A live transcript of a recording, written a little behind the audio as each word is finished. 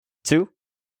2.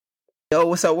 Yo,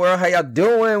 what's up, world? How y'all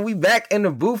doing? We back in the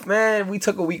booth, man. We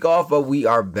took a week off, but we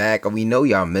are back, and we know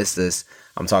y'all missed us.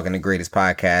 I'm talking the greatest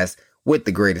podcast with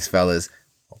the greatest fellas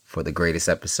for the greatest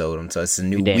episode. So it's a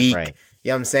new week. Right.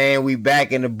 You know what I'm saying? We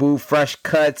back in the booth, fresh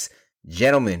cuts.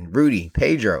 Gentlemen, Rudy,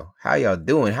 Pedro, how y'all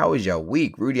doing? How was your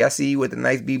week? Rudy, I see you with a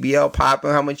nice BBL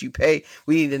popping. How much you pay?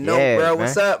 We need to know, bro. Man.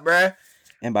 What's up, bro?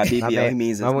 And by BBL, he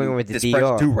means I went with the this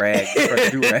DR. fresh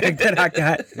do-rag that I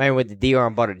got. Man, with the DR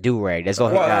and bought a do-rag. That's all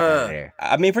he got out there.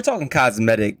 I mean, if we're talking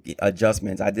cosmetic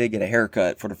adjustments, I did get a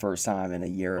haircut for the first time in a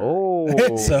year. Oh,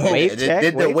 So, wave check,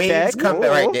 Did the wave waves check. come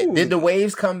back? Right? Ooh. Did the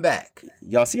waves come back?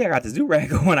 Y'all see, I got this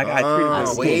do-rag on. I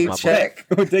got treated Wave my check.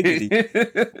 with dignity.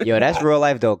 Yo, that's real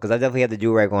life though, because I definitely had the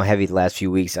do-rag on heavy the last few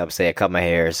weeks. I would say I cut my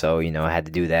hair, so I had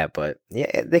to do that. But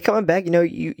yeah, they're coming back.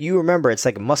 You remember it's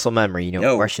like a muscle memory.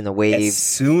 Yo, brushing the As waves,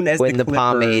 soon as putting the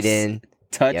pomade Clippers in.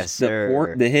 touched Yes, the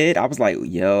sir. the head, I was like,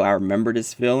 yo, I remember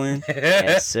this feeling.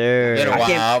 Yes, sir. Been a I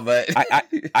can't- while,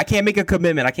 but I can't make a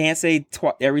commitment. I can't say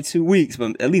every 2 weeks,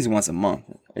 but at least once a month,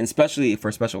 and especially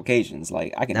for special occasions.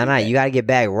 Like I can. Nah, do that. you gotta get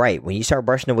back right. When you start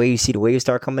brushing the waves, you see the waves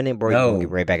start coming in, bro. You No, gonna get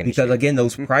right back in the because shit. again,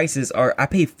 those prices are. I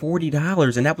paid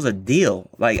 $40, and that was a deal.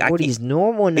 Like I 40's can't,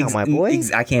 normal now, my boy.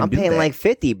 I can't. I'm do paying that. like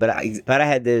 50, but I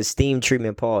had the steam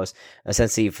treatment pause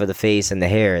essentially for the face and the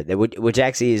hair, which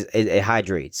actually it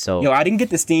hydrates. So Yo, I didn't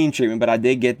get the steam treatment, but I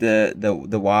did get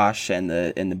the wash and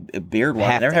the beard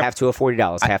wash. have to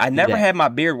 $40. I never had my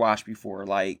beard washed before.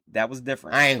 Like that was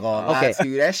different. I ain't gonna lie to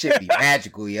you. That shit be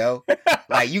magical, yo.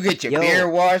 Like you get your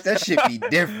beard washed, that shit be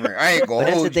different. I ain't gonna But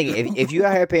that's the hold thing. you. If you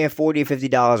out here paying $40 or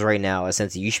 $50 right now,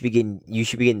 essentially, you should be getting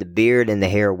the beard and the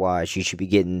hair wash. You should be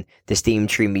getting the steam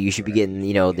treatment. You should be getting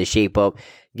the shape up.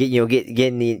 Getting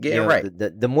the right.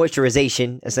 the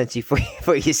moisturization essentially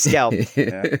for your scalp.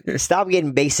 Yeah. Stop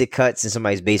getting basic cuts in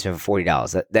somebody's basement for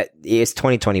 $40. That it's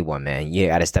 2021, man. You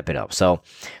gotta step it up. So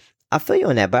I feel you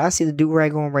on that, but I see the do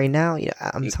rag on right now.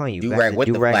 I'm telling you, Do back rag to with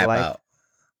the do-rag flap life. out.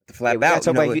 The flap we gotta out.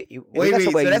 talk about Wait,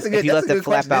 so that's a good, if you that's left a the good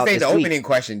flap question. out This ain't this the week. opening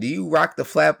question. Do you rock the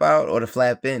flap out or the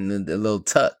flap in, the little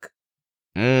tuck?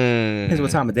 Depends what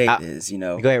time of day Ah, it is.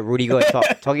 Go ahead, Rudy. Go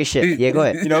ahead. Talk your shit. Yeah, go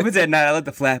ahead. If it's at night, I let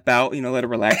the flap out. Let it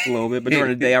relax a little bit. But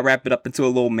during the day, I wrap it up into a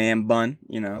little man bun.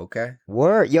 Okay.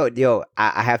 Word, yo,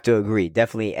 I have to agree.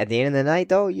 Definitely, at the end of the night,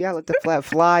 though, you gotta let the flap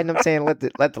fly. You know what I'm saying?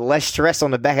 Let the less stress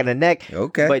on the back of the neck.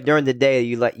 Okay. But during the day,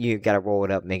 you gotta roll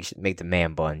it up, make the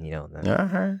man bun.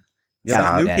 Uh-huh.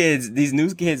 These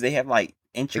new kids, they have like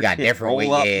intricate got different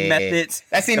roll up yeah. methods.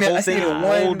 I seen the one.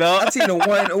 I seen the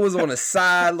one. It was on the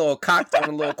side, little cocked on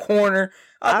a little corner.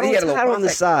 I He don't had a little- tie it I on was the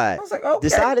like- side. I was like, okay. The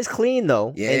side is clean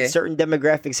though, Yeah. and certain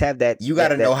demographics have that. You got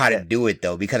to that- know how to that- do it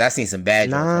though, because I seen some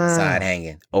bad ones on the Nah. side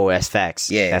hanging. Oh, that's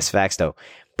facts. Yeah. That's facts though.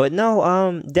 But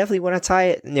no, definitely when I tie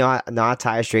it, I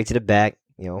tie it straight to the back.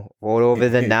 Roll it over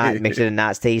the knot, make sure the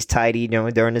knot stays tidy.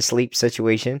 During the sleep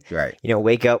situation. Right.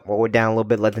 Wake up, roll it down a little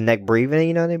bit, let the neck breathe,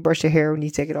 and then brush your hair when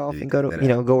you take it off and go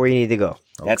to go where you need to go.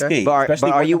 That's Okay. key. But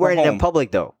especially are you working wearing from it in home.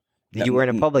 public though? Did you wear it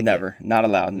in public? yet? Never. Not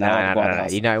allowed. Not allowed. Nah.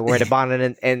 You're not wearing a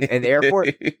bonnet in the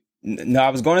airport. No, I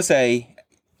was going to say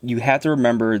you have to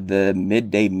remember the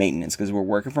midday maintenance because we're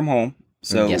working from home.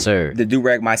 So Yes, sir. the do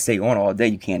rag might stay on all day.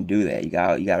 You can't do that. You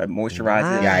got to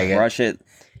moisturize it, Nah. brush it,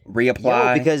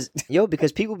 reapply.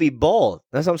 Because people be bald.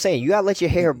 That's what I'm saying. You gotta let your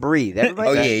hair breathe. Everybody,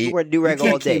 Oh yeah, you wear do rag you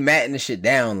can't all day. keep matting the shit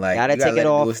down. Like Gotta you gotta take let it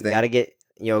off. do its thing. Gotta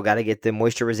get the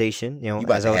moisturization. You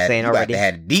about As to I was have, saying you about already. to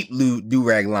have deep do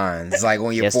rag lines like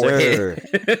on your Yes, forehead.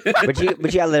 but you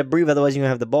gotta let it breathe, otherwise you're gonna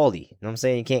have the baldy. You know what I'm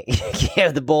saying? You can't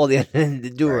have the baldy and the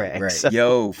do rag. Right. So-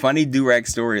 Yo, funny do rag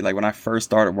story. Like when I first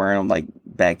started wearing them, like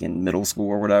back in middle school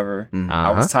or whatever,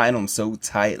 I was tying them so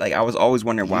tight. Like I was always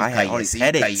wondering why I had all these You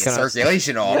cut headaches. your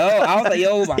circulation Yo, off. I was like,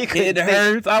 yo, my You couldn't head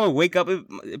hurts. I would wake up, it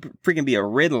freaking be a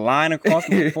red line across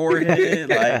my forehead.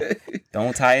 Like,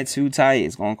 don't tie it too tight.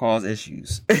 It's gonna cause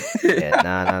issues. Yeah,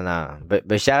 nah.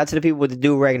 But shout out to the people with the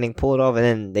do rag and they pull it off and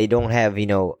then they don't have,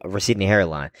 a receding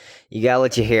hairline. You gotta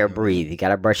let your hair breathe. You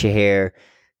gotta brush your hair.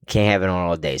 You can't have it on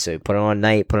all day. So you put it on at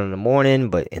night, put it in the morning,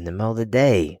 but in the middle of the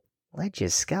day, let your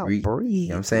scalp breathe. You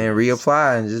know what I'm saying?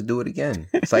 Reapply and just do it again.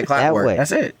 It's like That clockwork. way.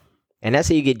 That's it. And that's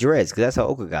how you get dreads, because that's how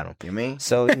Oka got them. You mean?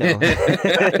 So, Should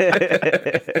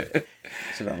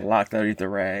have locked underneath the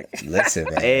rag. Listen,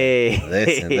 man. hey.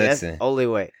 Listen. That's the only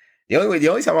way. The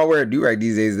only time I wear a do-rag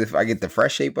these days is if I get the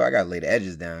fresh shaper, I gotta lay the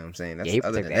edges down. You know what I'm saying? That's Yeah, he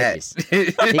other protect than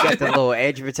the that. He got the little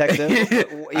edge protector.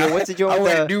 Yo, what's the joint I with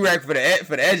wear the... a do-rag for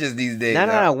the edges these days.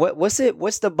 No. What's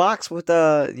the box with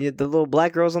the little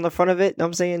black girls on the front of it? Know what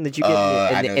I'm saying that you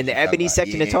get in the ebony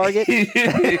section of Target.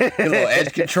 The little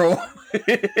edge control.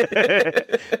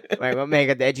 Right, my man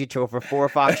got the edge control for 4 or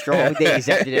 5 strong days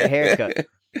after that haircut.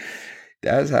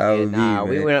 That's how it be,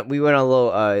 man. we went on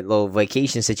a little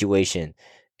vacation situation,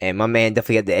 and my man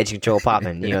definitely had the edge control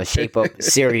popping. Shape up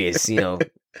serious.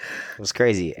 It was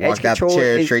crazy. Edge Walked out the control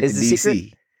chair straight to is the DC.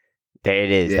 secret? There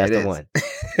it is. Yeah, That's the one.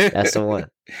 That's the one.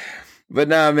 But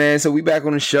nah, man. So we back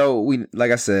on the show. We,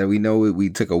 like I said, we know we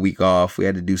took a week off. We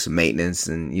had to do some maintenance,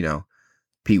 and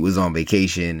Pete was on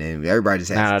vacation, and everybody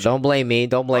just had. No, don't blame me.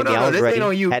 Don't blame me. I was this ready. Ain't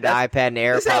on you. Had the iPad and the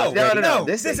AirPods. No.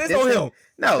 This is on him.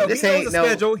 No, this ain't the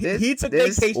schedule. He took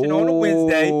vacation on a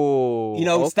Wednesday.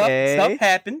 Stuff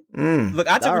happened. Look,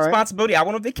 I took responsibility. I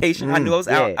went on vacation. I knew I was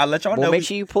out. I let y'all know. Make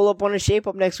sure you pull up on the Shape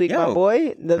Up next week, my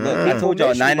boy. I told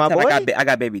y'all 9 to 10. I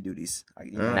got baby duties.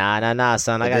 Nah,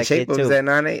 son. I got a kid too. Was at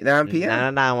 9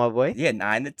 p.m. Nah, my boy. Yeah,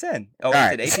 9 to 10. Oh,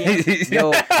 right. 8 p.m.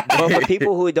 Yo, but for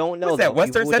people who don't know, what's that?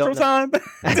 Western Central Time.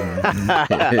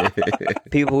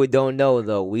 People who don't know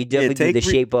though, we definitely do the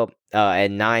Shape Up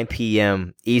at 9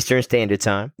 p.m. Eastern Standard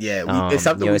Time. Yeah, it's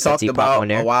something we talked about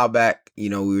a while back. We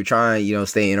were trying,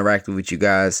 stay interactive with you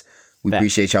guys. We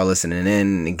appreciate y'all listening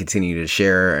in and continue to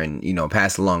share and,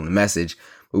 pass along the message.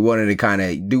 We wanted to kind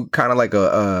of do like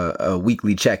a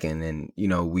weekly check-in, and,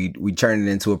 we turned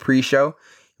it into a pre-show.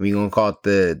 We're going to call it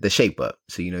the Shape Up.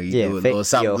 So, you do a little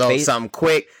something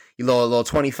quick, you little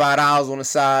 $25 on the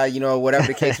side, whatever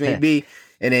the case may be.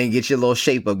 And then get your little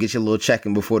shape up, get your little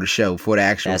check-in before the show, before the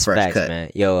actual fresh cut.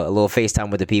 Man. Yo, a little FaceTime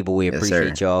with the people. We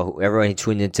appreciate y'all. Everyone who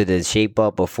tuned into the Shape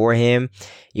Up before him.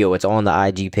 Yo, it's on the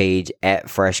IG page at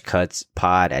Fresh Cuts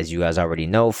Pod. As you guys already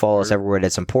know, follow us everywhere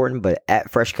that's important, but at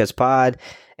Fresh Cuts Pod.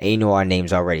 And you know our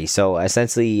names already. So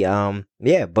essentially,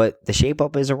 but the Shape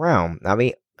Up is around.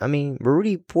 I mean,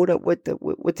 Rudy pulled up with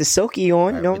the silky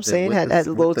on. You know what I'm saying? Had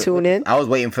a little tune in. I was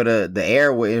waiting for the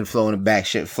air inflow in the back,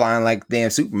 shit flying like damn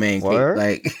Superman.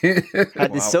 Like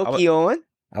had the silky on.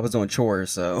 I was doing chores,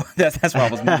 so that's why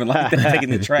I was moving like that, taking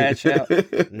the trash out.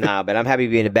 Nah, but I'm happy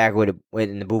to be in the back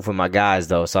in the booth with my guys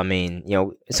though. So I mean,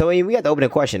 we got the opening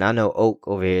question. I know Oak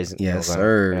over here is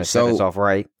sir. So it's off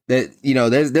right. That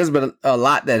there's been a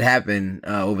lot that happened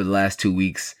over the last 2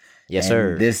 weeks. Yes,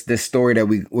 sir. This story that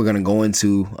we're going to go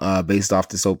into based off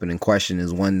this opening question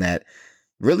is one that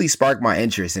really sparked my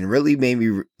interest and really made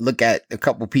me look at a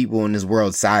couple people in this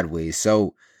world sideways.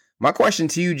 So my question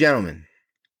to you, gentlemen,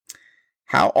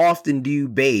 how often do you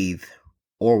bathe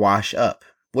or wash up?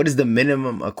 What is the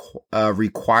minimum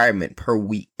requirement per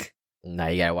week? No,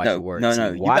 you gotta watch the words.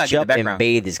 No. Watch up and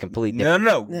bathe is completely different.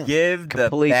 No. Give the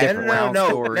background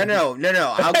story. No.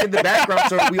 I'll give the background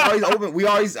story.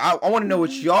 I want to know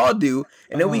what y'all do,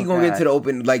 and then we can go get to the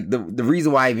open, like the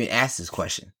reason why I even asked this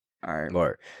question. All right.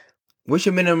 Lord. What's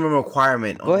your minimum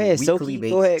requirement? Go ahead, Soki.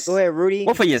 Go ahead, Rudy.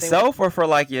 Well, for yourself or for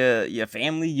like your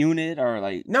family unit or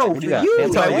like no, for you.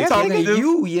 We're talking to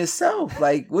you yourself.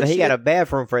 Like he got a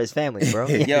bathroom for his family, bro.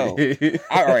 Yo,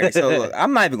 all right. So look,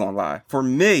 I'm not even gonna lie. For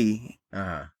me,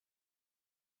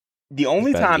 the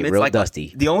only time it's like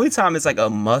dusty. The only time it's like a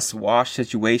must wash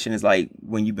situation is like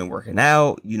when you've been working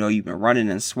out. You've been running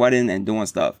and sweating and doing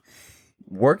stuff.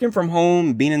 Working from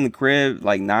home, being in the crib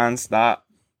like nonstop.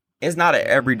 It's not an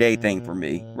everyday thing for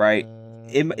me, right?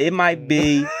 It might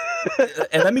be,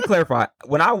 and let me clarify.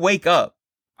 When I wake up,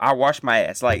 I wash my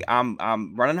ass. Like I'm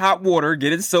running hot water,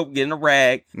 getting soap, getting a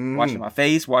rag, washing my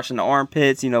face, washing the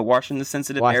armpits, washing the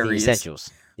sensitive areas. The essentials.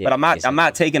 Yeah, but I'm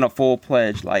not taking a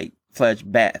fledged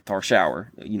bath or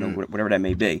shower, whatever that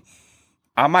may be.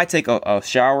 I might take a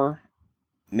shower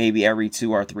maybe every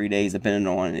 2 or 3 days, depending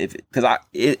on because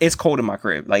it's cold in my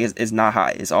crib. Like it's not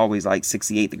hot. It's always like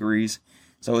 68 degrees.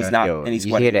 So it's not any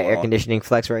sweat. You hear the air conditioning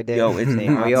flex right there? Yo,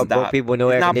 it's broke people know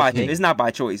air conditioning. It's not by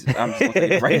choice. I'm just going to say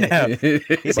it right now.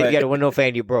 He said you got a window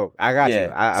fan, you broke. I got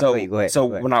you. I feel you. Go ahead. So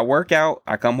when I work out,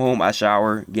 I come home, I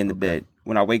shower, get into bed.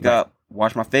 When I wake up,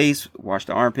 wash my face, wash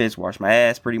the armpits, wash my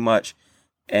ass pretty much.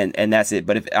 And that's it.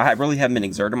 But if I really haven't been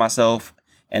exerting myself,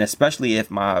 and especially if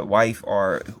my wife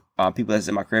or people that's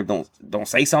in my crib don't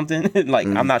say something, like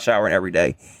I'm not showering every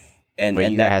day. And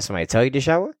you gotta have somebody tell you to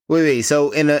shower? Wait.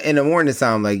 So in the morning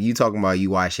time, like you talking about,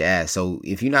 you wash your ass. So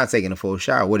if you're not taking a full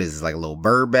shower, what is this, like a little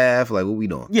bird bath? Like what we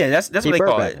doing? Yeah, that's what they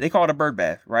call it. They call it a bird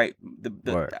bath, right?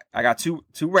 I got two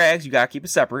rags. You gotta keep it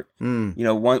separate.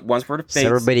 One's for the face,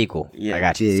 separate but equal. Yeah, I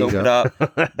got you. Soak it up.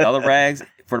 The other rags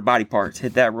for the body parts.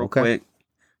 Hit that real quick.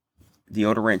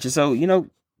 Deodorant, just so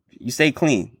you stay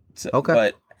clean. So,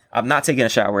 but I'm not taking a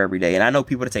shower every day, and I know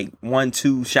people that take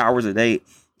 1-2 showers a day.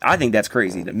 I think that's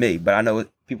crazy to me, but I know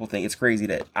people think it's crazy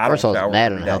that I don't shower. First of all, it's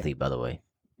mad unhealthy, by the way.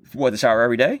 What, the shower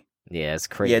every day? Yeah, it's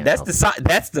crazy. Yeah, that's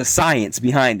the science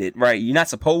behind it, right? You're not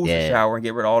supposed to shower and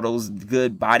get rid of all those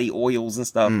good body oils and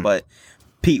stuff. But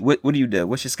Pete, what do you do?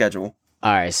 What's your schedule?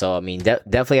 All right, so I mean,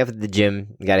 definitely after the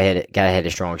gym, you gotta hit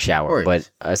a strong shower. course.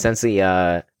 But essentially,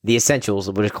 the essentials,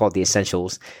 what is called the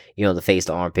essentials, the face,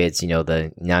 the armpits, know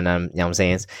what I'm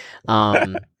saying?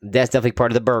 That's definitely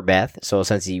part of the bird bath. So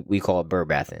essentially, we call it bird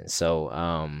bathing.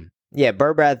 So, yeah,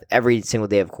 bird bath every single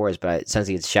day, of course, but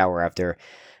essentially, it's shower after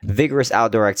vigorous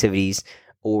outdoor activities,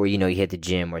 or you hit the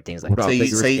gym or things like that. Without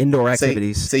vigorous indoor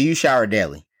activities. So you shower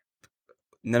daily.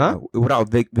 No, without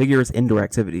vigorous indoor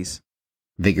activities.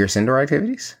 Vigorous indoor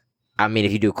activities? I mean,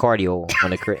 if you do cardio in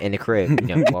the crib,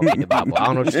 walk in the Bible. I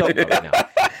don't know what you're talking about right now.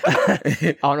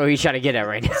 I don't know what you're trying to get at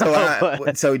right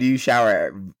now. So do you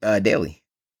shower daily?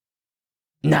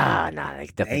 Nah,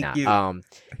 like, definitely Thank not.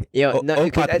 you. No,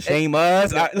 About to shame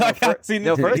us. first of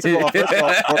all, before people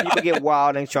get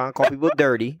wild and trying to call people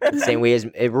dirty, same way as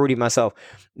Rudy myself,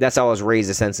 that's how I was raised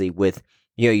essentially with,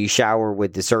 you shower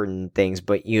with the certain things,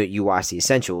 but you wash the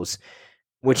essentials,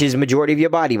 which is the majority of your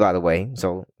body, by the way.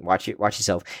 So watch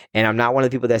yourself. And I'm not one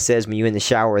of the people that says when you're in the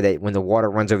shower that when the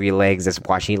water runs over your legs, that's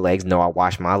washing your legs. No, I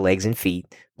wash my legs and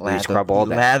feet. We scrub all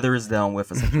that. Lathers down with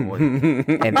essential oil.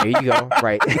 And there you go,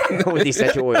 right, with the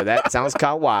essential oil. That sounds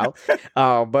kind of wild,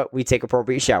 but we take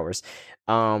appropriate showers.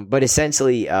 But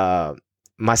essentially,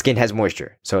 my skin has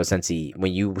moisture. So essentially,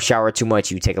 when you shower too much,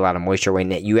 you take a lot of moisture away,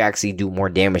 and you actually do more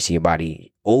damage to your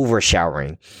body over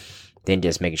showering than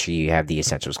just making sure you have the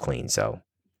essentials clean. So,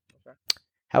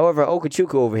 however,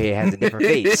 Okachuku over here has a different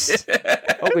face.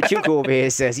 Okachuku over here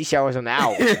says he showers on the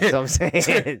hour. You know what I'm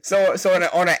saying? So on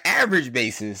an average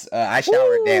basis, I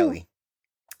shower daily.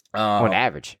 On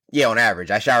average. Yeah, on average.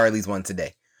 I shower at least once a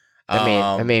day.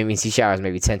 That man means he showers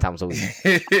maybe 10 times a week.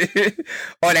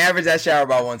 On average, I shower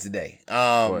about once a day.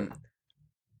 I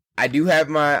do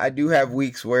have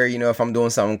weeks where, if I'm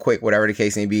doing something quick, whatever the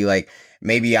case may be, like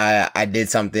maybe I did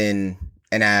something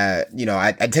and I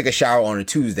took a shower on a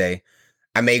Tuesday.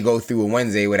 I may go through a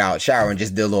Wednesday without showering,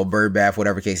 just do a little bird bath,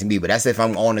 whatever case may be. But that's if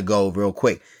I'm on the go real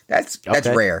quick. That's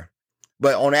rare.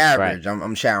 But on average, right.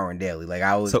 I'm showering daily. Like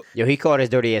I was. So, he called us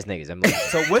dirty ass niggas. I'm like,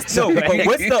 so what's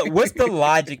the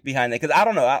logic behind that? Because I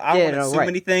don't know. I don't want to assume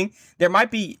anything. There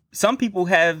might be some people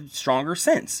have stronger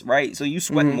sense, right? So you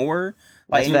sweat more,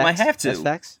 like you might have to. That's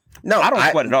facts. No, I don't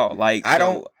sweat at all. Like I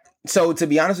don't. So to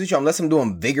be honest with you, unless I'm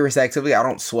doing vigorous activity, I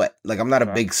don't sweat. Like I'm not a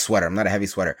big sweater. I'm not a heavy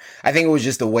sweater. I think it was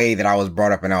just the way that I was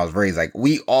brought up and I was raised. Like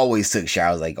we always took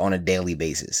showers like on a daily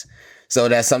basis. So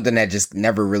that's something that just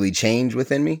never really changed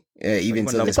within me. Even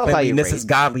to this point. This is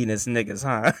godliness, niggas,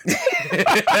 huh?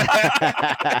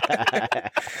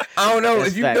 I don't know.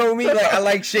 That's if you know me, like I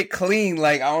like shit clean.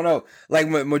 Like I don't know. Like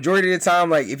majority of the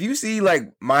time, like if you see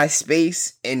like my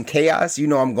space in chaos,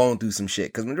 I'm going through some shit.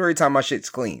 Because majority of the time my shit's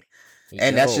clean.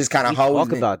 And that's just kind of how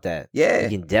talk about that. Yeah, we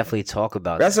can definitely talk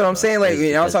about. That's what I'm saying. Like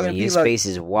I was talking to people. Space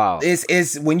is wild.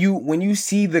 It's when you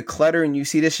see the clutter and you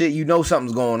see this shit,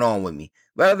 something's going on with me.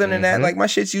 But other than that, like my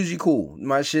shit's usually cool.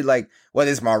 My shit, like whether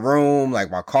it's my room,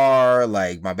 like my car,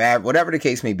 like my bag, whatever the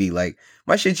case may be, like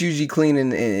my shit's usually clean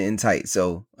and tight.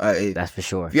 So that's for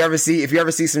sure. If you ever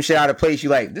see some shit out of place, you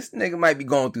like this nigga might be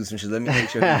going through some shit. Let me make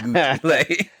sure he's Gucci.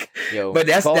 Like, but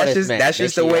that's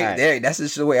just the way. Right. That's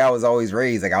just the way I was always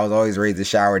raised. Like I was always raised to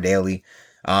shower daily,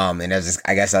 and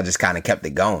I guess I just kind of kept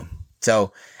it going.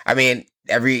 So I mean,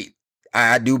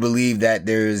 I do believe that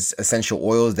there's essential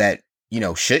oils that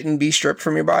shouldn't be stripped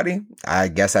from your body. I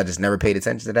guess I just never paid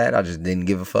attention to that. I just didn't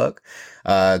give a fuck.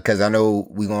 Cause I know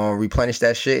we gonna replenish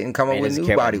that shit and come up with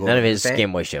new body. None of his skin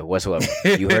moisture whatsoever.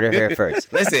 You heard it here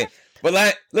first. Listen,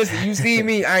 you see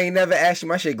me, I ain't never asked you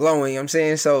my shit glowing, you know what I'm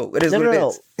saying? So it is what it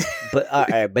is.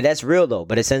 But that's real though.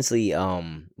 But essentially,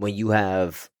 when you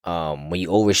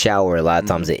over shower, a lot of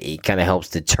times it kind of helps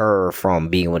deter from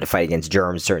being able to fight against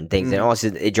germs, certain things, and also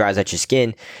it dries out your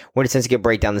skin, when it tends to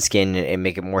break down the skin and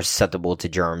make it more susceptible to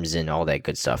germs and all that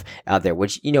good stuff out there.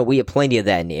 Which we have plenty of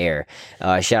that in the air.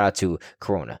 Shout out to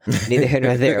Corona, neither here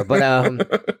nor there. But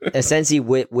essentially,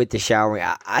 with the showering,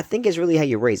 I think it's really how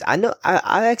you're raised. I know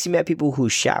I actually met people who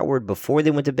showered before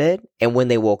they went to bed and when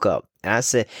they woke up. And I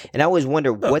said, and I always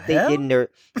wonder what they did in their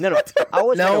that's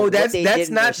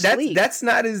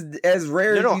not as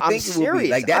rare as you think it would be.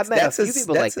 Like that's a few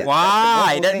people like that.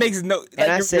 Why? That makes no.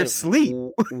 And I said, sleep.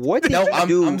 What did you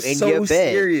do I'm in so your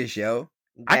bed? Serious, yo.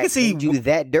 I can see you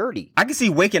that dirty. I can see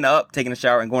waking up, taking a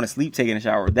shower, and going to sleep, taking a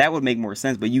shower. That would make more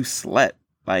sense. But you slept.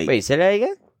 Like, wait, say that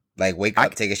again. Like wake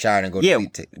up, take a shower, and go to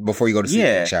sleep before you go to sleep.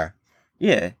 Take a shower.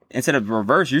 Yeah. Instead of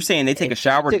reverse, you're saying they take a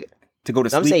shower to go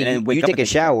to sleep and then wake up. You take a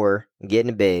shower, get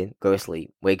in bed, go to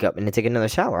sleep, wake up, and then take another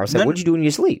shower. I was like, what'd you do in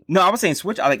your sleep? No, I was saying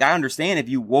switch. I understand if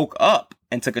you woke up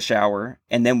and took a shower,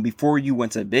 and then before you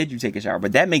went to bed, you take a shower.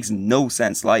 But that makes no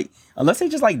sense. Like, unless they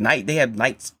just like they have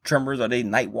night trimmers or they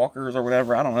night walkers or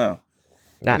whatever. I don't know.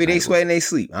 Not Maybe they night. sweat and they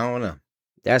sleep. I don't know.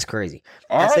 That's crazy.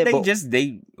 Or I said, they but- just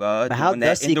But how doing that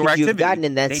dusty indoor could you have activity. gotten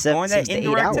in that They 7 doing that 6 to 8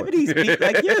 indoor hours? activities Pete,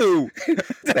 like you.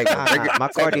 It's like Nah, my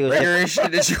cardio is rigorous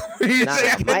shit that you.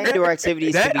 Nah, my indoor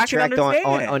activities That can be I can tracked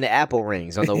understand. on the Apple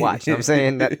rings on the watch. You know what I'm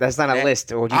saying? That's not a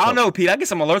list. Or what you I call don't know, Pete. I get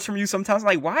some alerts from you sometimes.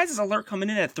 Like, why is this alert coming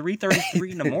in at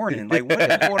 3:33 in the morning? Like, what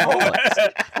is going on?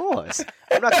 Pause.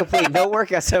 I'm not completing no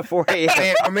workouts at 4 a.m.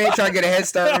 Man, my man trying to get a head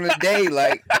start on the day.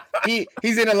 Like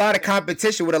he's in a lot of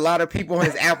competition with a lot of people on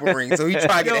his Apple ring, so he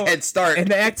trying to get Yo, a head start. And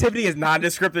the activity is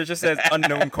non-descriptive. It just says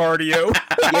unknown cardio.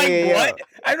 Like, yeah. what?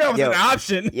 I know it was Yo. an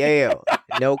option. Yo,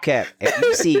 no cap. If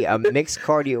you see a mixed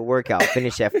cardio workout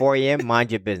finish at 4 a.m.,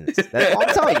 mind your business. That's all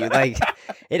I'm telling you. Like,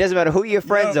 it doesn't matter who your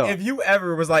friends Yo, are. if you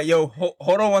ever was like, yo,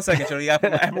 hold on 1 second, Jody, I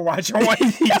put my Apple Watch on.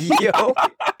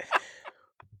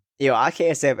 Yo, I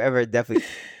can't say I've ever definitely,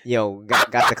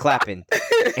 got the clapping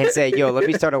and said, yo, let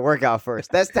me start a workout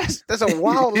first. That's a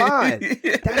wild line.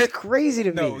 That's crazy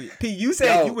to No, me. Pete, you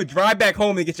said Yo. you would drive back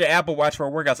home and get your Apple Watch for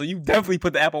a workout, so you definitely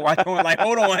put the Apple Watch on. Like,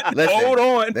 hold on, Listen, hold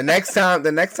on. The next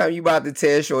time you about to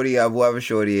tear shorty up, whoever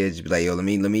shorty is, you be like, yo, let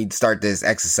me start this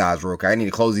exercise real quick. I need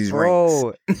to close these rings.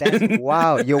 Bro, that's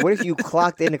wild. Yo, what if you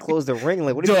clocked in to close the ring?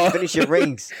 Like, what if you Dog. finish your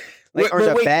rings? Like, Wait,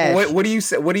 earn a badge. what do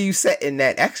you set in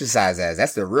that exercise as?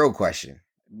 That's the real question.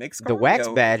 Mixed The wax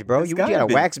cardio. badge, bro. It's You gotta get a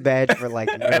be. wax badge for like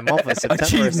the month of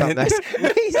September or something. That's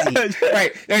crazy.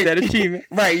 Right, That achievement.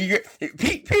 right.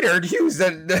 Peter Hughes,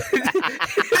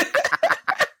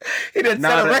 he done set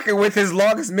Nah, a that- record with his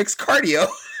longest mixed cardio.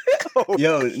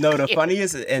 Yo, no, the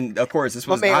funniest, and of course, this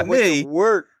My was man not went me. to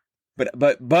work.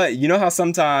 But you know how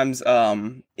sometimes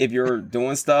if you're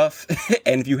doing stuff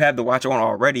and if you have the watch on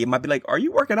already, it might be like, are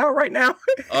you working out right now?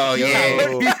 Oh Yo,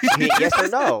 hit yes or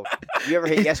no? You ever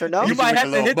hit yes or no? You might have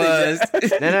to hit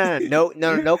the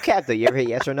No cap though. You ever hit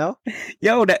yes or no?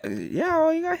 Yo, you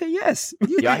gotta hit yes.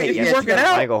 Yo, I hit You yes. working I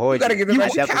out? ain't gonna hold You gotta get the you.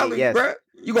 right Definitely calories, yes. bro.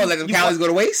 You gonna let them calories go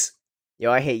to waste?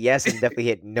 Yo, I hit yes and definitely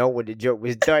hit no when the joke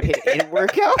was done. Hit in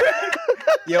workout.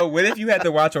 Yo, what if you had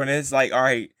the watch on and it's like, all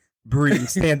right, breathe,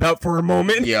 stand up for a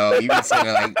moment. Yo, you been saying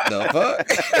like the fuck?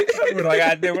 What I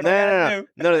gotta do? What I gotta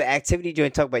No. The activity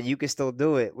joint talk about you can still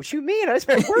do it. What you mean? I just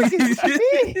been working. What you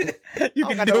mean? do? You I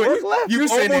can got do no it. work left. You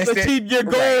sitting there almost sta- achieved your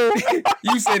goal.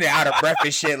 You sitting there out of breath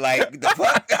and shit like the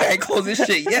fuck? I ain't closed this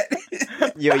shit yet.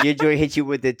 Yo, your joint hit you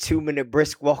with the 2-minute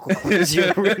brisk walk across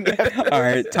your ring. All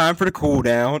right, time for the cool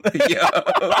down.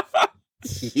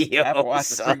 Yo, Apple Watch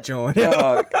the son. freak joint.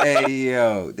 Dog, hey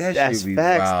yo, that That's should be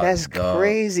facts. wild, That's dog.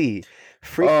 crazy.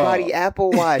 Free Oh. body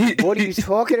Apple Watch. What are you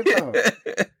talking about?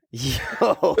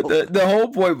 Yo. The whole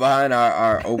point behind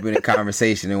our opening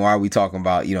conversation and why we talking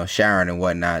about Sharon and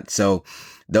whatnot. So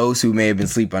those who may have been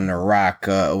sleeping under a rock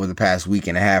over the past week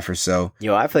and a half or so,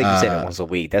 Yo, I feel like you say that once a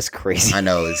week. That's crazy. I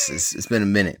know it's been a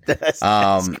minute. That's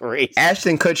crazy.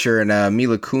 Ashton Kutcher and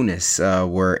Mila Kunis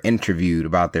were interviewed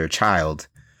about their child,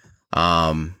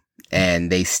 and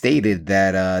they stated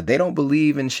that they don't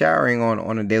believe in showering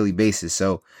on a daily basis.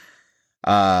 So,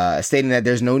 stating that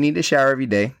there's no need to shower every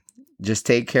day. Just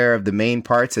take care of the main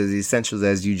parts as the essentials,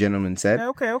 as you gentlemen said.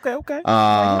 Okay. I'm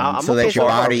So okay that your for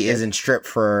body it. isn't stripped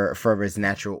for its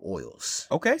natural oils.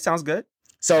 Okay, sounds good.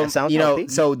 So That sounds healthy.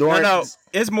 so during No,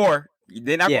 it's more.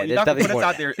 They're not, Yeah, you're not there's gonna put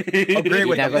us definitely out there agreeing You're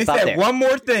with not them. gonna They stop said there. one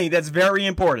more thing that's very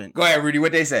important. go ahead, Rudy.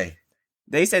 What they say?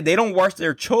 They said they don't wash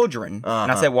their children. And I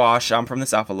Uh-huh. said wash. I'm from the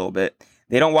South a little bit.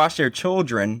 They don't wash their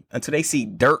children until they see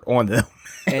dirt on them.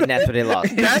 And that's what they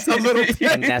lost me. That's a little.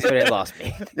 And that's where they lost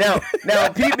me. Now,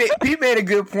 Pete made a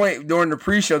good point during the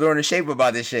pre-show, during the shape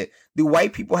about this shit. Do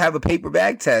white people have a paper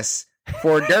bag test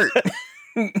for dirt?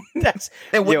 That's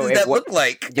And what Yo, does if that what- look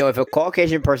like? Yo, if a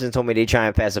Caucasian person told me they try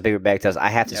and pass a paper bag test, I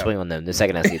have to Yo. swing on them the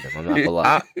second I see them. I'm not gonna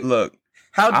lie. Look,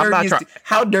 How I'm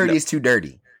not dirty is too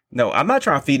dirty? no, I'm not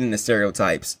trying to feed into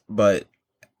stereotypes, but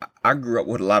I grew up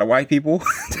with a lot of white people.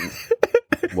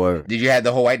 Word. Did you have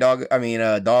the whole wet dog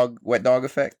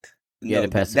effect? You had to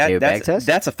pass the paper bag test?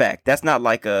 That's a fact. That's not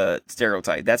like a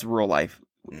stereotype. That's real life.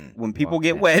 When people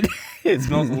get wet, it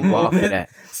smells a little Wow, for bit that.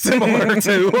 similar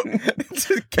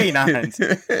to canines.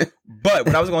 But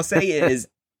what I was gonna say is,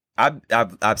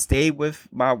 I've stayed with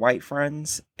my white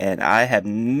friends, and I have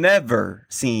never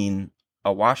seen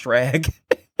a wash rag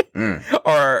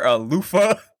or a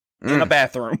loofah in a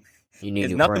bathroom. You need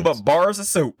It's new nothing friends. but bars of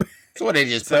soap. So what, they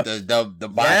just put the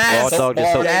body Yes. soap Dog, bar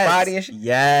just on soap. their body and shit?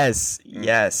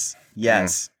 Yes.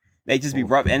 They just be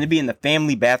rubbed, and it'd be in the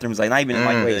family bathrooms, like not even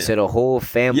like Wait, so the whole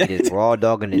family Yeah. is raw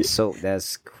dogging in soap.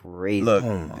 That's crazy. look.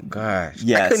 Oh my gosh! I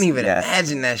Yes, couldn't even yes.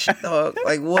 imagine that shit, dog.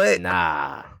 Like what?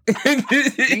 Nah.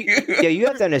 Yo, you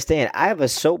have to understand. I have a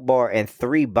soap bar and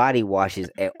 3 body washes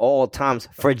at all times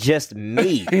for just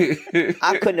me.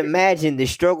 I couldn't imagine the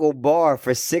struggle bar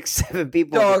for 6, 7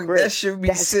 people. in the Dog, crib. that should be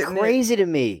That's sitting crazy to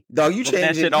me. there. Dog, you Put that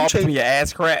change shit it. You off change from your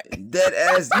ass crack. that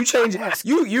ass. You change it.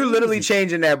 You literally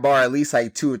changing that bar at least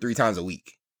like 2 or 3 times a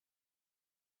week,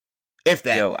 if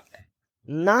that. Yo,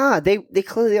 Nah, they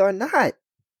clearly are not.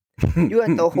 You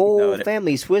got the whole No, that-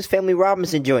 family, Swiss Family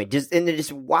Robinson joint, just and they're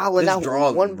just wilding Just out draw-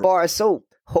 with 1 bar of soap.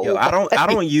 yo, I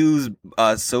don't use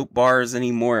soap bars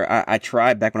anymore. I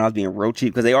tried back when I was being real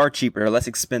cheap because they are cheaper, they're less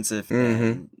expensive.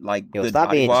 And, like Yo, good stop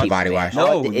body being wash. cheap. Body man. wash. No,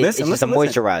 All- listen, it's just listen, a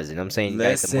listen. moisturizer. I'm saying you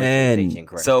got the moisturization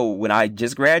correct. So when I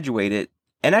just graduated,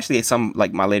 and actually some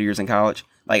like my later years in college,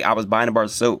 like I was buying a bar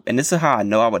of soap, and this is how I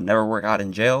know I would never work out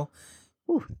in jail.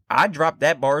 Whew. I dropped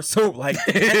that bar of soap like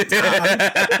 10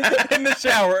 times in the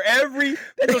shower.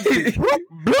 That just bloop,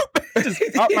 bloop,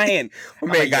 just out my hand.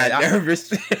 My man got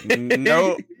nervous.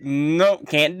 No,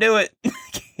 can't do it.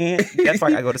 Can't. That's why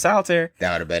I go to solitaire.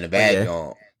 That would have been a bad Yeah.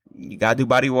 joint. You gotta do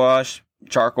body wash,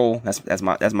 charcoal. That's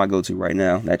my go to right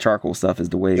now. That charcoal stuff is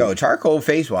the way. Yo, charcoal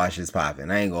face wash is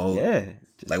popping. I ain't gonna hold you. yeah.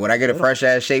 Like when I get a fresh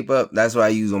ass shape up, that's what I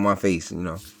use on my face. You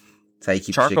know, that's how you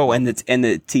keep Charcoal shit. and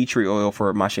the tea tree oil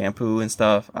for my shampoo and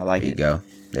stuff. I like There you it. go.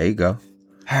 There you go.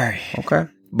 All right. Okay.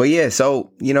 But yeah, so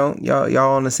you know, y'all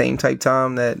on the same type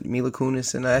time that Mila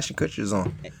Kunis and Ashton Kutcher's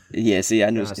on. Yeah. See,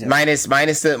 I knew. Minus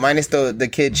the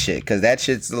kid shit, because that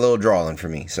shit's a little drawing for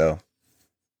me. So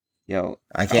Yo,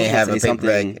 I can't have a paper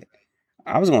bag.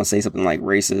 I was gonna say something like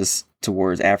racist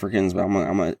towards Africans, but I'm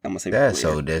gonna say That's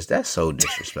so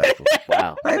disrespectful.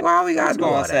 Wow. Like why we I gotta was do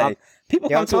all gonna that? say people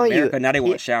Yo, come I'm to telling you, America now they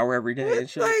want he- to shower every day and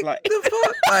shit. Like the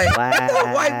fuck? Like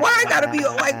Wow. why I gotta be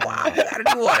like why we gotta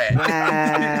do all that?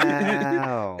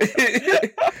 Wow.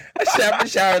 I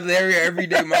shower every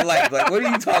day of my life. Like what are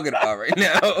you talking about right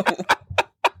now?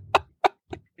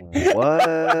 What?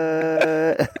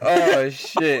 Oh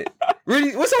shit!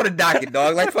 Really? What's on the docket,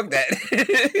 dog? Like fuck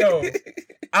that. Yo,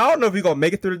 I don't know if we're gonna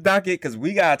make it through the docket because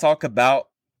we gotta talk about.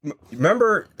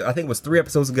 Remember, I think it was 3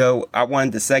 episodes ago. I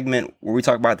wanted the segment where we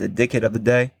talk about the dickhead of the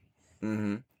day.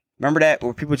 Mm-hmm. Remember that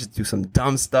where people just do some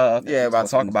dumb stuff. Yeah, about talk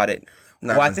some- about it.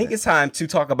 Well, I think it's time to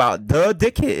talk about the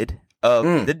dickhead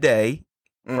of the day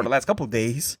for the last couple of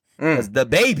days. Because the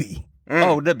baby.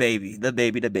 Oh, the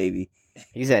baby.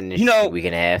 He's had an You know- interesting week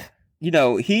and a half. You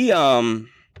know, he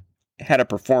had a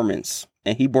performance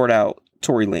and he brought out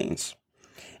Tory Lanez.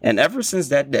 And ever since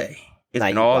that day, it's Nah,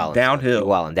 been you all wildin'. You downhill.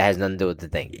 wildin'. That has nothing to do with the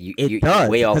thing. It you're does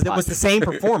way off. because it was the same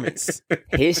performance.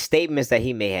 His statements that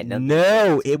he made had nothing.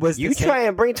 No, it was You the same. try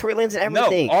and bring Tory Lanez and No,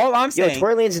 everything. all I'm Yo, saying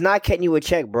Tory Lanez is not cutting you a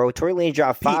check, bro. Tory Lanez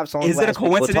dropped 5 songs is it a last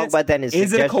week. We'll talk coincidence? about that in his Is it a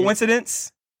suggestions.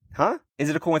 coincidence? Huh? Is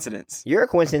it a coincidence? You're a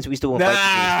coincidence. We still won't fight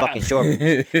Nah. you fucking short.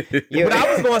 You're- What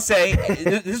I was going to say,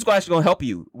 this is actually going to help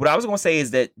you. What I was going to say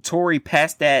is that Tory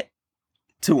passed that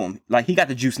to him. Like, he got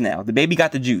the juice now. The baby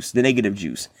got the juice, the negative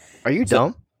juice. Are you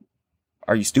dumb?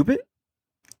 Are you stupid?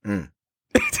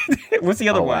 What's the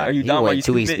other Oh, one? wow. Are you He dumb? Are went you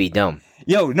 2 weeks stupid? to be dumb.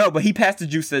 Yo, no, but he passed the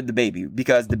juice to the baby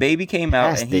because the baby came out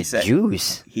That's and the he said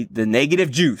juice. the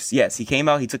negative juice. Yes, he came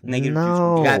out. He took the negative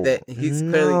No. juice. got that. He's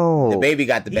clearly No. the baby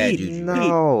got the bad He- juju.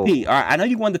 No. P, all right, I know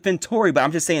you want to defend Tory, but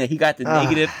I'm just saying that he got the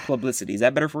negative publicity. Is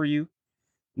that better for you?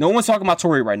 No one's talking about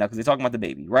Tory right now because they're talking about the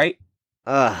baby, right?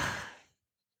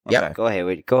 Yep. Okay. Go ahead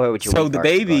with your So weak the part. Go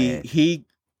baby, ahead. he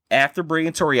after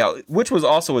bringing Tory out, which was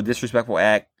also a disrespectful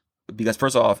act because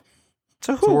first off,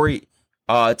 Tory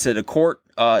to the court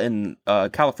in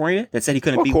California that said he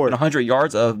couldn't What be court? within 100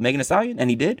 yards of Megan Thee Stallion, and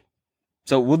he did.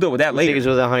 So we'll deal with that Who later. think it's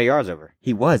within 100 yards over?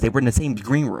 He was. They were in the same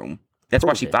green room. That's why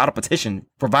Prove she it. filed a petition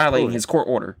for violating Prove it. his court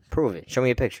order. Prove it. Show me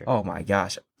a picture. Oh my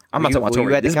gosh. I'm Were not you- talking about were you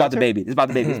Tory. at the This is about the counter? baby. This is about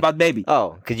the baby. This is about the baby. Oh,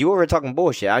 because you were talking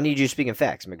bullshit. I need you speaking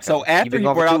facts, McDonald. So after You've been he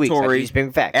gone for brought 2 out weeks. I need Tory- you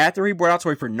speaking facts. After he brought out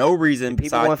Tory for no reason People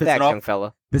besides want pissing facts, off, young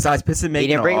fella. besides pissing He Megan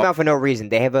didn't bring him off. out for no reason.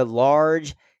 They have a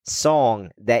large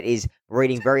song that is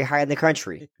rating very high in the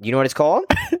country. You know what it's called?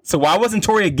 So why wasn't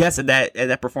Tory a guest at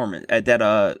that performance at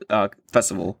that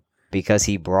festival? Because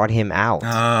he brought him out.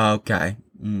 Oh, okay.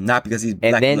 Not because he's and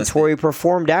then blacklisted. Tory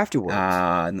performed afterwards.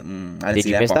 I didn't Did see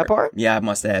you miss that part? Yeah, I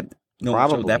must have. No, one showed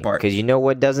Probably. that part. Because you know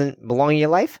what doesn't belong in your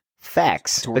life?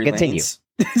 Facts. Tory But continue. Lanez.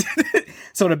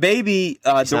 So the baby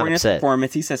during his upset.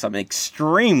 performance, he said some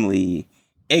extremely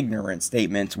ignorant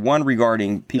statements. One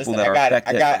regarding people Listen, that are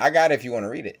affected. I got it if you want to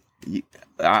read it.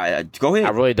 Go ahead. I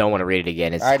really don't want to read it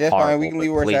again. It's All right, that's fine. horrible, We can but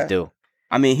leave where it's please at. do.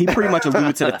 I mean, he pretty much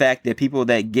alluded to the fact that people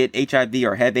that get HIV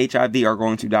or have HIV are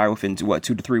going to die within 2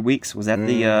 to 3 weeks. Was that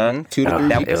the 2 to 3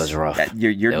 It weeks. was rough. that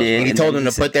you're It was dead? rough. He and told then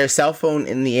them to said- put their cell phone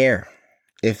in the air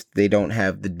if they don't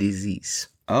have the disease.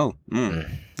 Oh,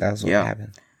 That's what Yeah.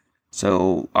 happened.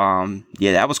 So,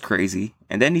 yeah, that was crazy.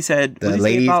 And then he said The what did he say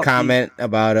ladies about comment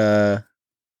about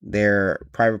their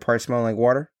private parts smelling like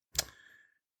water.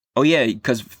 oh yeah,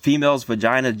 because females'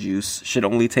 vagina juice should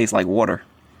only taste like water.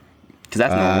 Because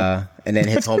that's normal. And then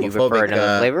his You prefer homophobic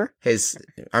another flavor?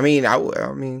 I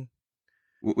mean,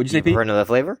 Would you say, You Pete? prefer another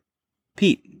flavor?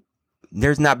 Pete,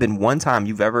 there's not been one time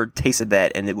you've ever tasted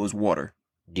that and it was water.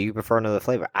 Do you prefer another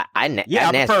flavor? I I nasty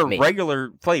prefer me.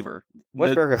 regular flavor. What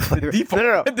The- burger the flavor? default.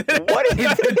 No. What is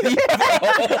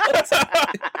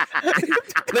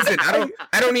listen,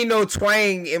 I don't need no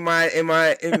twang in my on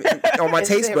my It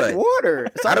taste said bud. Water.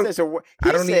 So I I don't- said, so I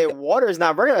he don't said need- water is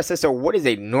not regular. I said, so what is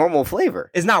a normal flavor?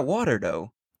 It's not water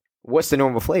though. What's the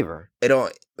normal flavor? It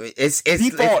don't. It's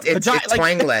Default, it's vagina- like-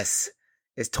 twangless.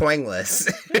 It's twangless.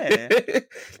 Yeah.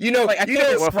 you know, Like, I you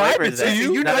can't know, What describe flavor it is to that?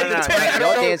 you. You No, know, no, like no, the twang. no, I don't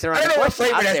don't know. dance around I don't the know what question.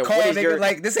 flavor I that's said, called. what is Nigga. your-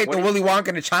 Like this ain't what the is- Willy Wonka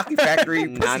and the chocolate factory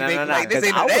pussy No. making. Like this Because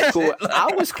ain't I that was cool. shit.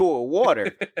 I was cool with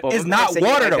water. But It's when not I said you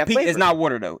water like though. that Pete, flavor. it's not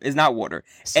water though. It's not water.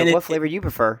 So And what flavor do you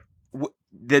prefer?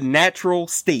 The natural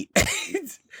state.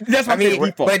 That's what I mean,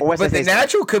 default. but What's the that taste like?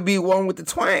 natural could be one with the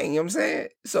twang. You know what I'm saying?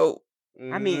 So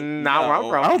I mean, nah, no, I'm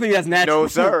wrong. I don't think that's natural. No,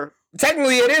 sir.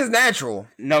 technically, it is natural.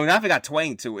 No, not if it got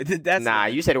twang to it. That's Nah,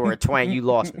 you said the word twang. You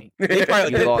lost me. They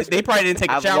probably, You lost they probably didn't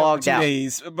take a I've shower for logged 2 out.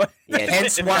 days. But Yeah,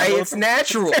 Hence why it's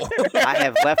natural. I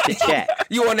have left the chat.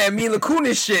 You on that Mila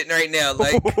Kunis shit right now?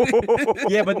 Like,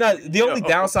 yeah, but no, the only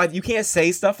downside, you can't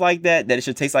say stuff like that it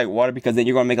should taste like water, because then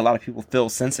you're going to make a lot of people feel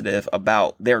sensitive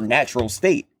about their natural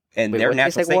state. And Wait, their what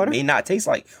tastes natural like state water? may not taste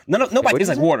like... Nobody what'd tastes you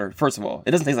like say? water, first of all.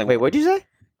 It doesn't taste like Wait, water. what'd you say?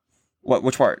 What?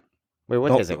 Which part? Wait,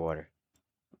 what Oh. tastes like water?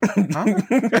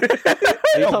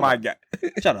 Oh my God.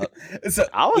 Shut up. So,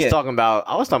 I was yeah, talking about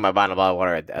buying a bottle of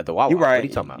water at the Wawa. you're right. What are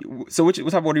you talking about? So what type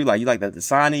of water do you like? You like that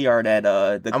Dasani or that...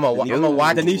 I'm a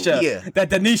Danisha. Yeah. That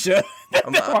Danisha.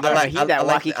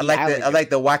 I like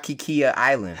the Wakikia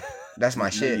Island. That's my No,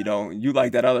 shit. you don't. You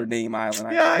like that other name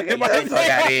island. Yeah, I get the fuck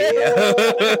out of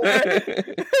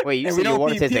here. Wait, you And said your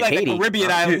water tastes he like like Haiti. the Caribbean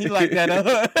island. He like that.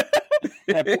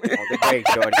 Pump the brake,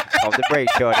 shorty. Pump the brake,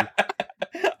 shorty.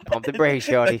 Pump the brake,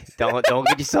 shorty. Don't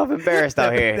get yourself embarrassed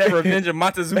out here. that Revenge of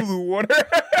Montezulu water.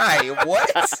 Hey,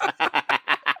 what?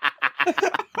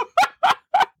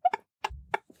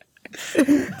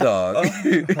 Dog.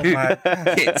 my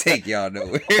Can't take y'all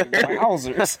nowhere.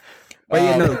 Wowzers. But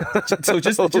yeah, no. So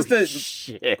just to,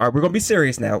 Shit. all right, we're gonna be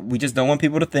serious now. We just don't want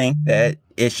people to think that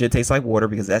it should taste like water,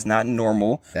 because that's not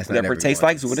normal. That's not Whatever it tastes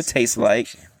like is what it tastes like.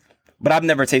 But I've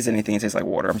never tasted anything that tastes like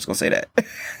water. I'm just gonna say that.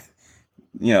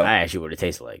 You know, I asked you what it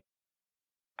tastes like.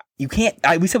 you can't.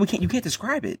 We said we can't. You can't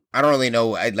describe it. I don't really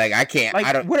know. I can't. Like,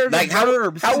 I don't. what are the Like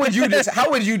verbs? how would you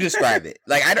how would you describe it?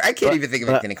 Like I can't even think of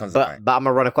anything that comes to mind. But I'm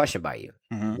gonna run a question by you.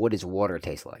 Mhm. What does water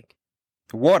taste like?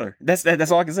 Water. That's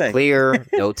all I can say. Clear,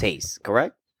 no taste.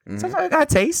 Correct. Mhm. Sometimes I got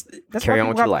taste. That's Carry why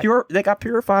on people with got your life. They got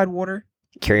purified water.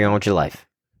 Carry on with your life.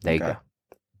 There you Okay.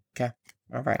 go.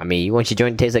 All right. I mean, you want your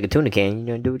joint to taste like a tuna can, you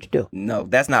don't do what you do. No,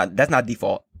 that's not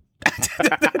default.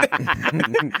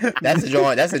 That's a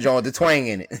joint. That's a joint with the twang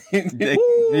in it.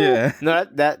 Yeah. No,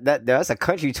 that's a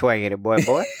country twang in it, boy.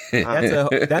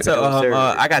 That's a No, sir.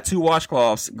 I got 2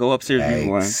 washcloths. Go upstairs if you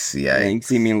want. Yikes, Yeah, you can yikes.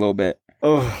 see me in a little bit.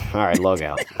 Oh, all right, log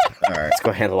out. All right. Let's go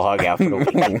ahead and log out for the week.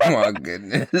 Oh my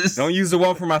goodness. Don't use the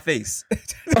one for my face.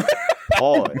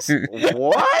 Pause.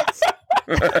 What?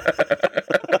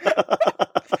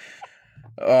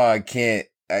 Oh, I can't.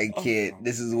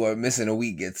 This is what missing a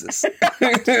week gets us.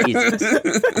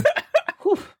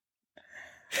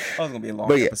 That was gonna be a long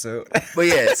But yeah. episode. But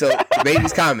yeah, so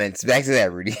baby's comments. Back to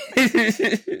that, Rudy.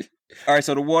 All right,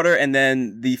 so the water, and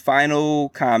then the final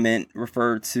comment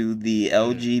referred to the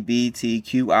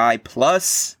LGBTQI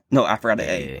plus. No, I forgot the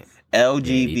A. Yeah, you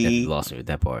definitely LGBTQIA lost me with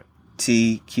that part.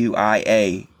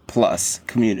 plus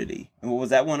community. And what was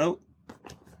that one, Oat?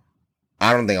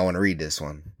 I don't think I want to read this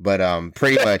one, but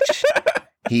pretty much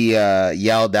he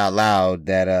yelled out loud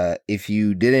that if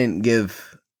you didn't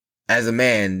give, as a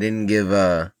man, didn't give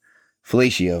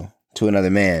fellatio to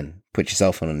another man, put your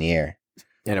cell phone in the air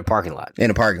In a parking lot. in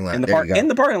a parking lot. In the There you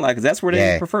go. parking lot, because that's where they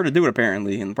Yeah. prefer to do it.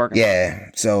 Apparently, in the parking lot. Yeah.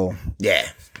 So yeah,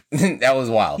 that was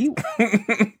wild.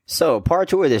 So, part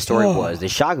 2 of this story was the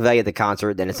shock value at the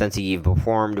concert, then essentially Eve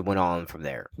performed, went on from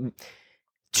there.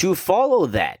 To follow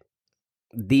that,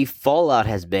 the fallout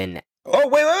has been... Oh,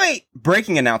 wait.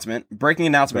 Breaking announcement.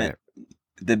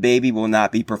 The baby will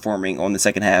not be performing on the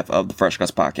second half of the Fresh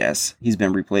Cuts podcast. He's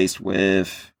been replaced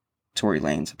with Tory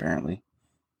Lanez, apparently.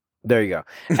 There you go.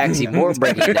 Actually, more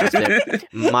breaking announcement.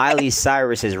 Miley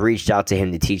Cyrus has reached out to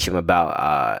him to teach him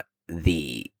about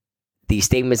the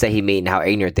statements that he made and how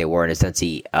ignorant they were, and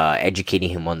essentially educating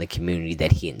him on the community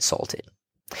that he insulted.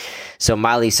 So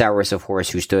Miley Cyrus, of course,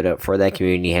 who stood up for that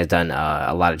community, has done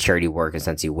a lot of charity work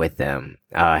essentially with them.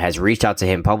 Has reached out to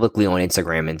him publicly on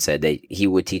Instagram and said that he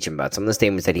would teach him about some of the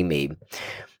statements that he made.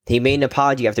 He made an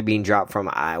apology after being dropped from,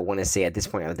 I want to say at this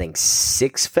point, I think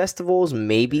 6 festivals,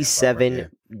 maybe 7,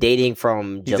 dating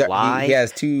from July He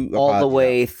has 2 all the apologies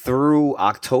way through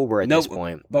October at this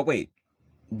point. But wait,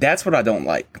 that's what I don't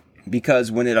like.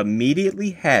 Because when it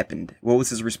immediately happened, what was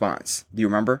his response? Do you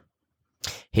remember?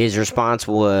 His response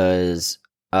was,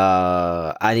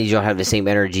 I need y'all to have the same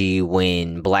energy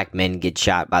when black men get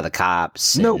shot by the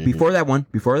cops. No, and before that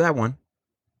one.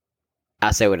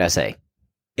 I say what I say.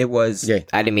 It was... Yeah.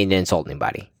 I didn't mean to insult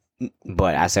anybody,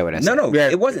 but I say what I say. No, Yeah.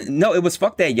 it wasn't. No, it was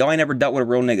fuck that. Y'all ain't never dealt with a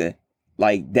real nigga.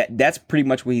 Like, that's pretty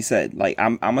much what he said. Like,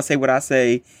 I'm gonna say what I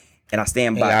say, and I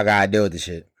stand And by y'all it. gotta deal with the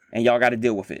shit. And y'all gotta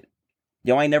deal with it.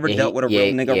 Y'all ain't never Yeah, dealt with a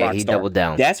real nigga rock he star. doubled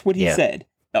down. That's what he Yeah. said.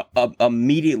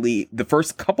 Immediately, the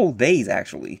first couple days,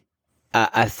 actually.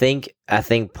 I think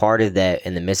part of that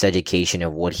and the miseducation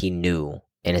of what he knew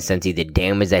and essentially the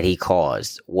damage that he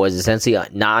caused was essentially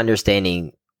not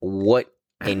understanding what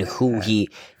and who he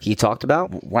talked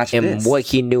about Watch and this. what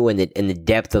he knew in the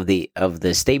depth of the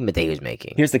statement that he was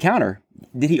making. Here's the counter.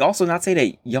 Did he also not say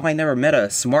that y'all ain't never met a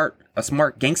smart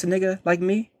gangster nigga like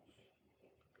me?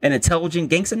 An intelligent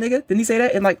gangster nigga? Didn't he say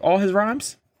that in like all his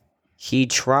rhymes? He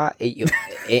tried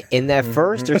in that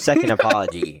first or second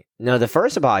apology. No, the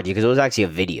first apology, because it was actually a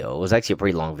video. It was actually a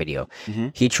pretty long video.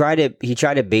 Mhm. He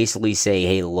tried to basically say,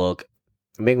 "Hey, look,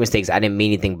 make mistakes. I didn't mean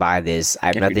anything by this. I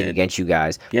have Yes, you nothing did. against you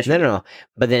guys." Yes, you No.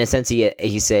 But then essentially,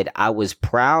 he said, "I was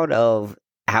proud of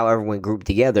how everyone grouped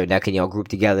together. Now, can y'all group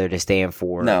together to stand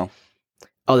for No.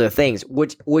 other things?"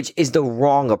 Which is the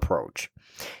wrong approach.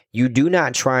 You do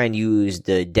not try and use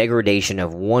the degradation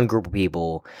of one group of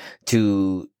people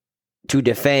to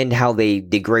defend how they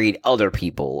degrade other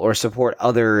people or support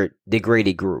other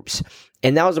degraded groups.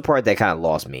 And that was the part that kind of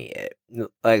lost me.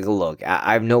 Like, look,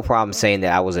 I have no problem saying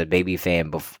that I was a baby fan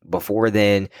before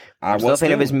then. I I'm still a was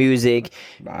fan of too. his music,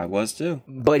 I was too.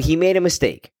 but he made a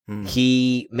mistake. Hmm.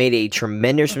 He made a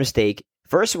tremendous mistake.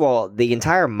 First of all, the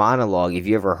entire monologue, if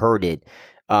you ever heard it,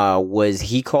 was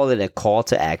he called it a call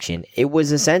to action. It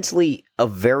was essentially a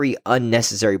very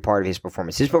unnecessary part of his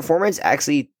performance. His performance,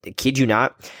 actually, kid you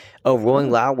not, of Rolling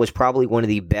Loud was probably one of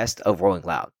the best of Rolling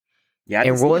Loud. Yeah, I And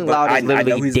didn't see Rolling it, but Loud I is know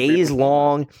literally he's a great days performer.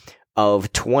 long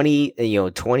of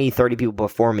 20, 30 people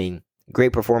performing.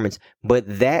 Great performance. But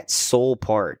that sole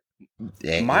part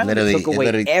Yeah, Mine took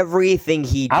away everything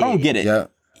he did. I don't get it. Yeah.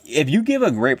 If you give a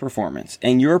great performance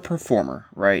and you're a performer,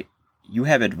 right? You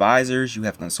have advisors, you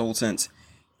have consultants.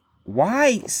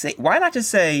 Why not just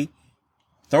say,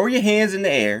 throw your hands in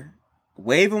the air,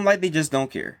 wave them like they just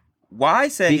don't care? Why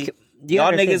say Do you y'all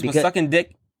understand? niggas was sucking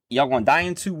dick? Y'all gonna die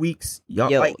in 2 weeks?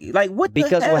 Y'all Yo, like what?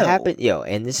 Because the hell? what happened,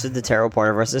 and this is the terrible part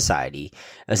of our society.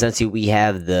 Essentially,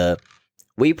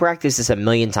 we practice this a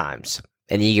million times,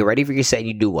 and then you get ready for your set, and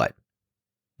you do what?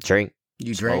 Drink.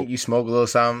 You Smoke. drink, you smoke a little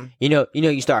something.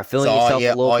 You start feeling So yourself a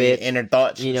little all bit. your inner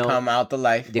thoughts you know, come out to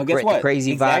life. The, Well, guess the what?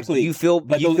 crazy Exactly. vibes. You feel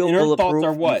But those inner thoughts bulletproof.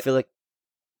 are what? You feel like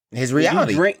His When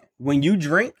reality. you drink, when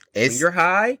It's- you're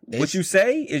high, what it's- you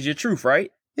say is your truth,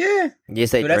 right? Yeah. you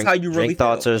say So that's drink, how you really drink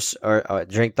thoughts or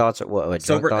drink thoughts or what?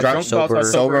 Sober, drunk drunk thoughts, thoughts are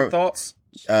sober. sober thoughts.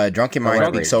 Drunken mind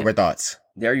Drunk- speaks sober thoughts.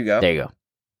 There you go. There you go.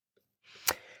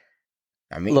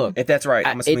 I mean, Look, If that's right,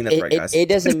 I'm assuming that's right, guys. It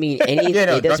doesn't mean anything. Yeah,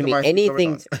 no, it doesn't drunken mean mind speaks sober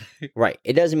anything. thoughts. Right.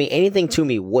 It doesn't mean anything to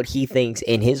me what he thinks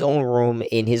in his own room,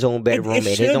 in his own bedroom, It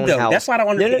in should, his own though. house. That's why I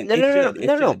don't No,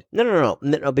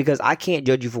 understand. no, because I can't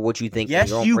judge you for what you think. in Yes,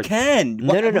 your own you pers- can.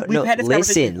 No. We've had this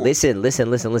conversation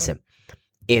before. Listen.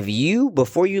 If you,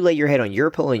 before you lay your head on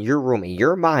your pillow in your room, in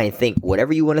your mind, think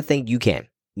whatever you want to think, you can.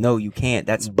 No, you can't.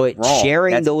 That's But wrong.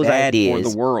 sharing That's those bad ideas- for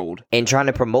the world. And trying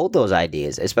to promote those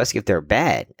ideas, especially if they're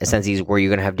bad, essentially is where you're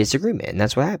going to have disagreement. And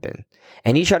that's what happened.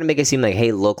 And he tried to make it seem like,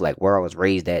 hey, look, like where I was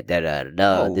raised at,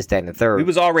 No. this, that, and the third. We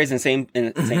was all raised in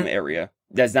the same area.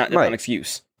 That's not Right. an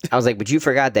excuse. I was like, but you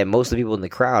forgot that most of the people in the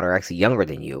crowd are actually younger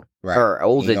than you. Right. Or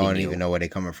older you than don't you. even know where they're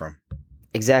coming from.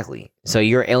 Exactly. So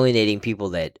you're alienating people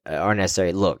that aren't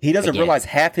necessarily. Look, He doesn't again, realize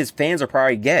half his fans are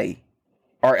probably gay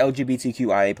or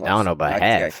LGBTQIA+. I don't know about Like,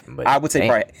 half, gay. but I would say damn.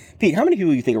 probably. Pete, how many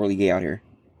people do you think are really gay out here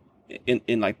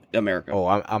in like America? Oh,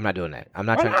 I'm not doing that. I'm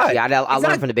not Why trying not? to. Yeah, I It's learned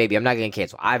not- from the baby. I'm not getting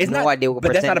canceled. I have It's no not- idea what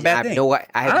but that's percentage. not a bad I have thing.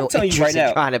 I have I'm no telling you interest right in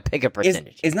now, trying to pick a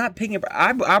percentage. It's not picking.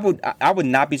 I would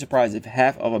not be surprised if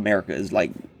half of America is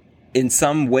like in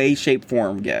some way, shape,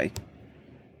 form gay.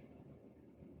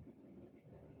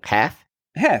 Half?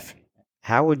 Half.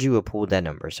 How would you have pulled that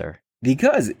number, sir?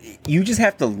 Because you just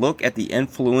have to look at the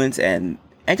influence and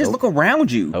just look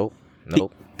around you.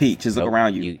 Nope. Peach, just look Nope.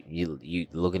 around you. You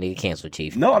looking to get canceled,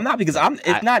 Chief. No, I'm not, because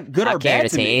it's not good I or can't bad to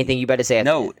entertain me. anything you better say. After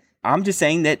No, that. I'm just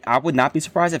saying that I would not be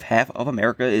surprised if half of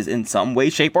America is in some way,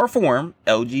 shape, or form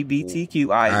All LGBTQIA+.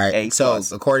 right. So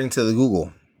according to the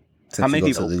Google, How many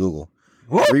you go people? to the Google,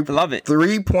 Whoop, three- love it.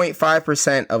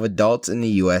 3.5% of adults in the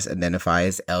U.S. identify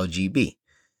as LGB.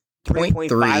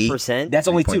 3.5%. That's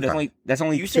only 2. 3.5. That's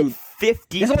only You 2. said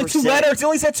 50%. That's only 2 letters. It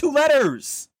only said 2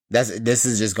 letters. This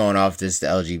is just going off just the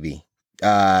LGB.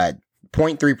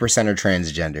 0.3% are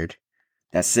transgendered.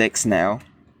 That's 6 now.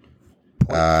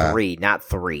 0.3, not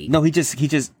 3. No, he just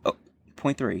 0.3.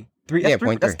 3. Yeah, That's 3.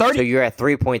 0.3. That's 30. So you're at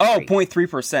 3.3. Oh,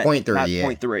 0.3%. 0.3, not yeah.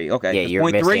 0.3. Okay. Yeah,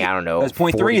 you're missing, I don't know,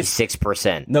 0.3 is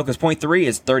 46%. no, because 0.3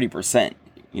 is 30%.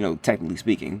 You know, technically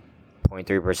speaking.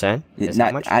 0.3%? Is It's that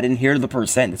not. much? I didn't hear the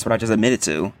percent. That's what I just admitted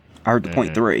to. I heard the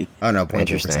 0.3. Oh no,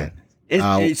 0.3%.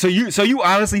 Interesting. So you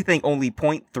honestly think only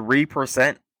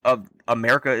 0.3% of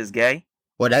America is gay?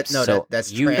 Well, that's you don't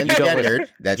transgendered. listen.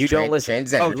 That's You don't listen.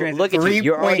 Transgendered. Oh, trans- Look at you.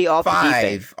 You're already off the deep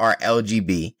end. 3.5 are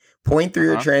LGB. 0.3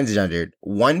 are Uh-huh. transgendered.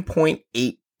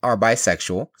 1.8 are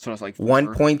bisexual. So it's like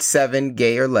 1.7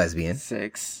 gay or lesbian.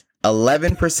 6.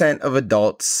 11% of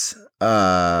adults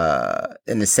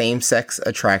in the same sex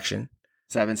attraction.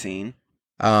 17.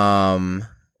 8.2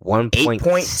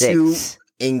 1.6.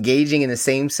 engaging in the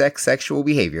same sex sexual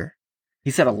behavior.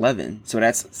 He said 11. So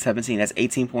that's 17. That's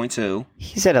 18.2.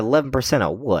 He said 11%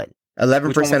 of what? 11%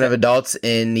 Which one was of that? adults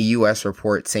in the U.S.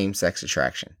 report same sex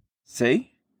attraction. See?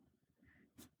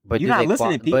 But You're do not they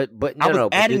listening, Pete. but I was no,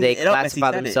 but do adding they it up as he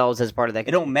classify said it. themselves as part of that?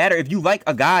 It don't matter. If you like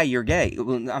a guy, you're gay.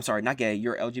 Well, I'm sorry, not gay.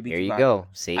 You're LGBT. Here you go.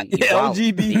 See, you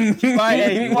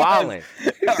LGBTQIA+.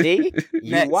 wildin'. See,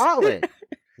 you Next. wildin'.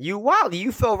 You wild.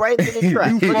 You fell right into the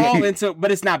trap. You fall into,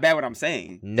 but it's not bad what I'm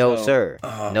saying. No, So- sir.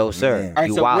 Oh, No, sir. man. All right,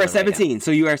 You so we're wildin' at right 17.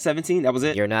 So you are at 17. That was now.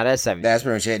 it. You're not at 7. That's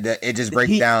pretty much it. It just breaks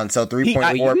He- down. So Well, you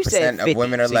 3.4% said 50, of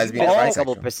women are so lesbian you and lost a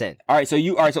couple bisexual. percent. All right, so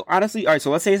honestly, all right,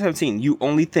 so let's say 17. You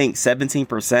only think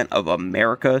 17% of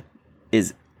America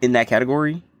is in that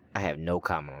category? I have no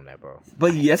comment on that, bro.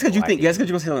 But that's because you No think idea. that's because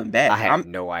you're gonna say something bad. I have I'm-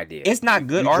 no idea. It's not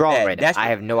good You or drawing bad. right now. I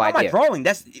have no How am I idea. drawing?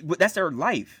 That's their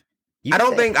life. You I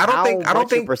don't said think- I don't how think- I don't much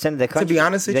think- percent of the To country. be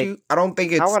honest with you, I don't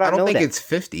think it's. How would I I don't know think that? it's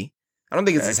 50. I don't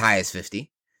think it's Okay. as high as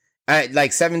 50.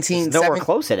 Like 17, it's nowhere 7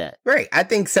 close to that. Right. I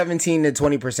think 17 to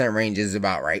 20% range is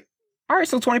about right. All right,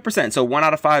 so 20%. So 1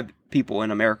 out of 5 people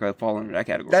in America fall under that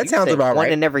category. That sounds Said about one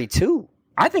right. in every 2.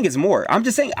 I think it's more. I'm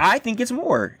just saying I think it's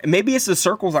more. Maybe it's the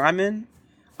circles I'm in.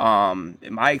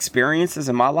 My experiences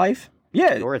in my life.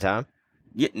 Yeah, Story time.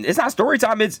 it's not story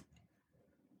time. It's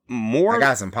more. I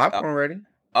got some popcorn ready.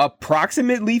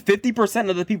 Approximately 50%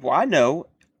 of the people I know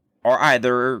are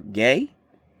either gay,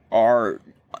 are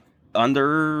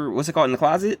under what's it called in the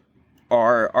closet,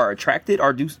 are attracted,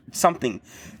 or do something.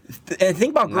 And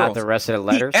think about Not girls. the rest of the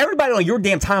letters. Everybody on your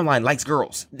damn timeline likes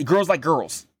girls. Girls like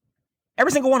girls.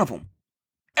 Every single one of them.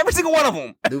 Every single one of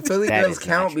them. Do Philly That girls is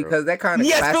count? not true. Because that kind of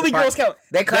Yes, Philly girls count.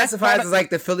 That That's classifies part of- as like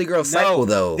the Philly girl cycle,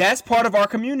 though. That's part of our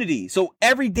community. So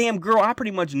every damn girl I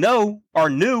pretty much know or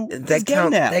knew is That gay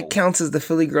count. now. That counts as the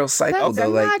Philly girl cycle, That's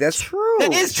though. Like not that's true.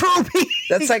 That is true, Pete.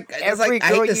 that's like Every I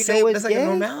girl hate to you say know it, is that's like a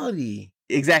gay? normality.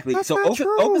 Exactly. That's So not Oka's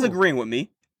true. agreeing with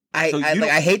me. I So you like, don't-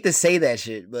 I hate to say that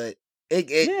shit, but Yeah,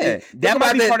 that that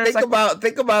might be part of the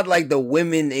think about like the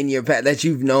women in your past that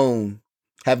you've known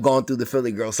have gone through the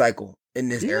Philly girl cycle in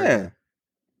this Yeah. area.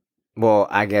 Well,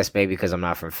 I guess maybe because I'm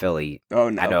not from Philly. Oh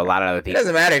no. I know a lot of other It people.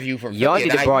 doesn't matter if you from Y'all Philly,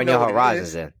 need to now broaden you know your what it horizons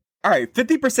is. then. All right,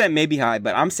 50% may be high,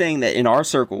 but I'm saying that in our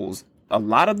circles, a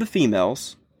lot of the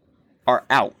females are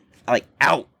out. Like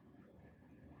out.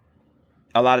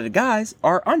 A lot of the guys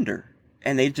are under,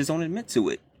 and they just don't admit to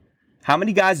it. How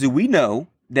many guys do we know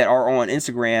that are on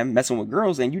Instagram messing with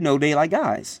girls and you know they like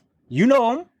guys? You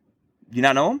know them. You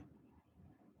not know them?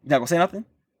 You not gonna say nothing?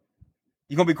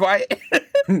 You gonna be quiet?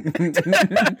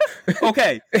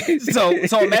 Okay. So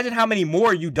imagine how many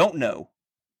more you don't know.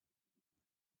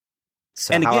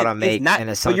 So And how again, would I make it's not, an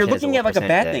but assumption? you're as to looking what at like a percentage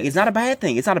bad that thing. is? It's not a bad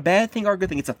thing. It's not a bad thing or a good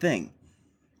thing. It's a thing.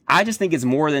 I just think it's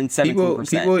more than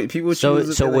 17%. people So, choose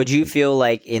to so be would like- you feel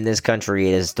like in this country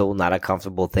it is still not a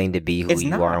comfortable thing to be who It's you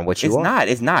not. are and what you it's are? not.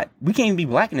 It's not. We can't even be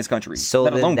black in this country. So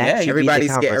let then alone that gay. should Everybody's be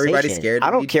the scared- everybody's conversation. scared to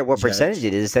I don't be care what judged. percentage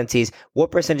it is. Since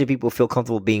what percentage of people feel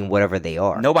comfortable being whatever they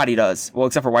are? Nobody does. Well,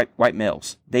 except for white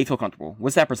males. They feel comfortable.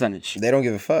 What's that percentage? They don't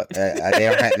give a fuck. They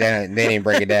don't. They didn't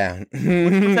break it down.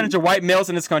 Percentage of white males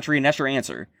in this country, and that's your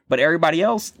answer. But everybody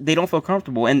else, they don't feel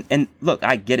comfortable. And look,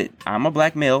 I get it. I'm a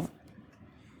black male,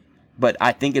 but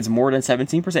I think it's more than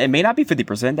 17%. It may not be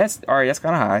 50%. That's all right. That's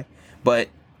kind of high, but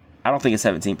I don't think it's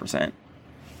 17%.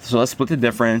 So let's split the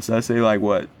difference. Let's say like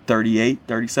what, 38,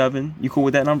 37? You cool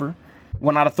with that number?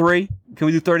 1 out of 3. Can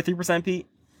we do 33%, Pete?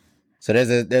 So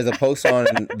there's a post on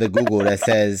the Google that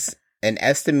says an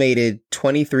estimated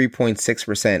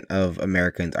 23.6% of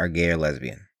Americans are gay or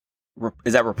lesbian.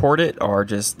 Is that reported or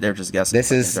they're just guessing?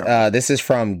 This is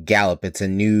from Gallup. It's a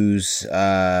news.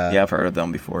 Yeah, I've heard of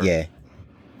them before. Yeah.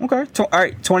 Okay. All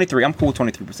right. 23. I'm cool with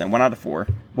 23%. 1 out of 4.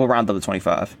 We'll round up to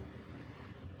 25.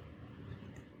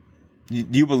 Do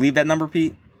you believe that number,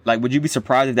 Pete? Like, would you be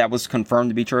surprised if that was confirmed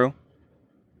to be true?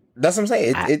 That's what I'm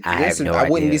saying. I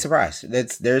wouldn't idea. be surprised.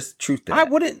 There's truth to that. I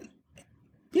wouldn't.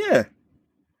 Yeah.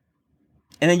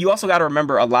 And then you also got to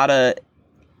remember a lot of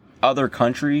other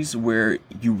countries where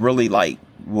you really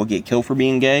will get killed for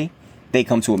being gay. They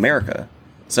come to America,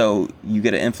 so you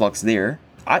get an influx there.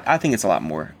 I think it's a lot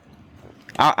more.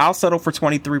 I'll settle for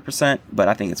 23%, but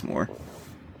I think it's more.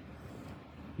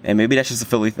 And maybe that's just a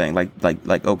Philly thing,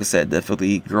 like Oka said, the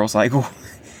Philly girl cycle.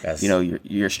 That's,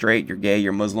 You're straight, you're gay,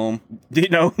 you're Muslim.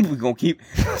 We're gonna keep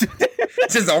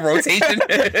just on rotation.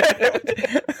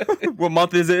 What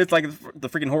month is it? It's like the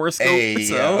freaking horoscope. Hey,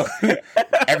 so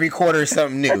every quarter is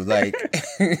something new. Like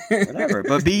whatever.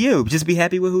 But be you. Just be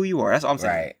happy with who you are. That's all I'm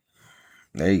saying. right.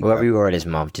 There you Whoever go. you are this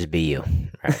month, just be you.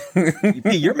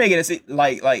 You're making it seem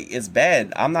like it's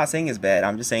bad. I'm not saying it's bad.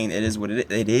 I'm just saying it is what it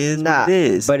is. Nah, what it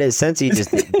is. but essentially just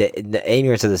the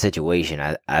ignorance of the situation,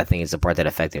 I think is the part that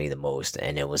affected me the most.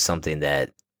 And it was something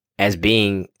that, as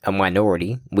being a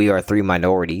minority, we are 3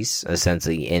 minorities,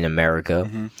 essentially, in America.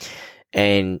 Mm-hmm.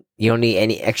 And you don't need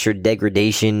any extra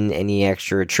degradation, any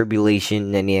extra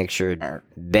tribulation, any extra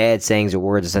bad sayings or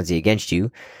words essentially against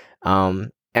you.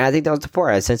 And I think that was the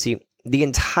part. Essentially, the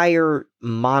entire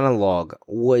monologue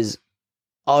was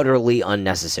utterly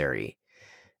unnecessary.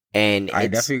 And I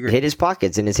it's definitely agree. hit his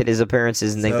pockets and it's hit his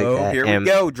appearances and things like that. Here And we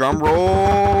go. Drum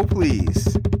roll,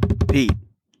 please. Pete,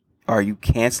 are you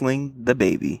canceling the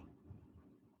baby?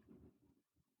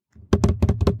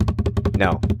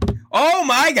 No. Oh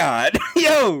my God.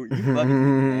 Yo, you love it,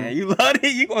 man. You love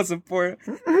it. You gonna support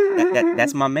him.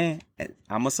 That's my man.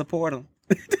 I'm gonna support him.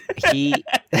 He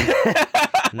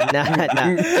nah.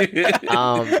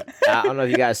 I don't know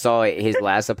if you guys saw his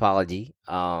last apology.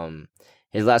 So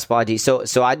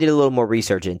I did a little more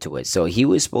research into it. So he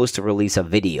was supposed to release a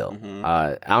video. Mhm.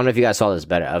 I don't know if you guys saw this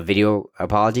better. A video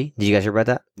apology. Did you guys hear about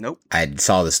that? Nope. I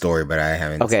saw the story, but I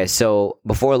haven't. Okay, so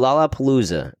before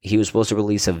Lollapalooza, he was supposed to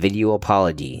release a video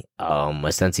apology.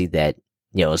 Essentially that,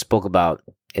 spoke about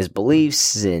his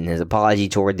beliefs and his apology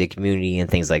toward the community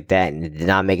and things like that, and it did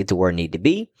not make it to where it needed to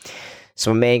be.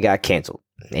 So my man got canceled,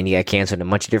 and he got canceled in a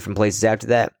bunch of different places after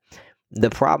that. The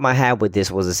problem I had with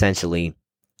this was essentially,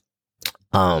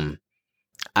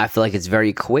 I feel like it's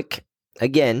very quick.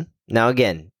 Again,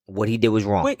 what he did was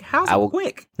wrong. Quick? How's I it will-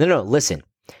 quick? No, listen.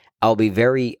 I'll be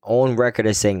very on record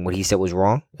as saying what he said was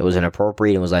wrong. It was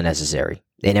inappropriate and was unnecessary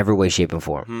in every way, shape, and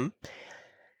form. Hmm?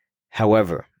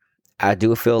 However, I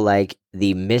do feel like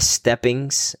the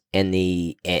missteppings and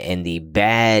the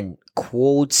bad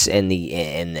quotes and the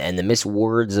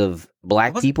miswords of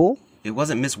black What? people. It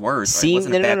wasn't misword. Right? See, It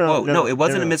wasn't a no, bad no, no, quote. no, No, it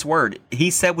wasn't no, a no. misword. He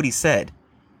said what he said.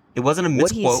 It wasn't a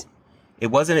What he's- misquote. It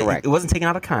wasn't. Correct. It wasn't taken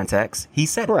out of context. He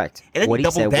said it. Correct. And then What he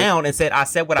he said doubled was down and said, "I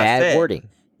said what I Bad said." wording.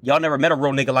 Y'all never met a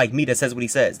real nigga like me that says what he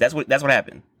says. That's what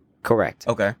happened. Correct.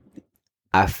 Okay.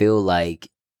 I feel like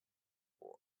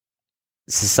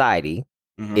society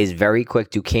Mhm. is very quick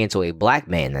to cancel a black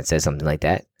man that says something like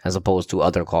that, as opposed to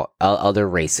other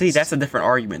races. See, that's a different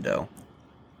argument, though.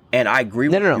 And I agree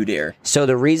No, with no, no. you there. So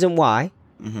the reason why,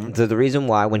 Mhm. the reason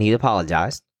why when he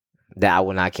apologized, that I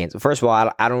will not cancel. First of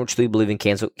all, I don't truly believe in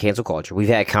cancel culture. We've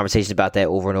had conversations about that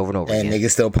over and over and over And again.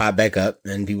 niggas still pop back up,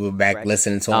 and people are back Correct.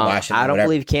 listening to them, watching. I don't whatever.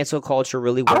 believe cancel culture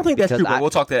really works. I don't think that's because true, but we'll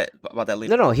talk about that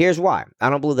later. No, here's why. I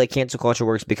don't believe that cancel culture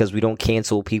works because we don't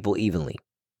cancel people evenly.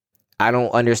 I don't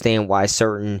understand why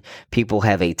certain people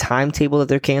have a timetable that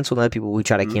they're canceled, and other people we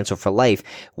try to cancel for life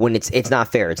when it's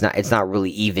not fair. It's not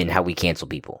really even how we cancel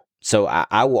people. So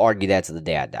I will argue that to the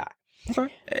day I die.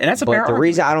 Okay. And that's a But fair the argument.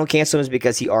 reason I don't cancel him is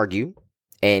because he argued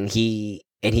and he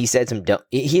said some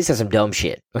dumb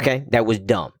shit. Okay, that was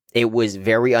dumb. It was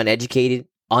very uneducated,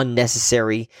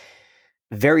 unnecessary,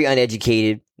 very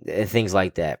uneducated, things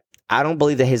like that. I don't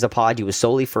believe that his apology was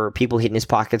solely for people hitting his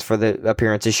pockets for the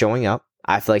appearances showing up.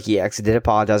 I feel like he actually did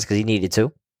apologize because he needed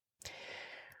to.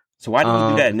 So why did he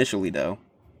do that initially, though?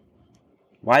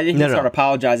 Why didn't he No. start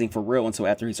apologizing for real until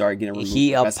after he started getting removed?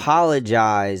 He from wrestling?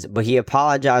 apologized, but he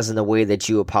apologized in the way that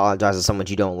you apologize to someone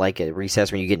you don't like at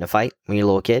recess when you get in a fight when you're a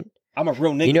little kid. I'm a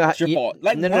real nigga. You know It's how- your fault.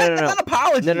 Like, no, what? no, no, That's no. an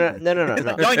apology. No. Y'all ain't no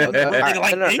real All right, nigga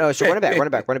like me. no. So run it back.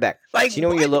 Like, So,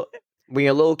 when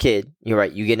you're a little kid, you're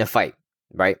right. You get in a fight,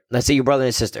 right? Let's say your brother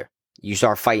and sister. You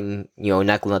start fighting,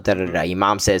 knuckling up, da da da. Your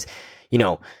mom says,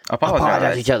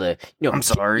 apologize to each other. I'm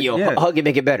sorry. Yeah. Hug and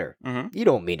make it better. Mhm. You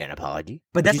don't mean an apology.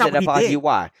 But that's you not said what he apology. did.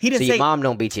 Why? He didn't so say- your mom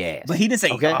don't beat your ass. But he didn't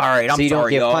say, Okay? all right, I'm so you sorry, don't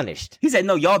get y'all. punished. He said,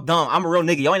 no, y'all dumb. I'm a real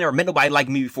nigga. Y'all ain't never met nobody like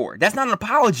me before. That's not an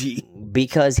apology.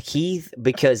 Because his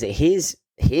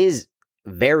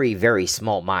very, very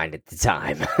small mind at the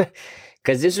time,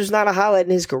 because this was not a highlight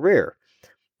in his career.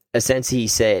 Essentially, he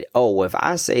said, "Oh, if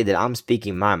I say that I'm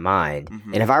speaking my mind,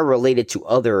 Mhm. and if I relate it to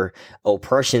other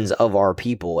oppressions of our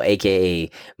people,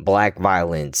 aka black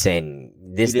violence and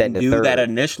this, He that, didn't and the do third." that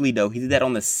initially, though. He did that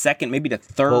on the second, maybe the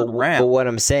third But round. what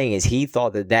I'm saying is, he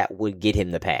thought that would get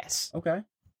him the pass, Okay.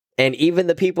 and even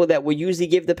the people that would usually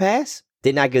give the pass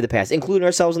did not give the pass, including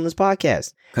ourselves on this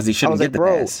podcast. Because he I shouldn't was get like, the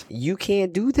bro, pass. you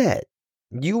can't do that.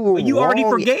 You were But you already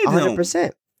wrong forgave him.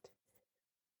 100%.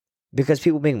 Because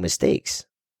people make mistakes.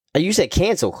 And you said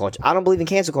cancel culture. I don't believe in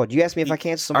cancel culture. You asked me if I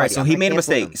cancel All somebody. right, so I'm he not made a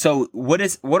canceling mistake. So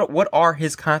what are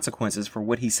his consequences for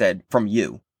what he said from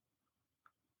you?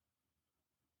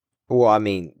 them. Well, I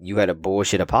mean, you had a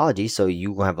bullshit apology, so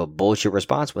you gonna have a bullshit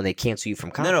response when they cancel you from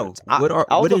No. conference. I was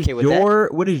what is okay with that.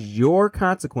 what is your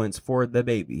consequence for the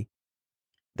baby?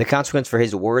 The consequence for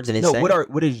his words and his No, saying.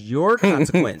 what is your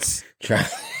consequence? Try.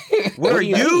 What are do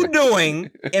you you mean?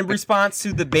 doing in response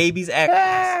to the baby's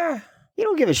actions? You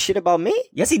don't give a shit about me.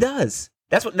 Yes, he does.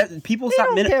 That's what people You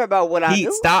stop. don't care about what I He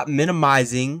do. stop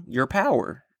minimizing your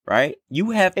power. Right?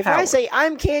 You have If power. I say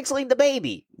I'm canceling the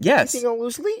baby, yes, you gonna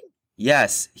lose sleep?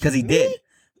 yes, because he Me? did.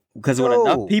 Because when No.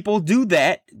 enough people do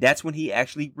that, that's when he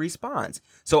actually responds.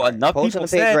 So enough Post on people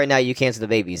the page said right now. You cancel the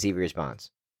baby and see if he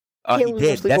responds. he Can't lose no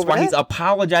did. sleep That's over why he's that.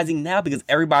 apologizing now because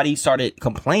everybody started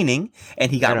complaining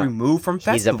and he got No. removed from He's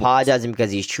festivals. apologizing because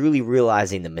he's truly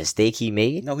realizing the mistake he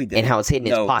made. No, he didn't. And how it's hitting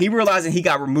his No, pocket. he realizing he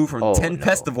got removed from Oh, 10 no.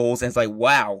 festivals and it's like,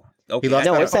 wow. Okay, lost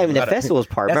No, That's it's not even the about it. festivals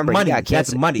part. That's Remember, money. he got That's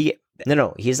canceled. money.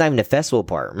 No, he's not even the festival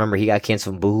part. Remember, he got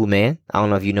canceled from Boohoo Man. I don't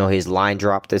know if you know his line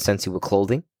dropped essentially with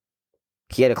clothing.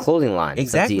 He had a clothing line.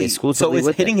 Exactly. So Exclusively it's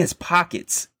with hitting it. his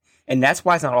pockets. And that's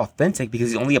why it's not authentic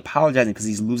because he's only apologizing because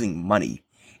he's losing money.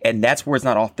 And that's where it's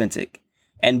not authentic.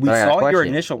 And we All right, saw your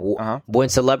question. initial. When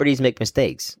celebrities make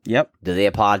mistakes, Yep. do they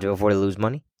apologize before they lose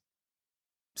money?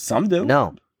 Some do.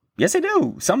 No. Yes, they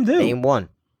do. Some do. Name one.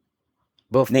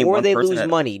 Before Name one they person lose that-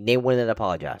 money, name one that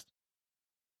apologized.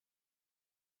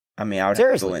 I mean, I would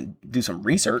Seriously. have to go and do some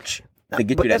research to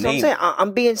get But you that that's what I'm name. saying.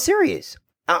 I'm being serious.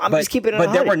 I'm just keeping it But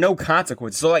there 100. were no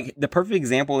consequences. So, like, the perfect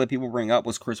example that people bring up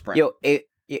was Chris Brown. Yo, if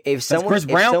 'Cause someone... Chris if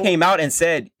Brown someone- came out and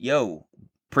said, yo,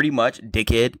 pretty much,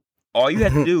 dickhead, all you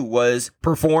had to do was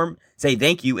perform, say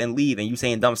thank you, and leave, and you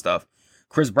saying dumb stuff.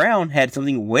 Chris Brown had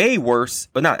something way worse,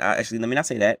 but not actually. Let me not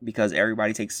say that because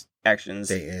everybody takes actions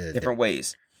different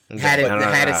ways. Had it-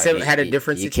 had a sim- had a You-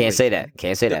 different You can't say situation. that.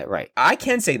 Can't say that. Right. I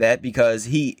can say that because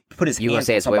he put his You gonna hands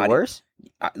say on it's way somebody. worse?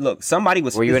 Look, somebody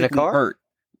was Were you in a physically car? hurt.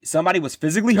 Somebody was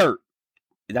physically hurt.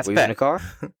 That's Were a you in a fact. car?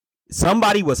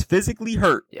 Somebody was physically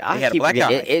hurt. Yeah, They I had a keep black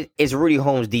forgetting. eye. It's Rudy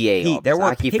Holmes, DA. Pete, there were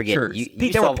I keep pictures. forgetting. You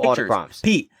Pete, there were solve all the pictures. crimes.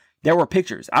 Pete, there were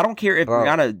pictures. I don't care if Bro.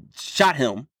 Rihanna shot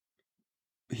him.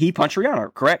 He punched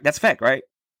Rihanna, correct? That's a fact, right?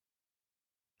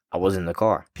 I was in the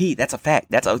car. Pete, that's a fact.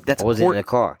 That's I a wasn't court. in the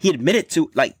car. He admitted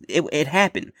to it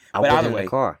happened. I But wasn't either in way, the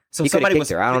car. So He coulda somebody kicked was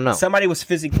her. I don't know. Somebody was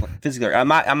physically. I'm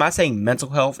not saying mental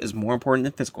health is more important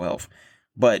than physical health,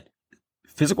 but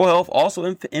physical health also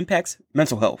impacts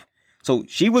mental health. So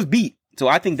she was beat. So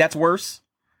I think that's worse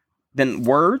than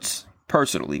words,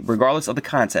 personally, regardless of the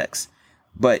context.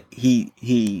 But he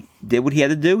did what he had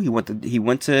to do. He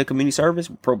went to community service,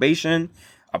 probation,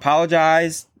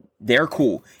 apologized. They're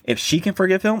cool. If she can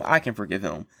forgive him, I can forgive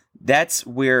him. That's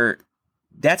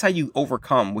how you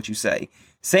overcome what you say.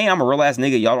 Saying I'm a real ass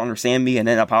nigga, y'all don't understand me, and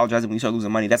then apologizing when you start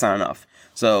losing money, that's not enough.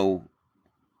 So,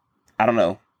 I don't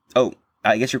know. Oh,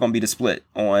 I guess you're going to be the split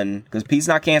on, because Pete's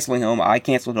not canceling him. I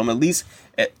canceled him. At least,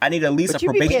 I need at least But a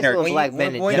you be probationary. canceling black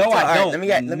men. Wait, No, all right, I don't. let me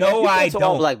get- No, you I cancel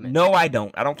all black don't. men. No, I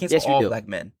don't. I don't cancel Yes, you all do. black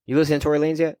men. You listen to Tory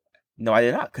Lanez yet? No, I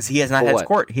did not, because he has not For had his what?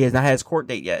 court. He has not had his court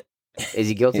date yet. Is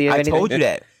he guilty of I anything? told you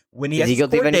that. When he Is has he his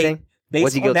guilty of court date, anything? based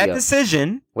What's he on guilty that of?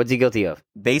 decision, What's he guilty of?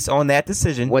 based on that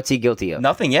decision, What's he guilty of?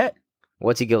 nothing yet.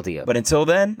 What's he guilty of? But until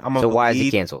then, I'm gonna So why is he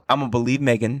believe- canceled? I'm gonna believe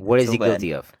Megan. What is he until then,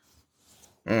 guilty of?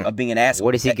 of being an asshole?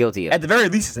 What is he guilty At of? the very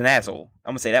least, he's an asshole.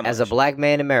 I'm gonna say that. As a much. black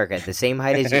man in America, at the same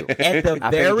height as you, At the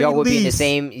I very figured y'all would be in the least,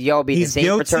 same. Y'all be in the he's same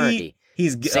guilty. fraternity.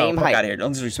 He's Same fuck height. out of here.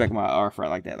 Don't disrespect my R friend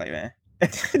like that, like man.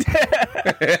 At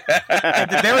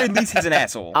the very least, he's an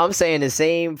asshole. I'm saying the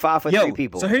same 5'3"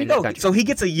 people. So here you in this go. country. So he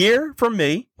gets a year from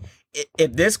me.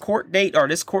 If this court date or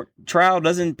this court trial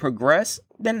doesn't progress,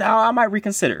 then I might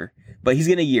reconsider. But he's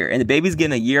getting a year, and the baby's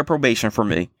getting a year probation from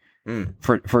me.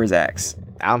 for his acts.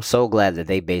 I'm so glad that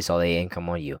they base all their income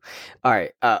on you. All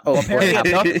right.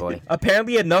 Apparently, boy, enough,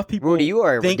 apparently enough people Rudy, you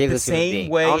are a think the ridiculous human same being.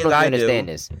 way I don't know as if I you understand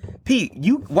do. this. Pete,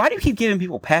 why do you keep giving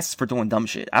people passes for doing dumb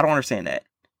shit? I don't understand that.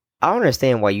 I don't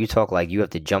understand why you talk like you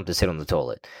have to jump to sit on the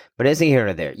toilet. But it's neither here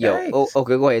nor there. Yo, Thanks.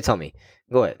 okay, go ahead. Tell me.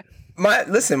 Go ahead.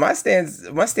 My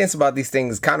stance about these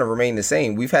things kind of remain the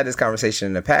same. We've had this conversation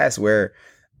in the past where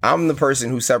I'm the person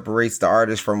who separates the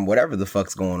artist from whatever the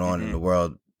fuck's going on in the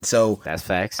world. So That's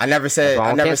facts. I never said That's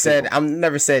wrong,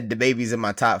 never said the baby's in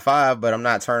my top 5, but I'm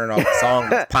not turning off a song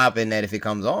that's popping that if it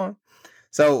comes on.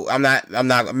 So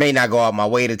may not go out my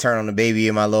way to turn on the baby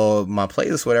in my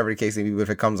playlist, whatever the case may be. But if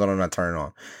it comes on, I'm not turning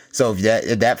on. So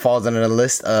if that falls under the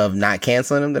list of not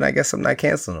canceling them, then I guess I'm not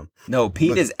canceling them. No,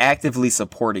 Pete is actively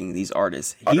supporting these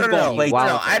artists. He's No, gonna play. Wow.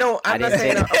 No, I don't. I'm not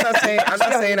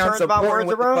saying I'm supporting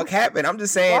what the fuck happened. I'm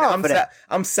just saying Wow, for that.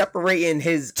 I'm separating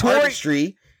his Tory-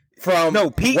 artistry from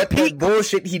Pete. what the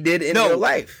bullshit he did in real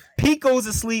life. Pete goes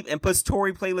to sleep and puts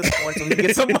Tory playlist on so he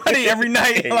gets some money every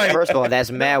night. Like, First of all, that's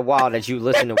mad wild that you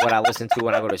listen to what I listen to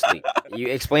when I go to sleep. You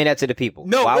explain that to the people.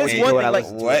 No, Why would it's you one do what I thing,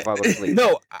 listen like, to if I go to sleep?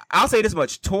 no, I'll say this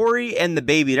much: Tory and the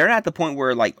baby, they're not at the point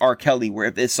where like R. Kelly, where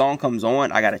if this song comes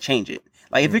on, I gotta change it.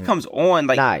 Like if it comes on,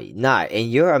 like Nah. In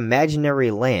your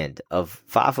imaginary land of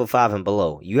 5'5" and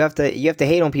below, you have to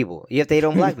hate on people. You have to hate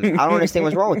on black men. I don't understand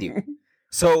what's wrong with you.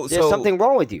 so There's something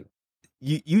wrong with you.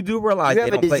 You do realize You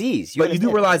they have a don't disease. You but you do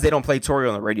understand? realize they don't play Tory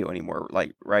on the radio anymore,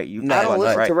 like right? You I don't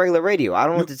listen right? to regular radio. I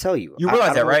don't know what to tell you. You I realize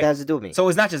don't that, know what right? that has to do with me. So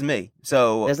it's not just me.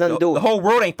 So There's nothing to do with the whole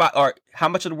world ain't 5. Or how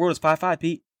much of the world is 5'5",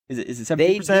 Pete? Is it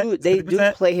 70%? They do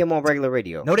 50%? play him on regular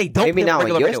radio. No, they don't. Maybe play not on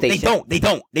regular your radio. station.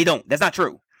 They don't. That's not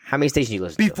true. How many stations you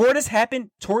listen to? Before this happened,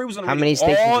 Tory was on the How radio many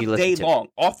stations all you listen day to? long.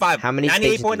 All 5. How many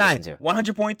stations do you listen to?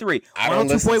 100.3, I don't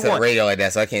listen to the 102.1. radio like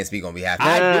that, so I can't speak on behalf of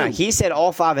I him. No. do. He said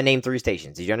all 5 and named 3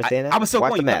 stations. Did you understand that? I was so Watch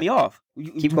going. the You cut map. me off.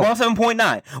 Keep going.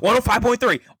 107.9,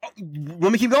 105.3. Want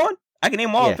me to keep going? I can name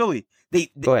them all in Yeah.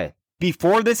 Philly. Go ahead.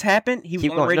 Before this happened, he was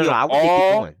Keep on the going. radio No, I want you to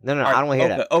keep going. No, All I right, don't want to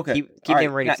hear that. Okay. Keep All right,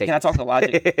 naming radio can I talk to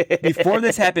logic? Before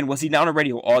this happened, was he down on the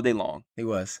radio all day long? He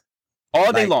was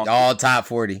All day Like, long. all top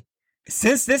 40.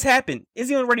 Since this happened, is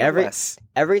he on the radio less?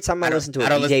 Every time I listen to a I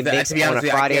don't DJ listen to- mix to be on honest a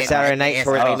with you, I Friday and can't- Saturday I night, can't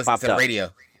Tory answer. I Lanez listen popped to the up. radio.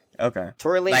 Okay.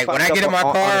 Tory Lanez Like when popped I get up in my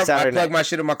on car, I Saturday plug night. my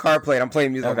shit in my car plate. I'm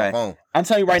playing music on my Okay. phone. I'm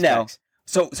telling you right That's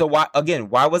now. facts. So why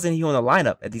wasn't he on the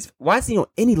lineup at these? Why is he on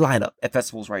any lineup at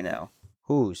festivals right now?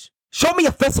 Who's? Show me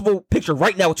a festival picture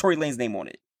right now with Tory Lane's name on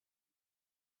it.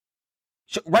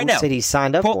 Right Who now. said he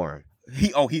signed up Pull- for him? He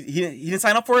didn't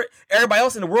sign up for it. Everybody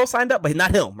else in the world signed up, but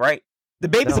not him, right? The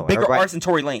Baby's No, a bigger everybody- artist than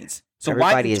Tory Lanez. So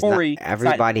why Everybody did is Tory? not.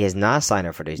 Everybody has not signed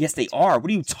up for this. Yes, they are. What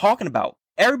are you talking about?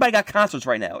 Everybody got concerts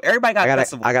right now. Everybody got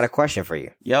festivals. I got a question for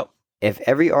you. Yep. If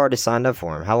every artist signed up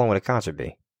for him, how long would a concert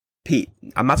be? Pete,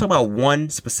 I'm not talking about one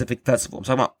specific festival. I'm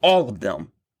talking about all of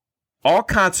them. All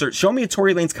concerts. Show me a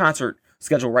Tory Lanez concert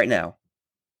schedule right now.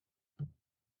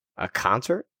 A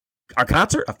concert? A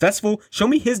concert, a festival. Show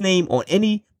me his name on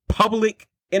any public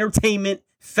entertainment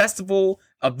festival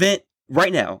event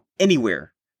right now,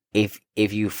 anywhere. If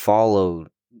you follow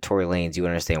Tory Lanez, you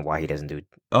understand why he doesn't do.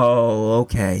 Oh,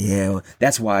 okay, yeah,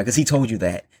 that's why. Because he told you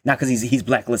that, not because he's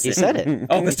blacklisted. He said it.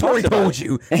 Oh, because He Tory talked about told it.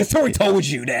 you. Because Tory told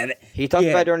you that. He talked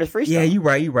Yeah. about it during his freestyle. Yeah, you're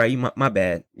right. My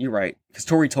bad. You're right. Because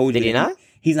Tory told Did you. he not?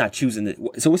 He's not choosing it.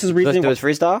 So what's his Listen reason? to his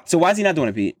freestyle So why is he not doing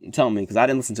it, Pete? Tell me, because I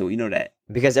didn't listen to it. You know that.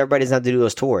 because everybody doesn't have to do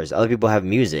those tours. Other people have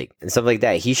music and stuff like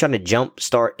that. He's trying to jump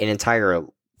start an entire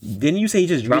Didn't you say he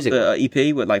just dropped Music. the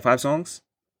EP with like 5 songs?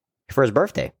 for his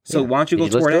birthday. So Yeah. why don't you Did go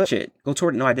listen tour to that it? shit? Go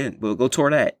tour. No, I didn't. But go tour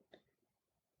that.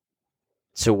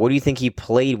 So what do you think he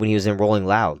played when he was in Rolling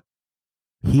Loud?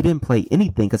 He didn't play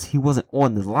anything because he wasn't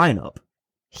on the lineup.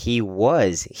 He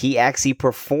was. He actually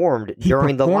performed He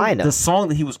during the performed lineup. the song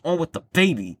that he was on with the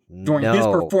baby during his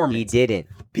No, performance. he didn't.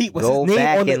 Pete, was Go his name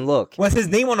back on the, and look. Was his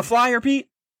name on the flyer, Pete?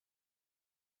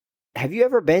 Have you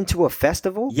ever been to a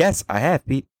festival? Yes, I have,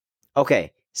 Pete.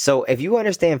 Okay, so if you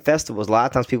understand festivals, a lot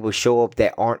of times people show up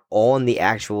that aren't on the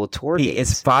actual tour Pete,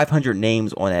 dates. it's 500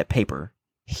 names on that paper.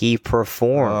 He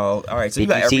performed. Oh, all right. So Did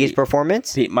you see his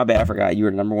performance? Pete, my bad. I forgot. You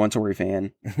were the number one Tory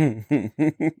fan.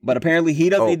 But apparently he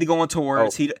doesn't Oh. need to go on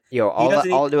tours. Oh. Yo, all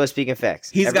doesn't I'll do is speaking facts.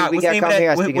 He's Every got week what's the I name come of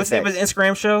here, I that? speak What's the name of facts. his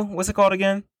Instagram show? What's it called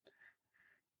again?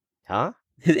 Huh?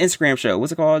 His Instagram show.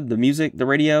 What's it called? The music, the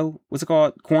radio. What's it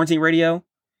called? Quarantine Radio.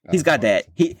 He's got that.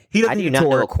 He I doesn't do need not to know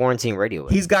tour. what quarantine radio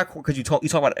is. He's got because you talk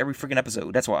about it every freaking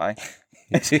episode. That's why.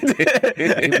 mad 'cause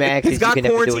He's you got can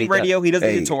never do what he quarantine radio. He doesn't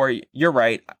need Hey. a tour. You're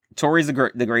right. Tory's the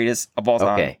greatest of all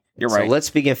time. Okay. You're right. So let's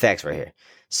speak in facts right here.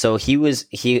 So he was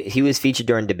featured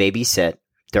during the baby set.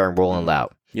 during Rolling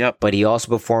Loud. Yep. But he also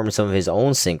performed some of his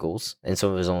own singles and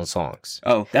some of his own songs.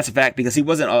 Oh, that's a fact because he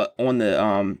wasn't on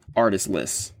the artist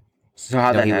list. So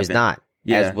how No, that he happened? was not.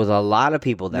 Yeah. As with a lot of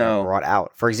people that No. are brought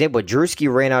out. For example, Drewski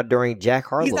ran out during Jack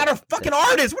Harlow. He's not a fucking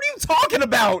artist. What are you talking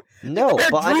about? No,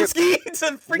 Compared but Drewski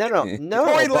to freaking no,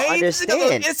 Tory but Lanez? This nigga's an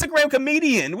understand. Instagram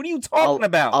comedian. What are you talking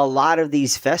about? A lot of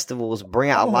these festivals bring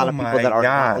out a lot of Oh people my that are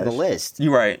not on the gosh. list.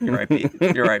 You're right. You're right, Pete.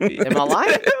 You're right, Pete. Am I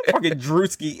lying? Fucking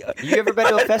Drewski. You ever been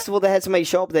to a festival that had somebody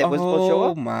show up that was supposed to show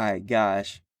Oh up? my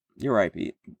gosh. You're right,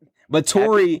 Pete. But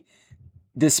Tory,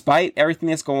 despite everything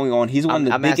that's going on, he's one of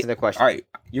the I'm biggest. asking the question. All right,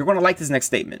 you're going to like this next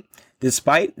statement.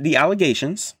 Despite the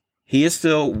allegations, he is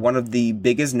still one of the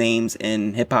biggest names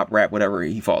in hip hop, rap, whatever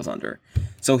he falls under.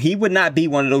 So he would not be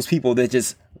one of those people that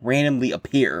just randomly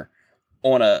appear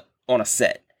on a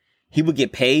set. He would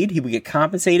get paid. He would get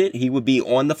compensated. He would be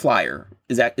on the flyer.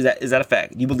 Is that a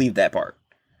fact? You believe that part?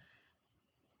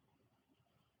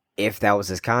 If that was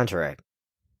his contract.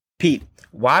 Pete,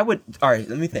 why would... All right,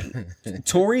 let me think.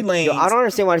 Tory Lanez... Yo, I don't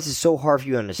understand why this is so hard for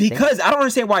you to understand. Because I don't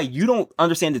understand why you don't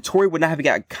understand that Tory would not have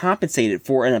got compensated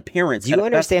for an appearance. Do you at a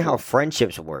understand festival. how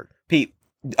friendships work? Pete,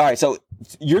 all right, so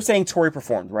you're saying Tory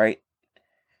performed, right?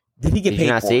 Did he get Did paid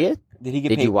you not for see it? Did he get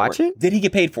Did paid you for watch it? Did he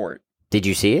get paid for it? Did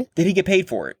you see it? Did he get paid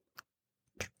for it?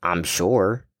 I'm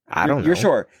sure. I don't know. You're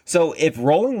sure? So if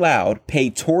Rolling Loud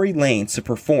paid Tory Lanez to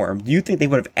perform, do you think they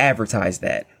would have advertised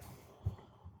that?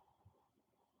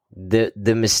 The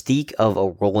mystique of a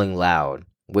Rolling Loud,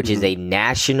 which is a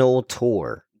national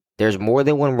tour. There's more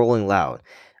than one Rolling Loud.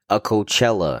 A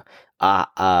Coachella. What's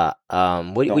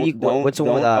the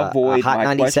one with avoid Hot my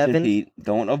 97? question, Pete.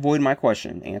 Don't avoid my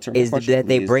question. Answer my Is question, that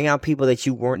they please. bring out people that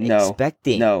you weren't No,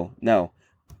 expecting. No.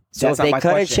 So That's if they not my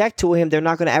cut question. a check to him, they're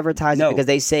not going to advertise No. it because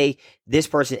they say this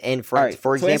person. And for All right,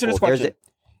 for so answer example, this there's question.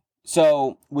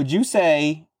 So would you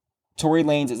say Tory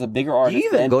Lanez is a bigger do artist? you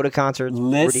even than, go to concerts?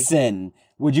 Rudy? Listen,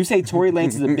 would you say Tory Lanez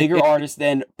is a bigger artist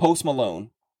than Post Malone?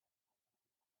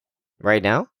 Right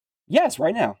now, Yes,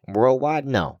 right now. worldwide,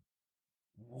 no,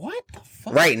 What the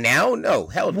fuck? Right now, no.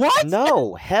 Hell no. What?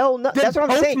 no, hell no. That's what I'm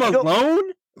Post saying. You don't, Malone?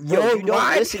 yo, you don't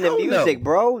Worldwide? listen to Hell no. music,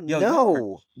 bro. Yo,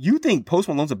 no. You think Post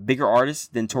Malone's a bigger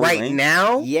artist than Tory Right Lanez?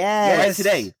 now? Yes. Right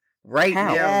today. Right How?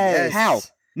 now. Yes. Yes. How?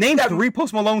 Name 3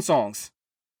 Post Malone songs.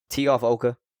 Tee off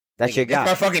Oka. That's your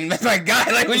That's guy. that's my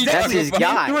guy. Like, what you That's talking his about?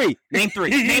 guy. Name three.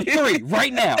 Name 3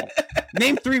 right now.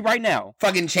 Name 3 right now.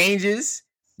 Fucking changes.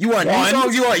 You want new One.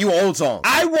 songs? You want old songs?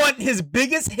 I want his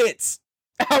biggest hits.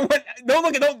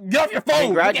 Don't get off your phone.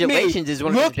 Congratulations is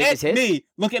one of his Look biggest at hits. me.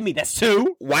 Look at me. That's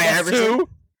 2. White That's Iverson? 2.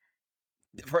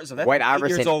 So that's White 8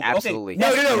 Iverson, years old. absolutely. Okay.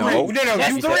 No.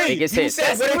 That's You said 3. biggest You hits.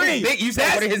 said That's what are his 3. big? You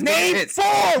said what are his Name biggest hits?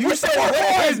 4. You What's said the what fourth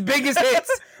are one? his biggest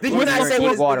hits? Did you We're not say drinking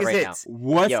what his water biggest right hits?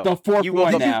 What's Yo, the fourth you one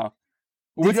woke up- now?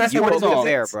 What's You the You fourth woke up song?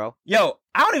 there, bro. Yo,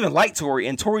 I don't even like Tory,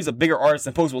 and Tory's a bigger artist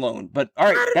than Post Malone. But all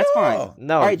right, Not at that's all. fine.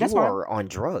 No, All right, you that's fine. are on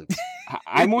drugs.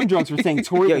 I'm on drugs for saying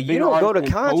Tory's Yo, a you bigger don't go artist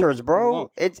to than concerts, Post bro. Malone.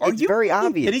 It's Are you very fucking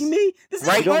obvious. kidding me? This is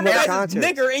Right, like you don't go to this concerts.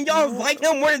 nigger, and y'all like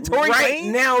him more than Tory Right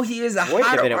Lanez? now, he is a Wait a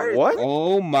hotter minute, artist. what?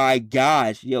 Oh my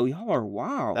gosh, yo, y'all are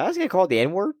wild. That's gonna call the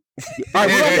N word. All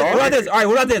right, what about this? All right,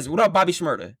 what about this? What about Bobby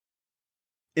Shmurda?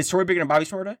 Is Tory bigger than Bobby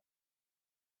Shmurda?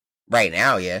 Right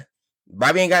now, yeah.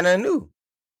 Bobby ain't got nothing new.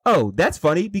 Oh, that's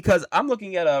funny because I'm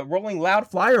looking at a Rolling Loud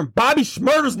flyer and Bobby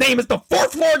Shmurda's name is the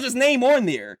 4th largest name on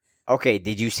there. Okay,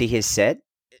 did you see his set?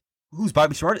 Who's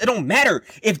Bobby Shmurda? It don't matter.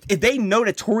 If they know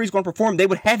that Tory's going to perform, they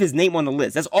would have his name on the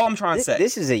list. That's all I'm trying to say.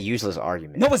 This is a useless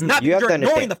argument. No, it's not. You have You're to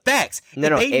ignoring understand. the facts.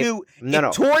 No, if they knew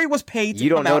if Tory was paid to You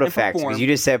don't come know out the and facts perform, because you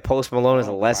just said Post Malone is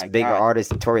a Oh less my bigger God. artist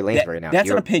than Tory Lanez right now. That's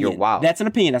you're, an opinion. You're wild. That's an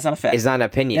opinion. That's not a fact. It's not an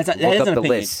opinion. That Look is up an the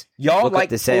opinion. list. Y'all Look up like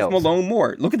the Post sales. Malone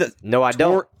more. Look at the. No, I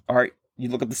don't. All right, you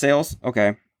look up the sales.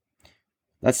 Okay,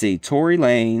 let's see. Tory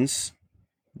Lanez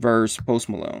versus Post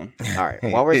Malone. All right.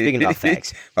 While we're speaking about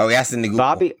facts, Oh, we asked him to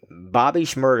Google. Bobby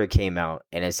Shmurda came out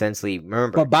and essentially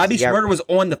remember. But Bobby he got- Shmurda was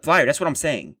on the flyer. That's what I'm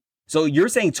saying. So you're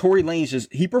saying Tory Lanez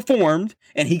he performed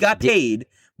and he got paid,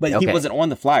 but he Okay. wasn't on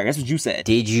the flyer. That's what you said.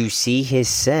 Did you see his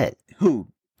set? Who?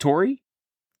 Tory?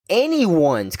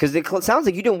 Anyone's? Because it sounds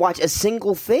like you didn't watch a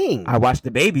single thing. I watched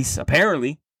the babies.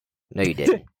 Apparently. No, you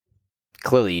didn't.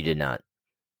 Clearly, you did not.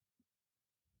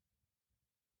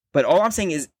 But all I'm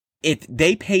saying is, if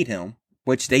they paid him,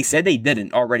 which they said they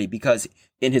didn't already, because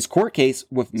in his court case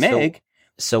with Meg,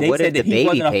 So they what said if the that he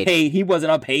baby wasn't paid? he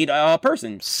wasn't a paid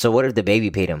person. So what if the baby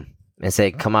paid him and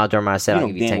said, "Come out during my set, I'll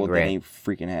give you damn 10 well that grand." ain't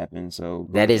freaking happen. So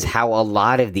That is how a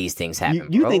lot of these things happen.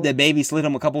 you bro. think that baby slid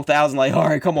him a couple thousand? Like, all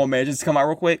right, come on, man, just come out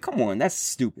real quick. Come on, that's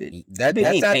stupid. That, They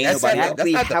that's ain't not, paying that's, nobody not, else.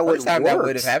 that's not Exactly the how first it time that works.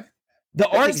 would have happened. The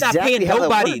That's artist's not exactly paying how that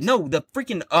nobody. works. No, the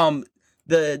freaking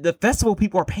The festival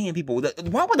people are paying people.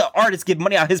 Why would the artist give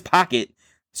money out of his pocket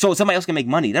so somebody else can make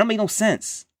money? That don't make no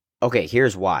sense. Okay,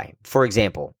 here's why. For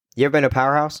example, you ever been to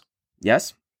Powerhouse?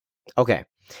 Yes. Okay,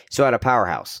 so at a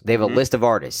Powerhouse, they have a list of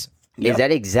artists. Yep. Is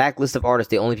that exact list of artists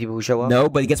the only people who show up? No,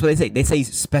 but guess what they say? They say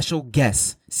special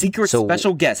guests. Secret So-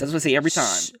 special guest. That's what they say every time.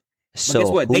 But So guess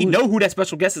what? They who- know who that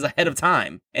special guest is ahead of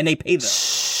time, and they pay them.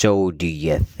 So do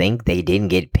you think they didn't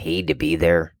get paid to be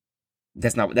there?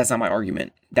 That's not my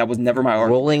argument. That was never my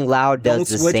argument. Rolling Loud does Don't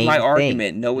the switch same my thing.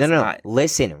 argument. No, it's no. not.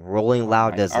 Listen, Rolling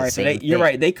Loud does All the right, so same thing. you're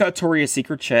right. They cut Tory a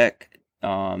secret check.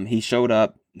 He showed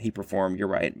up. He performed. You're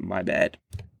right. My bad.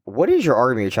 What is your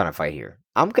argument you're trying to fight here?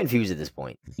 I'm confused at this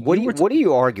point. What are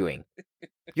you arguing?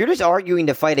 You're just arguing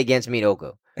to fight against me and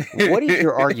Oko. What is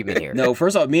your argument here? No,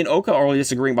 first off, me and Oka are only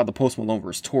disagreeing about the Post Malone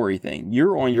versus Tory thing.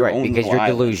 You're on your You're right, own because little you're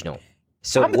island. delusional.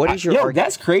 So what is your argument?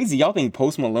 That's crazy. Y'all think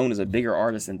Post Malone is a bigger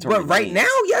artist than Tory But right Lanez. now,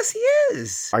 yes, he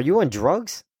is. Are you on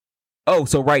drugs? Oh,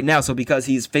 so right now, so because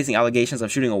he's facing allegations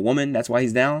of shooting a woman, that's why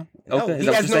he's down? No, Okay, is he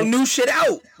that what has you're no saying? new shit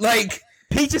out. Like,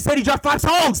 Pete just said he dropped 5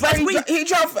 songs last week. he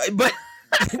dropped, but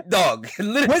dog,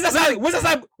 literally, When's that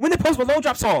time? When did Post Malone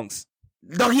drop songs?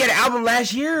 dog, he had an album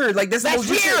last year. Like, that's the Last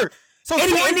most year. recent- So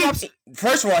And Tory he, drops.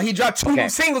 first of all, he dropped 2 Okay. new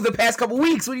singles the past couple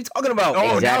weeks. What are you talking about? Oh,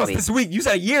 that was Exactly. this week. You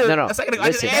said a year. No. A second ago.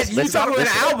 Listen, I just asked you. You listen, talking about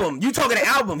an listen. album? You talking an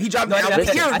album? He dropped No, an album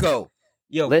listen, a year I- ago.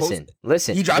 Yo, Listen.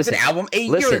 He dropped listen. an album a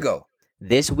year Listen. ago.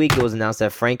 This week it was announced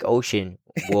that Frank Ocean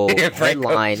will Frank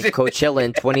headline Ocean. Coachella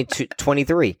in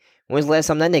 2023. When's the last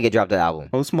time that nigga dropped an album?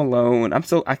 Post Malone.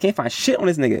 I can't find shit on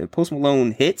this nigga. Post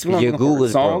Malone hits. When I'm Your looking for Google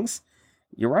is broke. songs.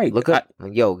 You're right. Look up,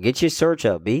 yo, get your search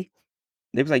up, B.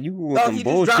 They was like, you Google No, some he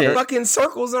just dropped bullshit. fucking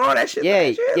circles and all that shit. Yeah,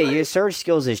 last year. yeah, Like, your search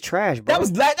skills is trash, bro. That was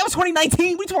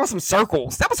 2019. We talking about some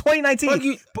circles. That was 2019. fuck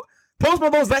you- Post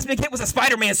Malone's last big hit was a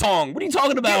Spider-Man song. What are you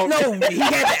talking about? No, he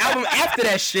had the album after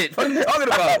that shit. What are you talking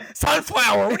about?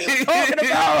 Sunflower. What are you talking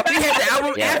about? He had the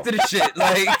album Yeah. after the shit.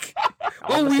 Like,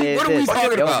 I'ma what say are we this.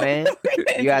 talking Yo, about? man,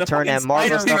 you gotta turn that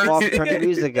Marvel stuff off, turn the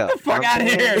music up. Fuck out of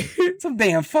here. Some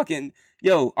damn fucking.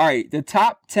 Yo, all right. The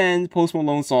top 10 Post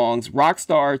Malone songs.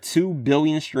 Rockstar, 2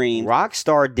 billion streams.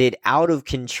 Rockstar did out of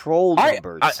control All right,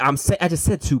 numbers. I just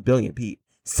said 2 billion, Pete.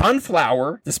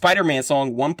 Sunflower, the Spider-Man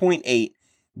song, 1.8.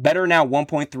 Better Now,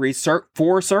 1.3.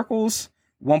 4 Circles,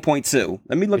 1.2.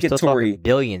 Let me look We're at still Tory. talking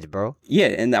billions, bro. Yeah,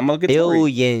 and I'm gonna look at Tory.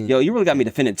 Billions. Yo, you really got me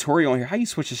defending Tory on here. How you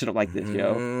switch this shit up like this,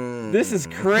 yo? This is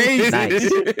crazy. Nice.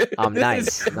 I'm This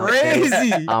nice. is No, seriously.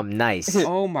 crazy. I'm nice.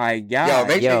 Oh my Yo, god.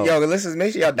 make sure, Yo. listen,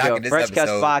 make sure y'all docket this Fresh Cuts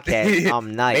episode. Podcast,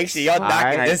 I'm nice. Make sure y'all docket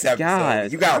Alright? this episode.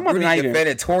 God. You got I'm not Rudy even-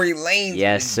 defending Tory Lanez.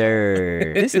 Yes,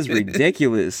 sir. This is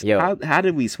ridiculous. Yo. How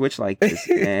did we switch like this,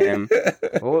 man?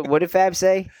 What did Fab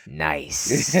say?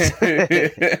 Nice.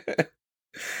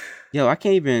 Yo, I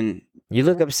can't even. You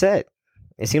look upset.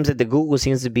 It seems that the Google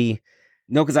seems to be.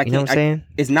 No, because I You know can't. what I'm saying?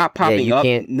 It's not popping you up.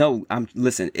 can't- No,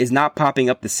 listen. It's not popping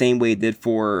up the same way it did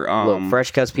for Look,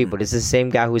 Fresh Cuts people. This is the same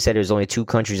guy who said there's only 2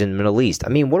 countries in the Middle East. I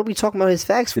mean, what are we talking about his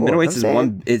facts for? the Middle East I'm is saying.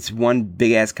 one. It's one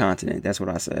big ass continent. That's what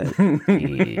I said.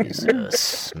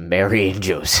 Jesus, Mary and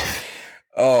Joseph.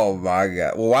 Oh my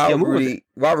god. Well, while Yeah, move Rudy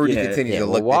Yeah, continues Yeah, to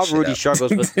well, look while this shit Rudy up.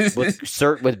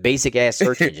 struggles with basic ass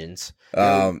search engines.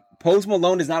 Post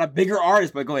Malone is not a bigger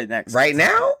artist, but go ahead next. Right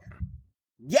now,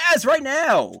 Yes, right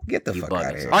now. get the You fuck bugging,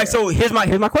 out of here. All right, so here's my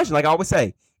question. Like I always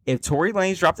say, if Tory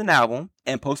Lanez dropped an album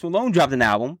And Post Malone dropped an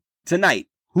album tonight.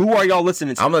 Who are y'all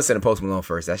listening to? I'm listening to Post Malone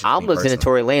first. That's just I'm me listening to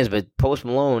personally. Tory Lanez, but Post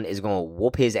Malone is gonna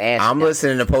whoop his ass. I'm now.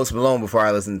 listening to Post Malone before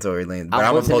I listen to Tory Lanez. But I'm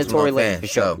I'm a listening Post to Tory Malone Lanez fan. for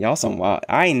sure. So. Y'all some wild.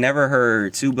 I ain't never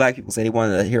heard 2 black people say they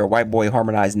wanted to hear a white boy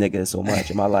harmonize nigga so much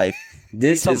in my life.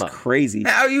 This What you is talking about? crazy.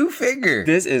 How you figure?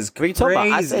 This is What are you crazy. talking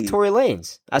about? I said Tory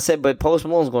Lanez. I said, but Post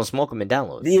Malone's gonna smoke him and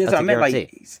download. Yeah, That's I a meant like,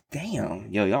 guarantee.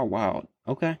 damn, yo, y'all wild.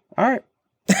 Okay, all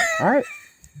right,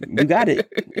 you got it.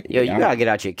 Yo, you Y'all- gotta get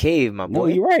out your cave, my No, boy.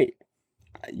 you're right.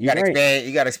 You gotta right. expand.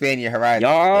 You gotta expand your horizon.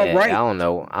 Y'all Yeah, right. I don't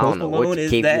know. I Post don't know Malone what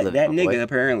is cave you that live in, my nigga boy.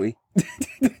 apparently.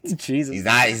 Jesus. He's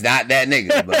not that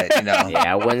nigga, but you know.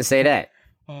 Yeah, I wouldn't say that.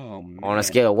 Oh man. On a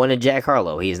scale of 1 to Jack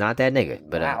Harlow, he's not that nigga.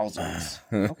 But Wowzers.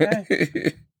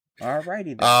 Okay.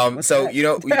 Alrighty. Then. What's So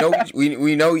next?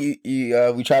 we know you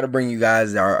we try to bring you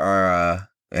guys our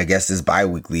I guess this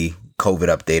bi-weekly COVID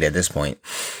update at this point.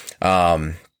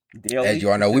 Daily? As you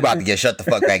all know, we about to get shut the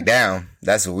fuck back down.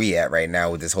 That's where we at right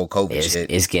now with this whole COVID shit.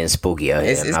 it's getting spooky out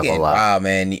here. It's I'm not getting gonna lie. wild,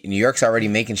 man. New York's already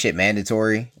making shit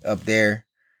mandatory up there.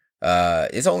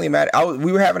 It's only a matter.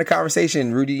 We were having a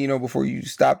conversation, Rudy. You know, before you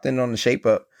stopped in on the shape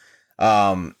up.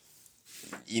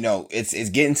 You know, it's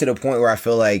getting to the point where I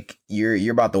feel like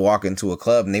you're about to walk into a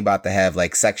club and they about to have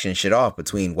like section shit off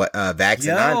between what vax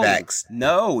and non-vax.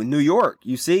 No, New York.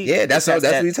 You see? Yeah, that's what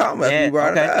we're talking about. Yeah, We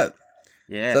brought okay. it up.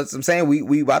 Yeah. So that's what I'm saying.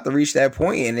 We about to reach that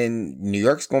point, and then New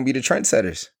York's gonna be the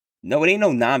trendsetters. No, it ain't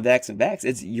no non-vax and vax.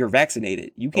 It's you're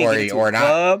vaccinated. You can't get into Or a not.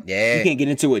 club. Yeah. You can't get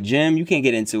into a gym. You can't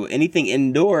get into anything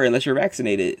indoor unless you're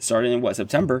vaccinated. Starting in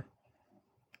September.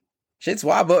 Shit's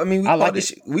wild, but I mean, I like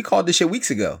we called this shit weeks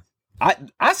ago.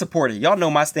 I support it. Y'all know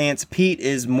my stance. Pete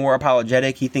is more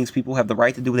apologetic. He thinks people have the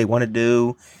right to do what they want to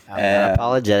do. I'm not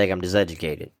apologetic. I'm just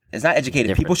educated. It's not educated.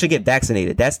 Different. People should get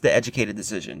vaccinated. That's the educated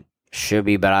decision. Should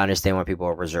be, but I understand why people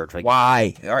are reserved. Like,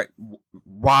 Why? All right.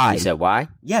 Why? you said why?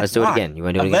 Yeah. Let's do it why? again. You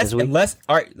want to do it again this week? Unless,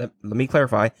 all right. Let me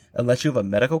clarify. Unless you have a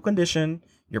medical condition,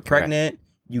 you're Correct. pregnant,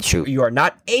 Shoot. you are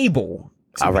not able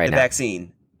to All get right the now.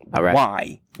 vaccine. All right.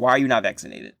 Why? Why are you not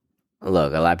vaccinated?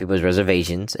 Look, a lot of people's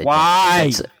reservations.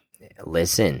 Why?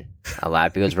 Listen, a lot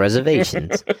of people's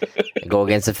reservations go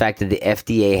against the fact that the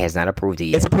FDA has not approved it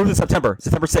yet. It's approved in September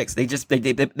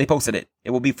 6th. They posted it.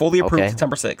 It will be fully approved Okay.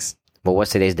 September 6th. But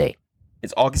what's today's date?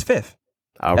 It's August 5th.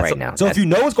 All right now. So if you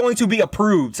know it's going to be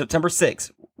approved September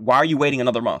 6th, why are you waiting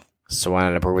another month? So why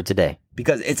not approve it today?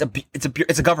 Because it's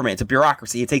a government. It's a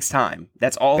bureaucracy. It takes time.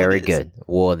 That's all. Very it is. good.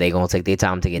 Well, they gonna take their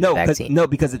time to get the vaccine.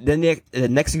 Because then the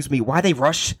next news will be why they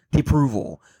rush the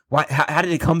approval. Why? How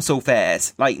did it come so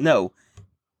fast? Like, no,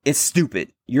 it's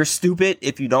stupid. You're stupid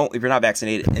if you're not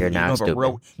vaccinated. And You're you not have a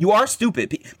stupid. You are stupid,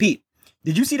 Pete.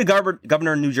 Did you see the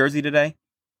governor of New Jersey today?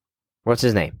 What's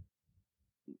his name?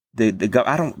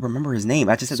 I don't remember his name.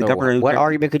 I just said So the governor. Of New what Jersey.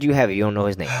 argument could you have if you don't know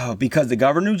his name? Because the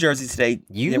governor of New Jersey today,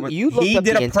 You looked he up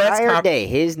did the a press entire conference. day.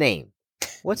 His name.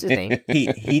 What's his name? He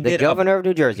The did governor of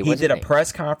New Jersey. He What's did his a name?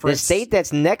 press The conference. state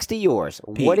that's next to yours.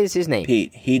 Pete, What is his name?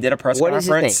 Pete. He did a press What is his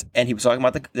conference, name? and he was talking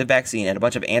about the vaccine, and a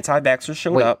bunch of anti-vaxxers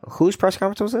showed Wait, up. whose press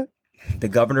conference was it? The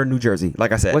governor of New Jersey,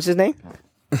 like I said. What's his name?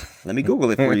 Let me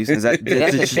Google it for you. Since It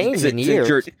hasn't changed in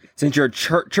years. Since you're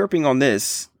chirping on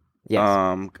this,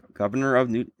 Yes. governor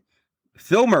of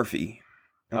Phil Murphy.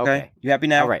 Okay. You happy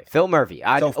now? All right. Phil Murphy.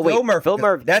 Phil Murphy. Phil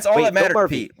Murphy. That's all Wait, that mattered, Phil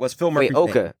Murphy. Pete, was Phil Murphy. Wait,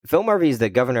 okay. Phil Murphy is the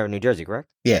governor of New Jersey, correct?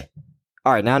 Yeah.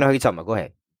 All right. Now I know who you're talking about. Go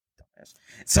ahead.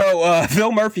 So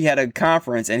Phil Murphy had a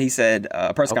conference, and he said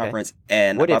a press Okay. conference,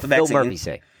 and What about did the Phil vaccine. Murphy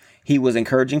say? He was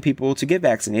encouraging people to get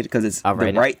vaccinated because it's All the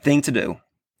right. right thing to do.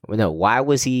 Well, no. Why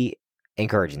was he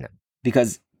encouraging them?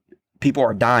 Because people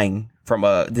are dying from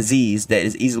a disease that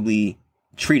is easily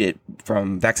treated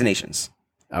from vaccinations.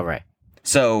 All right.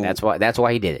 So That's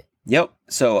why he did it. Yep.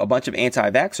 So a bunch of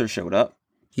anti-vaxxers showed up.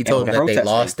 He told them that they protesting.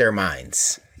 lost their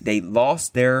minds. They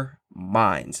lost their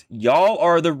minds. Y'all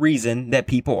are the reason that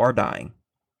people are dying.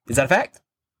 Is that a fact?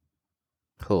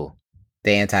 Cool.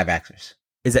 The anti-vaxxers.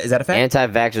 Is that a fact?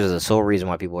 Anti-vaxxers is the sole reason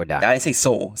why people are dying. I didn't say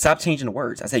soul. Stop changing the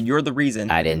words. I said you're the reason.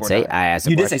 I didn't people are say. dying. I asked.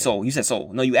 You a did question. say soul. You said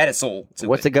soul. No, you added soul. To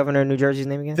What's it. the governor of New Jersey's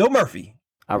name again? Phil Murphy.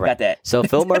 All You right. got that. So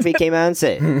Phil Murphy came out and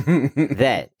said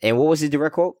that. And what was his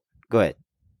direct quote? Go ahead.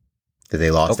 That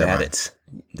they lost Okay, their had it. minds.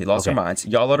 They lost Okay. their minds.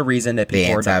 Y'all are the reason that The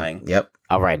people are dying. Yep.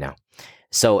 All right now.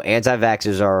 So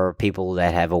anti-vaxxers are people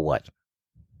that have a what?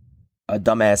 A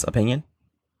dumbass opinion.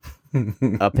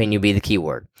 Opinion be the key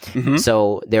word. Mm-hmm.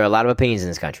 So there are a lot of opinions in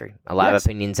this country. A lot Yes. of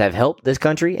opinions have helped this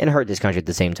country and hurt this country at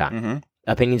the same time. Mm-hmm.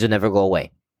 Opinions will never go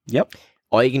away. Yep.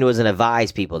 All you can do is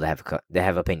advise people that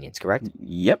have opinions, correct?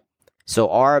 Yep. So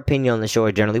our opinion on the show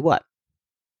is generally what?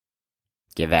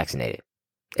 Get vaccinated.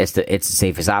 It's the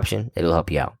safest option. It'll help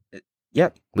you out.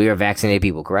 Yep. We are vaccinated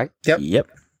people, correct? Yep. Yep.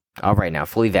 All right, now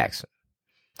fully vaccinated.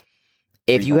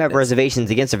 If you have Yes. reservations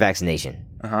against a vaccination,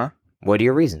 Uh huh. what are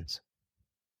your reasons?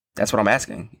 That's what I'm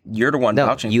asking. You're the one No,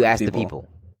 vouching you for ask the people.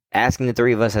 Asking the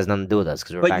three of us has nothing to do with us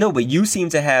because we're But no, but you seem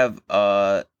to have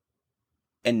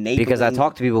enabling. because I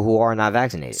talk to people who are not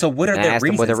vaccinated. So what are and I their ask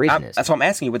them reasons? what their reason is. That's what I'm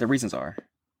asking you. What the reasons are?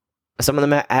 Some of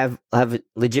them have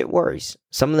legit worries.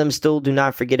 Some of them still do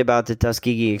not forget about the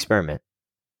Tuskegee experiment.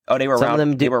 Oh, they were Some of around.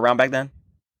 them They do- were around back then.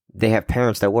 They have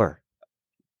parents that were.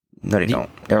 No, they don't.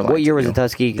 They're lying. What year to was you. the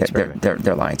Tuskegee They're, experiment?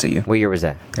 they're lying to you. What year was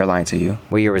that? They're lying to you.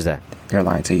 What year was that? They're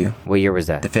lying to you. What year was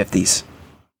that? The 50s.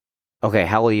 Okay,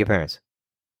 how old are your parents?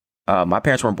 My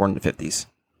parents weren't born in the 50s.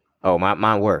 Oh,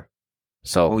 mine were.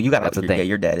 So Oh, you got that's the Yeah, thing.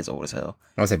 your dad is old as hell.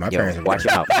 I would say my Yo, parents were watch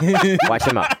born. your mouth. Watch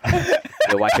your mouth.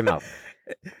 Yo, watch your mouth.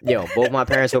 Yo, both my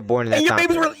parents were born in that And your time.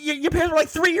 babies were your parents were like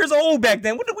 3 years old back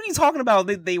then. What are you talking about?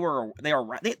 They were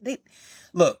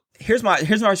look. Here's my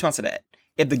response to that.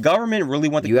 If the government really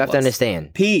want to You kill have to us,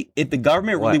 understand. Pete, if the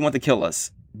government really What? want to kill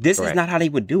us, this Correct. is not how they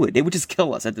would do it. They would just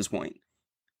kill us at this point.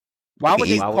 Why would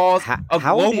they Why would- cause how, a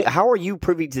how, global? how are you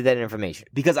privy to that information?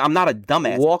 Because I'm not a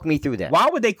dumbass. Walk me through that. Why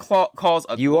would they cause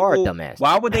a? You are a global- dumbass.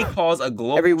 Why would they cause a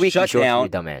global Every week you show us shutdown?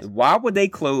 you're a dumbass. Why would they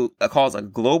cause a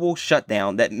global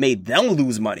shutdown that made them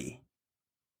lose money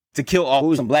to kill off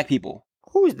Who's- some black people?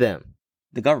 Who's them?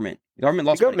 The government. The government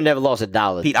lost The government money. never lost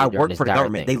 $1. Pete, I during work this for the entire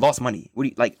government. thing. They lost money. What do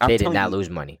you like? I'm They did telling not you, lose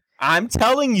money. I'm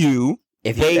telling you,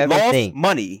 If you they ever lost think,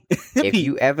 money. if Pete.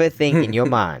 you ever think in your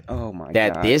mind Oh my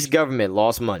that god. this government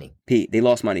lost money, Pete, they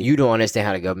lost money. you don't understand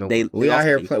how the government. they We lost out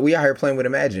here money. we out here playing with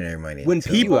imaginary money. When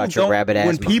So- people out your don't rabbit ass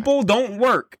when mind. people don't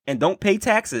work and don't pay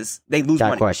taxes, they lose Got a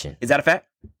money. question: Is that a fact?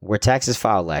 Were taxes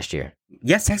filed last year?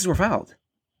 Yes, taxes were filed.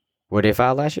 Were they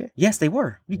filed last year? Yes, they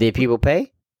were. Did people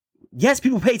pay? Yes,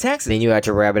 people pay taxes. Then you out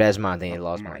your rabbit ass mind. Then you Oh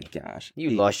lost my money. gosh. You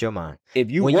Pete, lost your mind.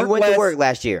 If you When work you went less, to work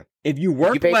last year, if you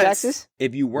work you pay less, taxes?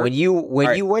 if you work when you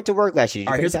Alright. went to work last year, did you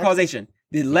all right, pay here's the taxes? causation.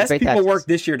 Did less pay people taxes? work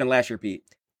this year than last year, Pete?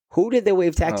 Who did they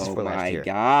waive taxes Oh for last my year?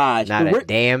 gosh. Not But a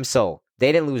damn soul.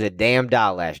 They didn't lose a damn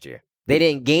dollar last year. They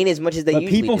didn't gain as much as they but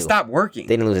usually people do. stopped working.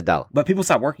 They didn't lose a dollar. But people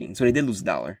stopped working, so they did lose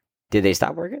 $1. Did they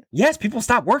stop working? Yes, people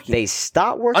stopped working. They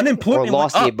stopped working Unemployment or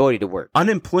lost went the up. ability to work.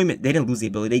 Unemployment, they didn't lose the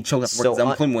ability. They chose not to work So because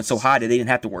unemployment went so high that they didn't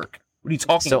have to work. What are you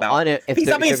talking So about? if Pete,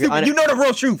 stop being if you're stupid. You know the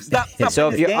real truth. Stop so playing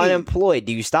if this you're game. unemployed,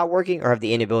 do you stop working or have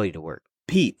the inability to work?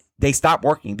 Pete, they stopped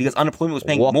working because unemployment was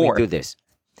paying Walk more. me through this.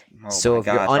 Oh So my if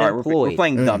you're gosh. All right, we're unemployed,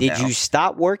 playing dumb Did now. you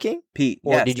stop working? Pete,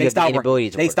 or yes, did they you have the stopped inability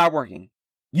working. to They work? stopped working.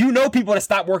 You know people that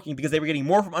stopped working because they were getting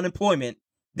more from unemployment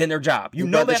than their job. You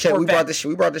we know brought the that shit, for a we brought fact. the shit.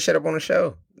 We brought the shit up on the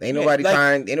show. Ain't Yeah, nobody like,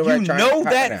 trying. Ain't nobody You trying. know to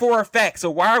that for a fact.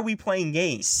 So why are we playing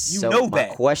games? You So know my that.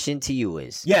 question to you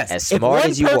is, Yes. as If smart one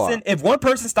as you person, are, if one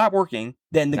person stopped working,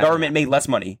 then the No, government no. made less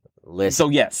money. listen, So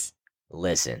yes.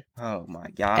 listen. Oh my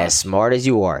god. As smart as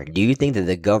you are, do you think that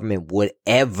the government would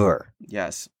ever,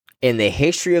 Yes, in the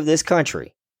history of this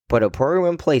country, put a program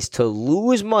in place to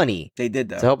lose money they did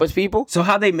to that. help its people? So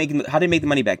how they make the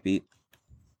money back, Pete?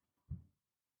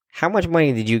 How much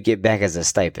money did you get back as a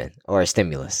stipend or a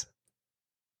stimulus?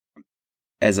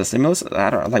 As a stimulus, I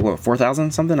don't know, like what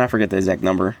 4,000 something. I forget the exact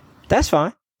number. That's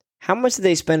fine. How much did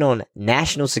they spend on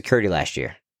national security last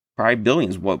year? Probably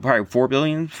billions. What? Probably 4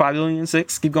 billion, 5 billion,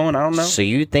 6. Keep going. I don't know. So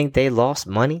you think they lost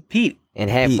money Pete. and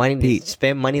had Pete, money Pete, to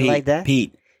spend money Pete, like that?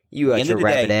 Pete. You At out the your end of the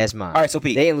rabbit day- ass mind. All right, so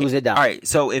Pete. They didn't lose a dollar. All right,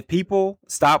 so if people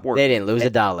stop working, They didn't lose a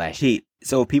dollar last year. Pete.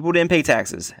 So if people didn't pay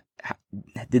taxes,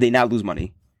 did they not lose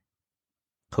money?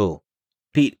 Who?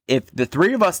 Pete, if the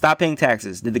three of us stop paying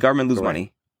taxes, did the government lose Correct.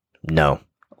 money? No.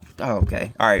 Oh,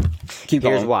 okay. All right. Keep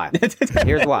Here's going. why.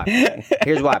 Here's why.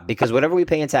 Here's why. Because whatever we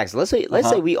pay in taxes, let's say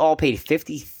Uh-huh. we all paid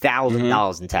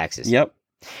 $50,000 in taxes. Yep.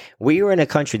 We are in a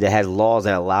country that has laws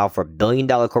that allow for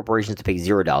billion-dollar corporations to pay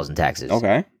 $0 in taxes.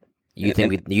 Okay. You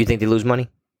think they lose money?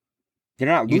 They're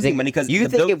not You losing think money because you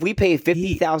think if we paid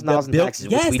 $50,000 in taxes,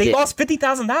 which yes, we they did, lost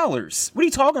 $50,000. What are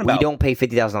you talking we about? don't pay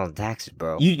 $50,000 in taxes,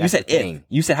 bro. You That's said the if. thing.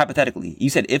 You said hypothetically.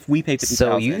 You said if we pay 50,000.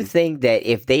 So you think that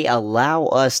if they allow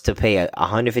us to pay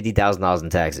 $150,000 in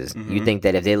taxes, you Mhm. think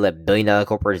that if they let billion-dollar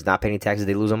corporations not pay any taxes,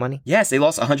 they lose our money? Yes, they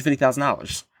lost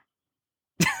 $150,000.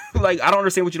 Like I don't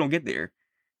understand what you don't get there.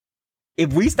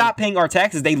 If we stop paying our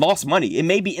taxes, they lost money. It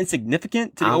may be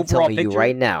insignificant to the I'm overall telling picture. you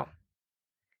right now,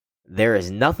 there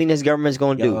is nothing this government's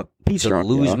going to do Peace to drunk,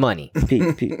 lose y'all. money.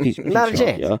 Peace Not a drunk,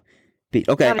 chance. y'all.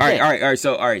 Okay, Not a chance.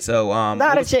 all right. So Not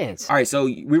what a was- chance. All right, so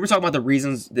we were talking about the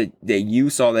reasons that you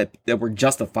saw that were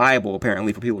justifiable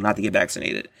apparently for people not to get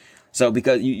vaccinated. So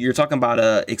because you're talking about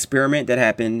a experiment that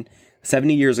happened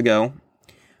 70 years ago.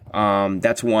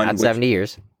 That's one. Not which- 70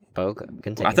 years. But okay,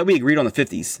 continue. I thought we agreed on the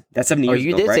 50s. That's 70 Oh, years you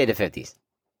ago, did right? say the 50s.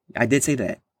 I did say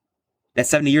that. That's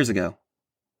 70 years ago.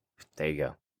 There you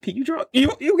go. Pete, you drunk?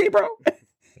 You okay, bro?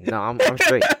 No, I'm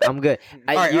straight. I'm good.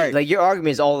 All right. Like your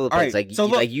argument is all over the All place. right, Like, so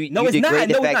look, you no, it's degrade not.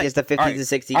 the No, it's fact not. it's the 50s All right, and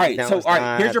 60s. All right, now so it's all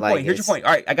right, here's not, your like, point. Here's your point.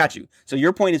 All right, I got you. So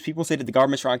your point is people say that the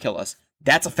government's trying to kill us.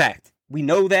 That's a fact. We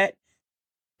know that.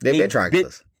 They've been trying to kill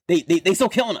us. They still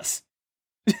killing us.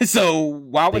 So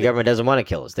why The would government doesn't want to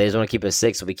kill us. They just want to keep us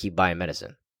sick, so we keep buying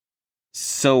medicine.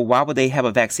 they have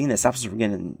a vaccine that stops us from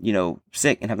getting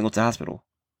sick and having to go to the hospital?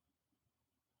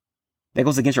 That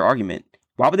goes against your argument.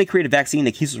 Why would they create a vaccine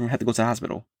that keeps us from having to go to the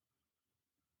hospital?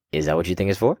 Is that what you think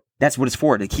it's for? That's what it's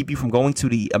for, to keep you from going to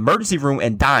the emergency room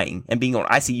and dying and being on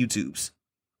ICU tubes.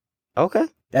 Okay.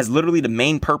 That's literally the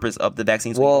main purpose of the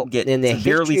vaccine. So you Well, don't get in the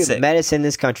severely history sick. of medicine in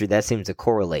this country, that seems to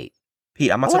correlate.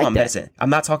 Pete, I'm not I talking like about that. medicine. I'm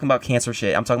not talking about cancer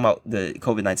shit. I'm talking about the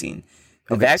COVID-19.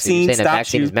 The Okay, so vaccine you're saying the stops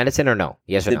vaccine you. is medicine or no?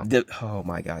 Yes or no? Oh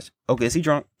my gosh. Okay, is he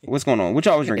drunk? What's going on? What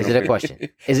y'all was drinking? Is it over a here? question?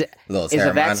 Is Little the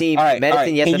Terramana. vaccine All right, medicine? all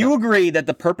right. Yes Can or you no? agree that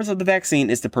the purpose of the vaccine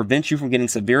is to prevent you from getting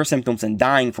severe symptoms and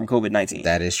dying from COVID-19?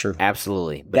 That is true.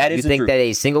 Absolutely. But That do you is the think truth. that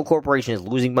a single corporation is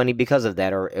losing money because of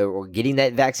that, or getting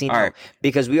that vaccine? All right.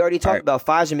 Because we already talked All right. about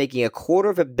Pfizer making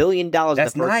 $250 million.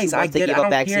 That's the first nice. 2 I months they get it. give I up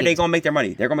don't care. vaccines. They're going to make their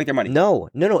money. They're going to make their money. No.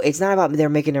 It's not about they're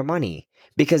making their money.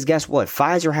 Because guess what?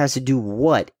 Pfizer has to do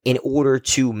what in order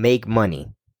to make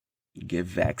money? give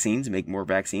vaccines, make more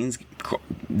vaccines,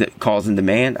 cause and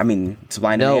demand. I mean,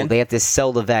 supply and No, demand. they have to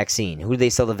sell the vaccine. Who do they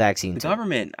sell the vaccine The to?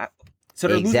 government. So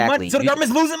they're losing Exactly. money. So the You-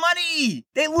 government's losing money.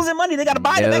 They're losing money. They got to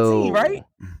buy the vaccine, right?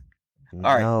 No.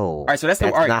 All right. No. All right. So that's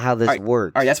That's all right. not how this all right.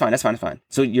 works. All right. That's fine. That's fine. That's fine.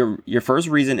 So your first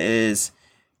reason is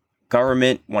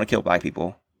government want to kill black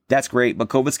people. That's great, but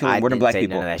COVID's killing I more than didn't black say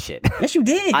people. none of that shit. Yes, you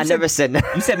did. I You never said no.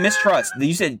 You said mistrust.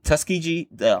 You said Tuskegee.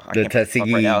 I The can't fuck right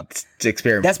Tuskegee now.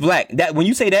 experiment. That's black. That when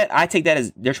you say that, I take that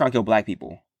as they're trying to kill black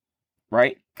people,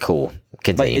 right? Cool. But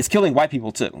Continue. it's killing white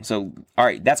people too. So all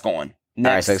right, that's gone. All right,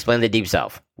 Next, so explain the Deep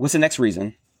South. what's the next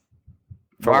reason?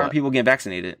 For Why what? aren't people getting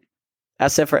vaccinated? I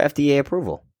said for FDA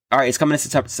approval. All right, it's coming in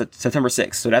September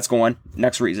 6th, so that's going.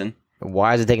 Next reason.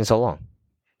 Why is it taking so long?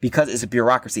 Because it's a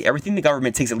bureaucracy. Everything in the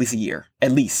government takes at least a year.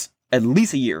 At least a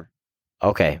year.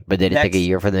 Okay, but did it take a Next.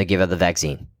 year for them to give out the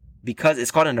vaccine? Because it's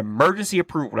called an emergency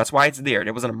approval. That's why it's there.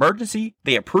 There was an emergency.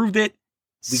 They approved it.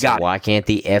 We So got it. why can't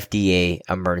the FDA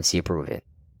emergency approve it?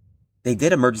 They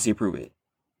did emergency approve it.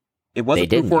 It They wasn't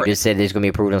didn't. approved for You just said it's going to be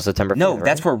approved on September 5th, no. right?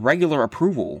 That's for regular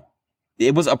approval.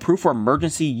 It was approved for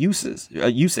emergency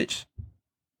usage.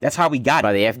 That's how we got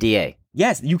by it. the FDA.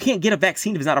 Yes, you can't get a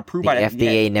vaccine if it's not approved The by the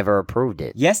FDA never approved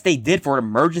it. Yes, they did for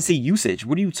emergency usage.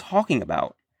 What are you talking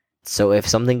about? So if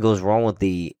something goes wrong with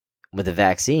the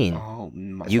vaccine, Oh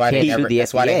my! you why can't they sue never- the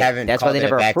that's why they FDA. haven't That's why called they it a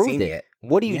never vaccine approved it. yet.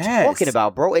 What are you Yes. talking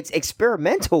about, bro? It's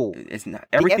experimental. It's not.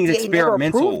 Everything's FDA never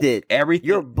experimental. approved it. Everything.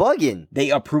 You're bugging. They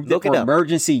approved Look it it for up.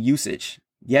 emergency usage.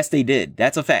 Yes, they did.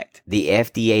 That's a fact. The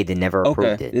FDA they never approved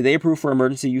Okay. it. Did they approve for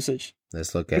emergency usage?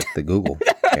 Let's look at the Google.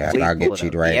 Yeah, Please I'll pull get it you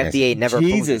up. the right The answer. FDA never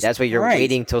approved it. Jesus That's why you're Christ.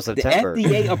 waiting till September. The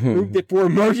FDA approved it for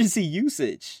emergency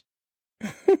usage.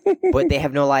 But they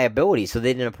have no liability, so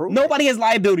they didn't approve it. Nobody has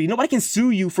liability. Nobody can sue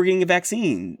you for getting a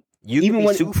vaccine. You even can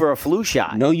when- be sued for a flu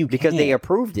shot. No, you because they can't.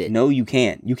 approved it. No, you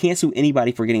can't. You can't sue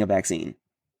anybody for getting a vaccine.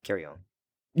 Carry on.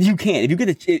 You can't. If you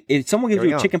get if someone gives Carry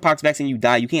you a on. chickenpox vaccine, you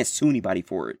die. You can't sue anybody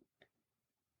for it,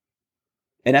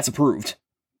 and that's approved.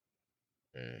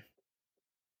 Mm.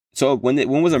 So when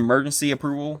was emergency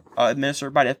approval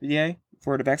administered by the FDA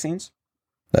for the vaccines?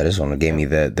 This one gave me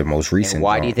the most recent. And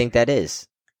why do you one. think that is?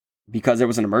 Because there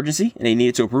was an emergency and they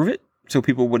needed to approve it so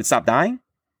people would stop dying.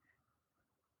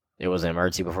 It was an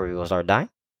emergency before people started dying?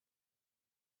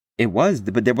 It was,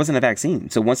 but there wasn't a vaccine.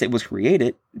 So once it was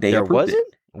created, they There approved wasn't?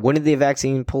 When did the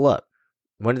vaccine pull up?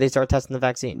 When did they start testing the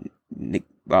vaccine? it.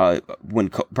 When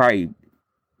did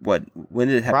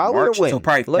it happen? Probably or March? when? So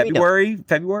probably Let me know. February of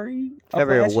February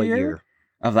last of what year? year?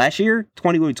 Of last year?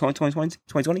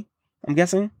 2020, I'm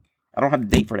guessing. I don't have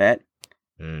the date for that.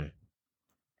 Mm.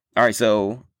 All right,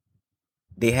 so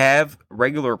they have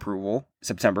regular approval,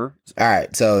 September. All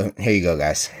right, so here you go,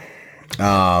 guys.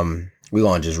 We're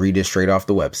gonna just read this straight off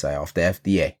the website, off the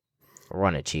FDA.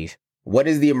 Run it, Chief. What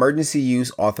is the emergency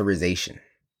use authorization?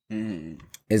 Mm.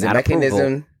 Is a Not mechanism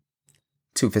approval.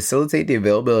 to facilitate the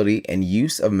availability and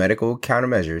use of medical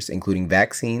countermeasures, including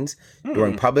vaccines,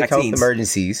 during public health Vaccines.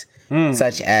 emergencies, Mm.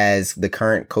 such as the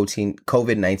current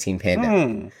COVID-19 pandemic.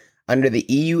 Mm. Under the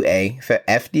EUA,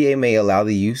 FDA may allow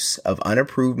the use of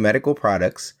unapproved medical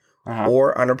products Uh-huh.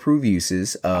 or unapproved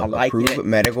uses I of like approved it.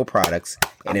 medical products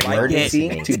in I like emergency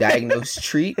it. to diagnose,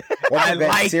 treat, or I prevent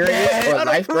like serious it. or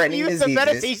life-threatening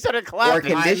diseases or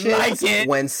conditions like it.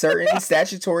 when certain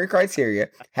statutory criteria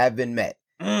have been met,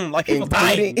 Like people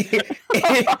dying.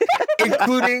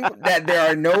 including that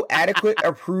there are no adequate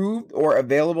approved or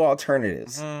available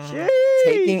alternatives, Mm.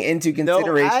 taking into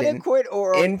consideration adequate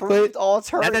or input approved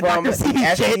alternative. from the Dr. C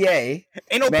shit. FDA.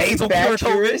 Ain't no basal cure COVID.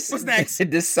 Manufacturers What's next? to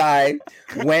decide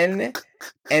when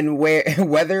and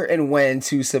whether and when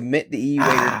to submit the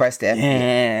EUA request to FDA.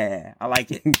 Yeah, I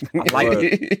like it. I like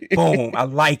it. Boom, I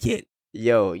like it.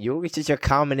 Yo, you get your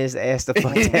communist ass the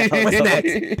fuck down. What's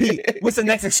next? Pete, what's the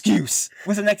next excuse?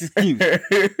 What's the next excuse?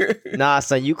 Nah,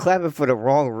 son, you clapping for the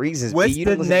wrong reasons. What's B. You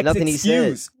the don't listen to next nothing he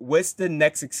says. excuse? What's the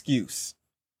next excuse?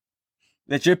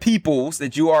 That your peoples,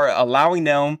 that you are allowing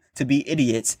them to be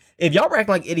idiots. If y'all were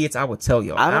acting like idiots, I would tell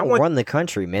y'all. I don't want run the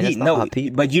country, man. That's Pete, not my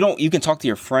people. but you don't. You can talk to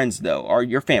your friends though, or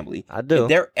your family. I do. If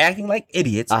they're acting like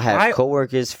idiots, I have why,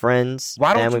 coworkers, friends,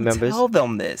 why don't family you members. tell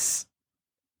them this?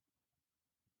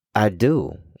 I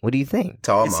do. What do you think?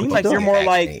 To all It my seems like people you're more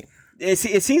like-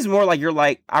 vaccinate. It seems more like you're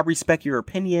like, I respect your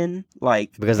opinion.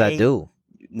 Like Because I hey, do.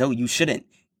 No, you shouldn't.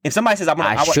 If somebody says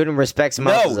I shouldn't respect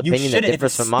someone else's no, you opinion that shouldn't. If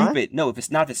differs it's from mine. stupid, no, if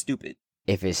it's stupid.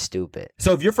 If it's stupid.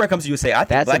 So if your friend comes to you and say, "I think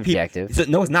That's black objective. people," so,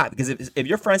 no, it's not because if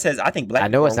your friend says, "I think black I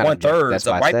know people it's are not 1/3 objective. That's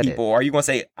of why I white said it. people," are you going to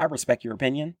say, "I respect your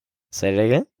opinion"? Say it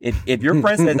again. If your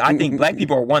friend says, "I think black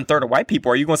people are 1/3 of white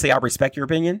people," are you going to say, "I respect your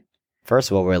opinion"?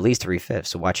 First of all, we're at least 3/5,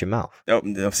 so watch your mouth. Oh,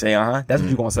 they'll say, That's what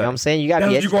you gonna You know say. what I'm saying? You got to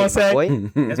That's be what you gonna educated, say?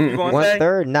 boy. That's what you gonna say.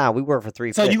 1/3? Nah, we work for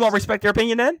 3/5. So you gonna respect their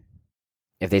opinion then?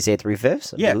 If they say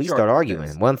 3/5, Yeah, at least sure. start arguing.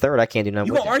 1/3, I can't do nothing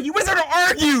You with gonna it. argue? What's there to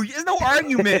argue? There's no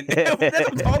argument. That's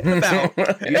what I'm talking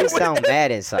about. You just sound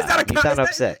mad It's inside. not a You sound it's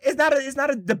upset. not, it's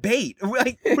not a debate.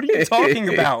 Like, what are you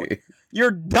talking about? You're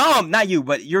dumb. Not you,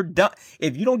 but you're dumb.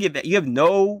 If you don't get that, you have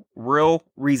no real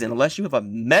reason unless you have a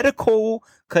medical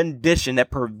condition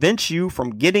that prevents you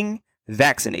from getting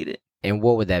vaccinated. And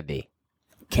what would that be?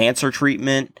 Cancer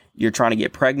treatment. You're trying to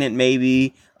get pregnant,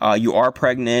 maybe. You are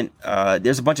pregnant.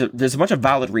 There's a bunch of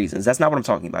valid reasons. That's not what I'm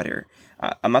talking about here.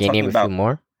 I'm not Can you talking name a about few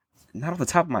more? not off the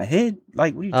top of my head.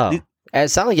 Like, what are you? Oh. It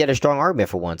sounded like you had a strong argument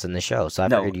for once in the show, so I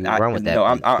figured you run with that. No,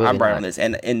 but clearly I'm right not. on this.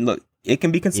 And look, it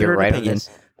can be You're considered right on opinion. this.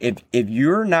 If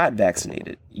you're not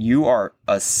vaccinated, you are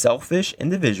a selfish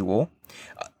individual.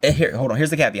 And here, hold on. Here's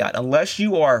the caveat: unless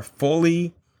you are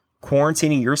fully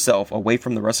quarantining yourself away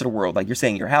from the rest of the world, like you're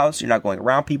saying, your house, you're not going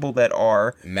around people that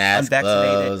are Mask,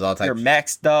 unvaccinated. gloves, all types. You're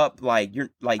maxed up. Like you're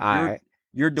All right.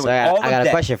 you're doing So all of I got that.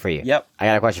 a question for you. Yep. I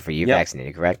got a question for you. You're Yep.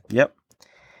 vaccinated, correct? Yep.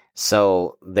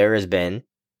 So there has been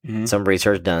Mhm. some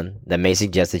research done that may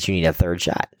suggest that you need a third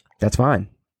shot. That's fine.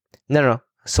 No.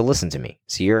 So listen to me.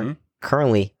 So you're Mhm.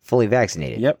 currently fully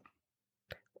vaccinated. Yep.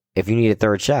 If you need a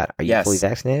third shot, are you Yes. fully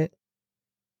vaccinated?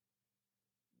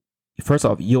 First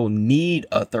off, you'll need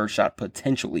a third shot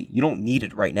potentially. You don't need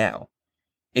it right now.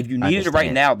 If you I needed it right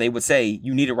understand. now, they would say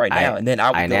you need it right now, and then I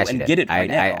would didn't go ask you and that. get it right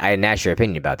now. I didn't ask your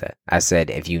opinion about that. I said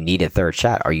if you need a third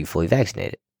shot, are you fully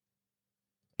vaccinated?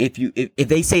 If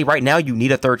they say right now you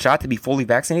need a third shot to be fully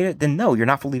vaccinated, then no, you're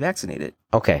not fully vaccinated.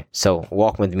 Okay, so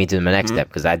walk with me to the next Mhm. step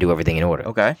because I do everything in order.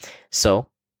 Okay. So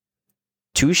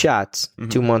 2 shots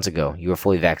Mhm. 2 months ago, you were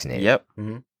fully vaccinated. Yep.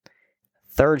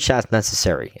 Third shot's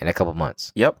necessary in a couple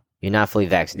months. Yep. You're not fully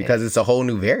vaccinated. Because it's a whole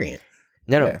new variant.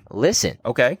 No, Yeah. listen.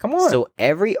 Okay. Come on. So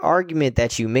every argument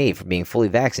that you made for being fully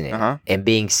vaccinated Uh-huh. and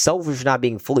being selfish for not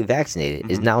being fully vaccinated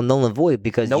is Mhm. now null and void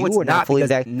because no, you it's were not fully because-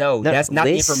 vaccinated. No, No, that's not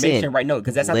the listen. information right now.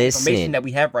 Because that's not the Listen. information that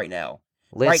we have right now.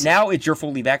 Right now, it's you're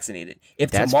fully vaccinated.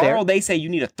 If That's tomorrow fair. they say you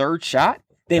need a third shot,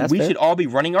 then That's we fair. should all be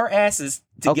running our asses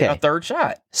to get Okay. a third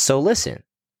shot. So listen.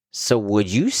 So would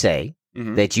you say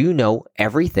Mhm. that you know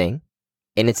everything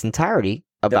in its entirety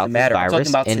about Doesn't matter. the I'm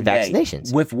virus talking about and today.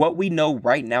 vaccinations? With what we know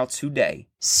right now today.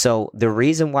 So the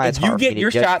reason why it's If you hard for get me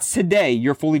your to judge, shots today,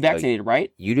 you're fully vaccinated,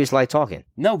 right? you just like talking.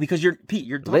 No, because Pete,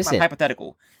 you're talking Listen. about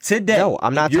hypothetical. Today, No,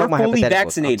 I'm not if you're talking about fully hypotheticals. I'm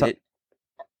vaccinated.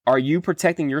 Are you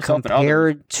protecting yourself and others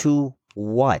Compared to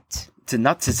what? to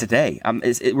not to today?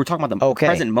 We're talking about the Okay.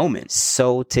 present moment.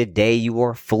 So today you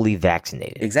are fully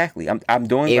vaccinated. Exactly. I'm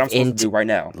doing If what I'm supposed in- to do right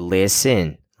now.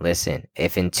 Listen.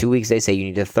 If in 2 weeks they say you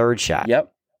need a third shot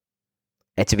Yep.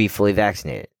 and to be fully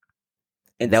vaccinated,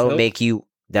 And that would make you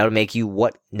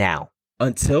what now?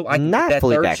 until I can not get that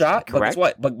fully third vaccinated, shot. But guess correct?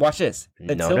 what? But watch this.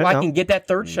 No, Until no, I no. can get that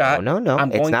third shot, No.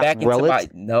 I'm It's going not back into relative.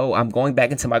 I'm going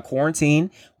back into my quarantine.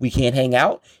 We can't hang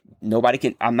out. Nobody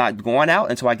can. I'm not going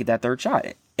out until I get that third shot.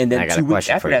 And I then got 2 a weeks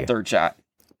question after for that you. third shot.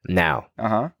 Now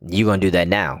Uh-huh. you gonna do that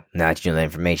now? Now that you know the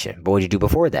information. But what'd you do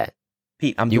before that?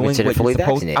 Pete, I'm You doing consider what fully you're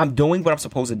supposed. vaccinated. I'm doing what I'm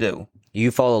supposed to do. You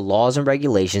follow laws and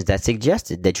regulations that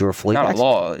suggested that you were fully Not a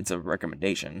vaccinated. law. It's a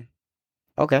recommendation.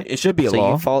 Okay. It should be a So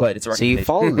law, you follow, but it's a so you recommendation.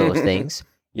 follow those things,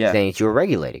 Yeah. saying that you were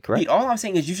regulated, correct? Pete, all I'm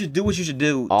saying is you should do what you should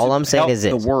do. All to I'm saying help is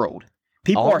this. the world.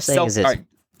 People All are I'm saying self. is this. All right.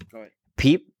 Go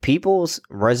ahead. People's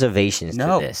reservations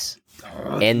No. to this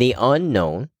and the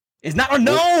unknown. It's not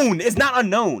unknown. It's not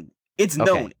unknown. It's Okay.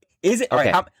 known. Is it? All right.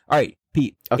 Okay. All right,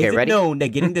 Pete. Okay, is it ready? known that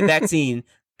getting the vaccine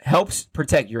helps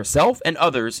protect yourself and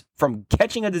others from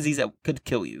catching a disease that could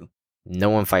kill you? No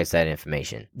one fights that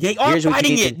information. They are Here's what you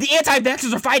fighting need it. The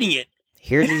anti-vaxxers are fighting it.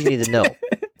 Here's what you need to know.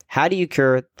 How do you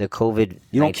cure the COVID?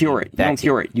 You don't cure it. You don't vaccine?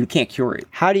 cure it. You can't cure it.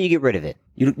 How do you get rid of it?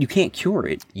 You can't cure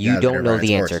it. You Gotta don't let it know run its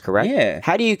the course. answer, correct? Yeah.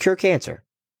 How do you cure cancer?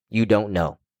 You don't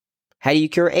know. How do you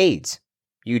cure AIDS?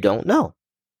 You don't know.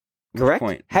 Correct?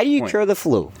 point? How do you Point. cure the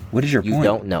flu? What is your You point?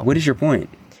 don't know. What is your point?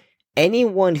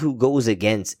 Anyone who goes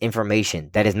against information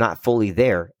that is not fully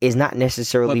there is not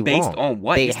necessarily But based wrong. on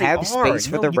what? They Yes, have are. space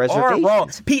for No, the you are wrong.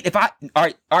 reservations. Pete, if I all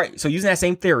right. So using that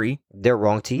same theory, They're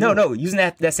wrong to you. no, using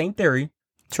that same theory,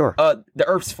 Sure. the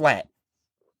Earth's flat.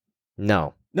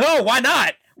 No. No, why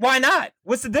not? Why not?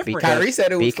 What's the difference? Because- Kyrie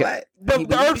said it was Because- flat. The- He the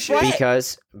believed Earth's shit.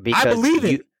 flat. Because believe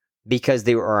it. because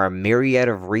there are a myriad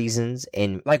of reasons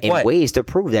and, Like and what? ways to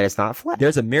prove that it's not flat.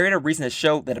 There's a myriad of reasons that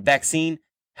show that a vaccine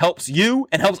helps you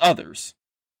and helps others.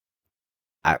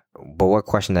 But what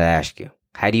question did I ask you?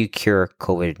 How do you cure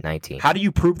COVID-19? How do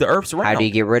you prove the Earth's round? How do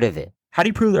you get rid of it? How do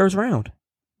you prove the Earth's round?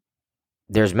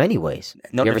 There's many ways.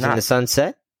 No, you ever there's seen not. the sun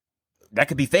set? that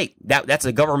could be fake. That's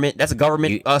a government. That's a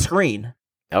government screen.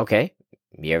 Okay.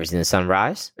 You ever seen the sun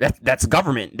rise? That's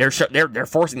government. They're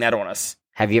forcing that on us.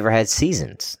 Have you ever had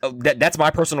seasons? Oh, that's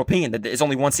my personal opinion. That it's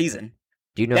only one season.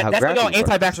 Do you know how that's how gravity y'all works?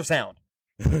 anti-vaxxer sound.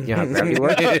 You know how gravity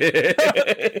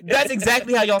works? That's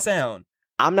exactly how y'all sound.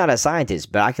 I'm not a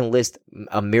scientist, but I can list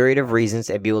a myriad of reasons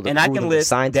and be able to And I prove can them with list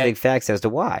scientific that- facts as to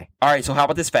why. All right. So how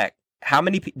about this fact? How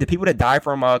many the people that die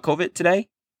from COVID today?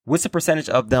 What's the percentage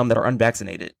of them that are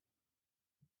unvaccinated?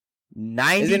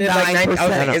 99%. Isn't it like 90?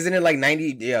 No. Isn't it like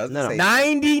 90? Yeah, I was No, gonna no.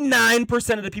 say.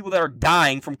 99% of the people that are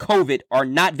dying from COVID are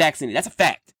not vaccinated. That's a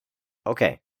fact.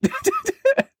 Okay.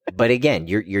 But again,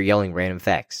 you're yelling random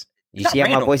facts. You Not see how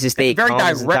my random. voice has stayed It's very calm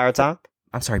this direct. entire time?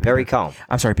 I'm sorry, Very Pete. calm.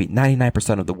 I'm sorry, Pete.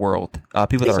 99% of the world,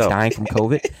 people that are So- dying from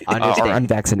COVID are Understand.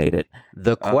 unvaccinated.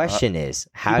 The question is,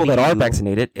 how People do that you, are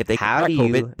vaccinated, if they how contract do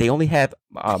you- COVID, they only have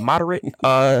moderate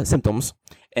symptoms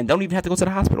and don't even have to go to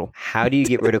the hospital. how do you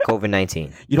get rid of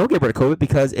COVID-19? You don't get rid of COVID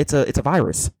because it's a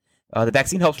virus. The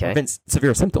vaccine helps Okay. prevent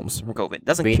severe symptoms from COVID.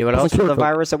 Doesn't You know what doesn't else was cure a COVID.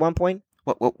 virus at one point?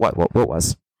 What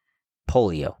was?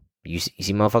 Polio. You see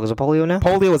motherfuckers with polio now?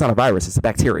 Polio is not a virus. It's a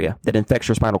bacteria that infects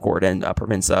your spinal cord and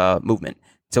prevents movement.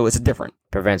 So it's different.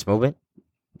 Prevents movement?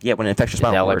 Yeah, when it infects your Is that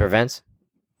spinal what it cord. prevents?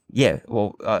 Yeah,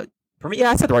 well, I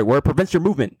said the right word. Prevents your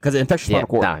movement because it infects your Yeah,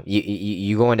 spinal cord. nah,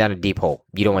 you going down a deep hole.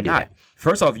 You don't want to do Not.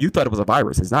 First off, you thought it was a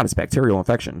virus. It's not. It's bacterial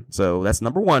infection. So that's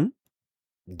number one.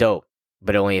 that. Dope.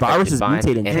 But it only affects Viruses your spine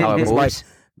mutate and and how it change. moves.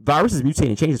 Viruses mutate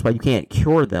and change. That's why you can't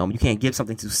cure them. You can't give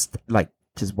something to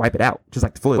just wipe it out, just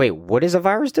like the flu. Wait, what does a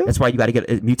virus do? That's why you got to get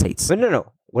it mutates.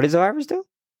 No. What does a virus do?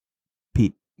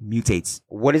 Pete, mutates.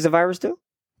 What does a virus do?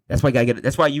 That's why you got to get it.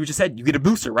 That's why you just said you get a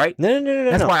booster, right? No.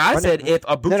 That's why I Run said that- if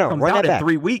a booster comes run out that in back.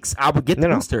 3 weeks, I would get the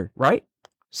No. booster, right?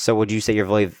 So would you say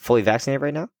you're fully vaccinated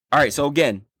right now? All right. So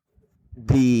again,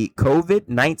 the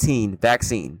COVID-19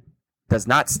 vaccine does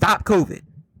not stop COVID.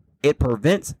 It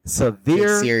prevents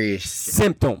severe It's serious.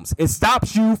 symptoms. It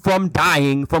stops you from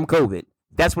dying from COVID.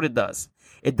 That's what it does.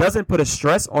 It doesn't put a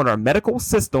stress on our medical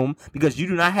system because you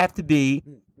do not have to be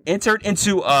entered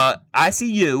into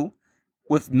ICU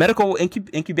with medical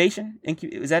incubation.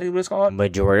 Is that what it's called?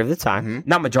 Majority of the time. Mhm.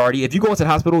 Not majority. If you go into the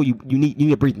hospital, you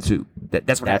need a breathing tube.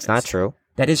 That's what That's not happens. true.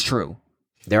 That is true.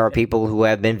 There are people who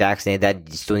have been vaccinated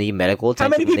that still need medical How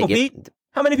attention. many when they people, Pete?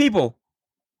 How many people?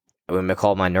 I'm gonna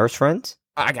call my nurse friends.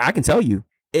 I can tell you.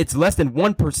 It's less than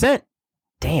 1%.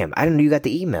 Damn, I didn't know you got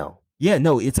the email. Yeah,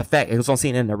 no, it's a fact. It was on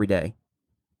CNN every day.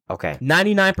 Okay,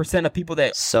 99% of people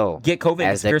that so get COVID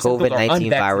as the severe symptoms are COVID-19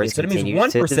 unvaccinated. virus So that means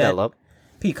continues 1%. to develop,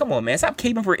 Pete, come on, man. Stop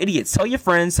caping for idiots. Tell your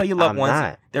friends, tell your loved I'm ones.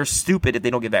 not. They're stupid if they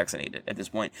don't get vaccinated at this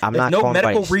point. I'm There's not no calling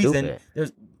medical anybody reason.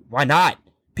 stupid. Why not?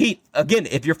 Pete, again,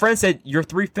 if your friend said you're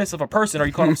 3/5 of a person, are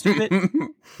you calling them stupid?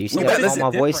 you see Well, how listen,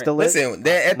 calm my voice different. still is? Listen,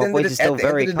 at My the voice end is still of the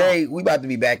very day, we about to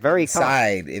be back Very calm.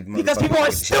 inside. If Because motherfuckers people are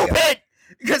get the shit out. stupid.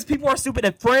 Because people are stupid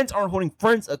and friends aren't holding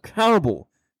friends accountable.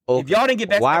 If y'all didn't get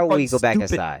back, Why I'm would we fucking go back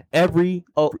stupid inside? every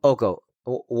Oh, Oko,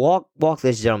 walk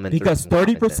this gentleman because through some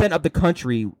common 30% of the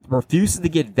country refuses to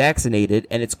get vaccinated,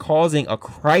 and it's causing a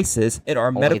crisis in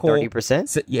our sense. medical. Only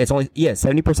 30%? Yeah, it's only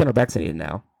 70% are vaccinated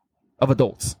now of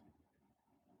adults.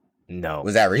 No,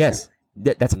 Was that recent?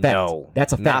 Yes, that's a fact. no,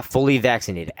 That's a fact. Not fully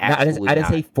vaccinated. No, I Absolutely didn't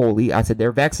not. say fully. I said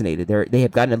they're vaccinated. They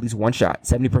have gotten at least one shot.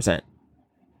 70%.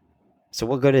 So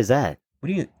what good is that? What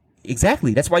do you?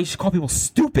 Exactly. That's why you should call people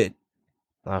stupid.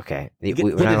 Okay, Get- we're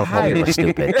get not it gonna call people higher.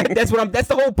 stupid. That's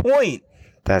the whole point.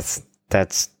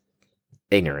 That's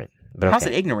ignorant. But okay. How's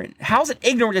it ignorant? How's it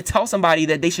ignorant to tell somebody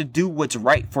that they should do what's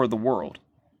right for the world?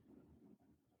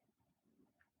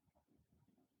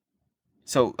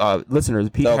 So, listeners,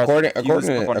 Pete So has according used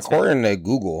up on his according to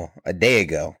Google, a day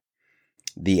ago,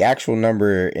 the actual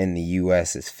number in the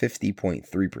U.S. is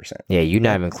 50.3%. Yeah, you're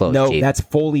not even close. No, Chief. that's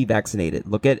fully vaccinated.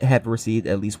 Look at have received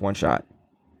at least one shot.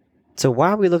 So why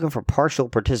are we looking for partial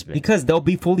participants? Because they'll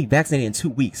be fully vaccinated in 2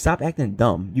 weeks. Stop acting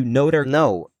dumb. You know they're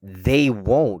No, they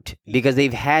won't because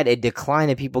they've had a decline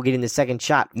in people getting the second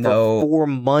shot for No. 4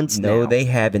 months No, now. they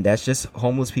haven't. That's just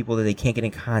homeless people that they can't get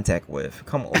in contact with.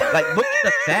 Come on. Like, look at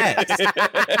the facts.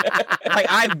 Like,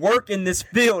 I work in this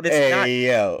field. It's not.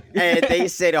 yo. And they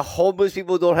say the homeless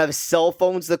people don't have cell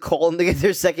phones to call them to get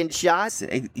their second shot.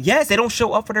 Yes, they don't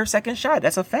show up for their second shot.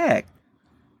 That's a fact.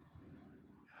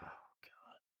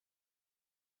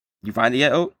 You find it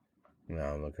yet, Oat? No,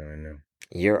 I'm looking right now.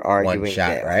 You're arguing shot,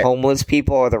 that right? homeless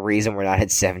people are the reason we're not at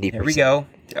 70%. Here we go.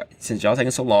 Since y'all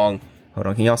taking so long. Hold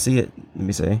on. Can y'all see it? Let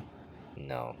me see.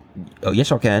 No. Oh,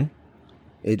 yes, y'all can.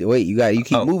 Wait, you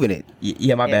keep Oh. moving it.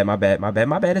 Yeah, my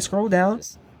bad. It scrolled down.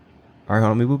 All right, hold on.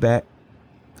 Let me move back.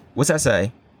 What's that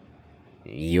say?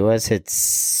 U.S. hit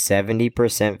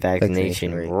 70%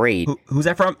 vaccination Vaccination rate Who's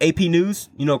that from? AP News?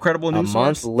 You know, credible a news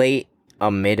month source? late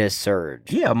amid a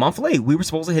surge. Yeah, a month late. We were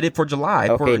supposed to hit it for July.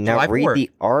 Okay, for now July read 4th.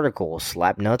 the article.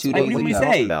 Slap nuts. What What do you are you say?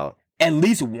 talking about? At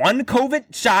least one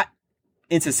COVID shot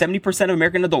into 70% of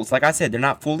American adults. Like I said, they're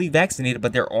not fully vaccinated,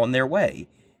 but they're on their way.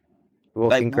 Well,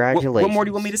 Like, congratulations. What more do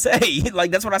you want me to say?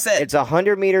 Like, that's what I said. It's a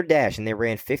 100-meter dash, and they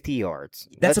ran 50 yards.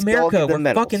 That's Let's all America. give them We're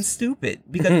medals. fucking stupid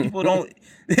because people don't.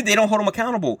 They don't hold them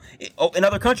accountable. In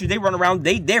other countries, they run around.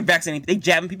 They're vaccinating. They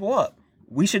jabbing people up.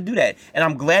 We should do that. And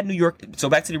I'm glad New York. So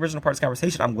back to the original part of this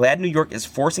conversation. I'm glad New York is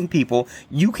forcing people.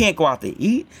 You can't go out to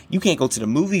eat. You can't go to the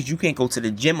movies. You can't go to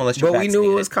the gym unless you're But we vaccinated.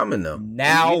 knew it was coming though.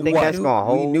 Now You think what? that's gonna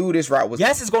hold? We knew this route was.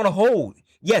 Yes, it's going to hold.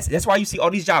 Yes, that's why you see all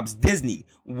these jobs. Disney,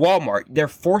 Walmart, they're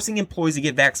forcing employees to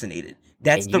get vaccinated.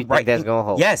 That's And the you think right. that's gonna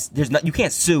hold? Yes, there's not. You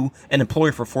can't sue an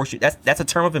employer for force. That's a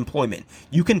term of employment.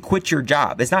 You can quit your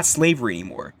job. It's not slavery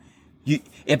anymore.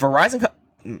 If Verizon,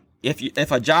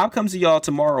 if a job comes to y'all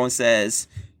tomorrow and says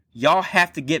y'all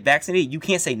have to get vaccinated, you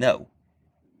can't say no.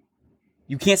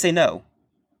 You can't say no.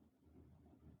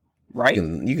 Right?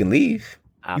 You can leave.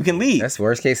 You can leave. That's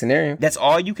worst case scenario. That's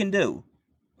all you can do.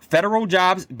 Federal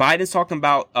jobs. Biden's talking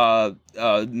about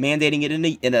mandating it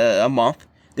in a month.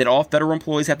 That all federal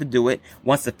employees have to do it.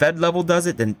 Once the Fed level does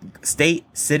it, then state,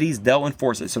 cities, they'll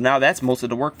enforce it. So now that's most of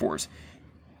the workforce.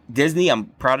 Disney, I'm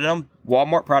proud of them.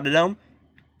 Walmart, proud of them.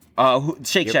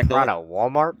 Shake You're Shack, proud though. of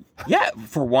Walmart? Yeah,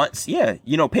 for once, yeah.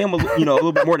 You know, pay them a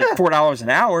little bit more than $4 an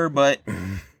hour, but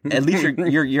at least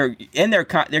you're in their.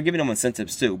 They're giving them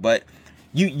incentives too, but.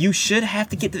 You should have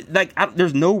to get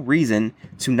there's no reason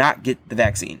to not get the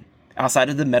vaccine outside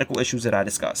of the medical issues that I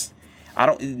discussed.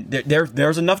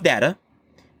 There's enough data.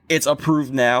 It's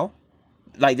approved now.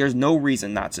 Like there's no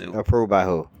reason not to. Approved by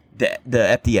who? The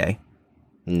FDA.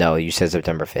 No, you said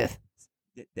September 5th.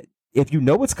 If you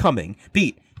know it's coming,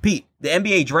 Pete, the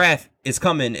NBA draft is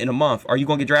coming in a month. Are you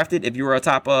going to get drafted if you were a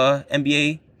top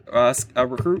NBA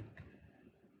recruit?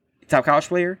 Top college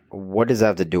player? What does that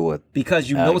have to do with? Because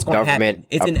you know it's going to government happen.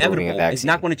 It's approving a inevitable. It's vaccine.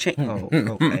 not going to change. Oh,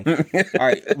 okay. All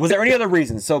right. Was there any other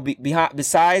reasons? So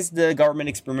besides the government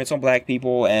experiments on black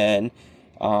people and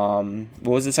what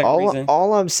was the second reason?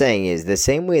 All I'm saying is the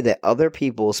same way that other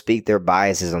people speak their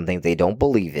biases on things they don't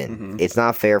believe in, it's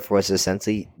not fair for us to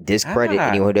essentially discredit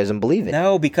anyone who doesn't believe it.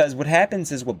 No, because what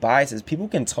happens is with biases, people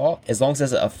can talk as long as it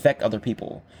doesn't affect other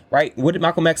people, right? What did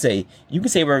Malcolm X say? You can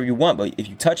say whatever you want, but if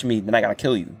you touch me, then I gotta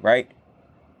kill you, right?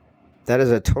 That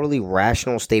is a totally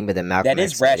rational statement that Malcolm That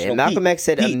X is said. rational. And Malcolm X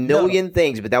said Pete, a million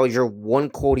things, but that was your one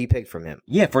quote he picked from him.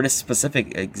 Yeah, for this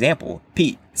specific example,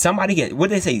 Pete, somebody what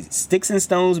did they say? Sticks and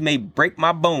stones may break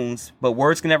my bones, but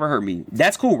words can never hurt me.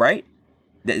 That's cool, right?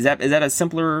 Is that a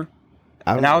simpler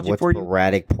I don't analogy know what for you?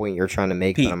 sporadic point you're trying to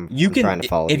make, Pete, but I'm you can, trying to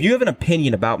follow if you have an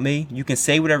opinion about me, you can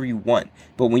say whatever you want.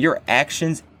 But when your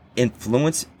actions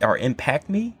influence or impact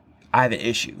me, I have an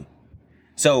issue.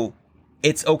 So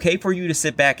it's okay for you to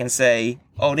sit back and say,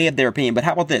 oh, they have their opinion. But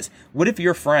how about this? What if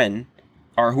your friend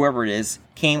or whoever it is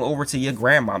came over to your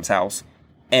grandmom's house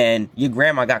and your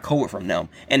grandma got COVID from them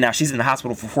and now she's in the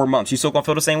hospital for 4 months? You still gonna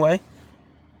feel the same way?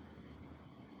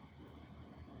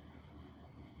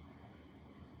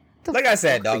 Like I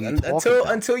said, dog.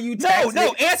 Until you tax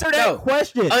answer that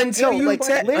question. Until you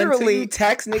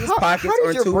tax niggas' pockets how or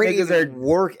does your until brain niggas are even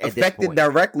work at this affected point?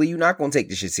 directly, you're not gonna take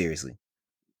this shit seriously.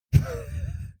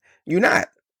 You're not.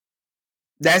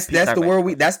 That's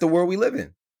the world we live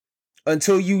in.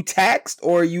 Until you taxed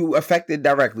or you affected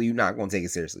directly, you're not gonna take it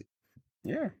seriously.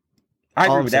 Yeah, I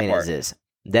All agree I'm with that saying part. is this.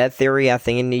 That theory I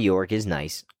think in New York is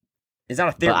nice. It's not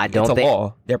a theory. But I don't it's a think-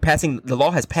 law. They're passing. The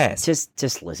law has passed.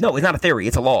 Just listen. No, it's not a theory.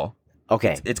 It's a law.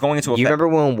 Okay. It's going into effect. You remember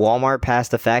when Walmart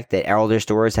passed the fact that all their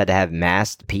stores had to have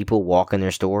masked people walk in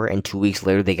their store, and 2 weeks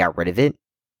later they got rid of it?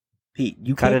 Pete,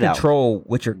 you Cut can't it out. control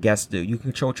what your guests do. You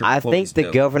can control what your I think employees the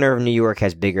do. governor of New York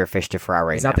has bigger fish to fry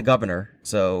right He's now. not the governor,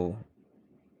 so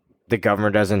The governor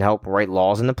doesn't help write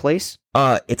laws into place?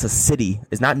 it's a city.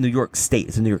 It's not New York State.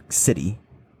 It's a New York City.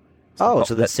 Oh,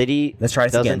 so the city let's try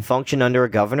this doesn't again. function under a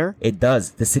governor? It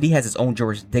does. The city has its own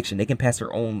jurisdiction. They can pass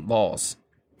their own laws.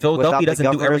 Without Philadelphia the doesn't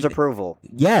do governor's everything. approval.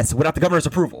 Yes, without the governor's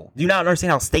approval. Do you not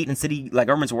understand how state and city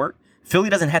governments work? Philly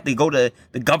doesn't have to go to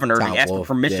the governor Tom and ask for Wolf,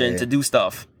 permission yeah. to do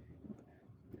stuff.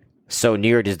 So New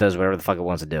York just does whatever the fuck it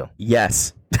wants to do.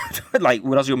 Yes. Like,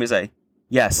 what else you want me to say?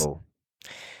 Yes. Cool.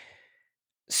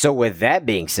 So with that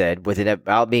being said, with it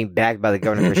about being backed by the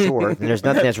governor for sure, then there's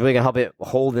nothing that's really gonna help it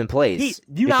hold in place. Pete,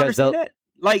 do you not Because understand that?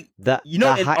 Like, you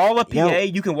know, in all of PA,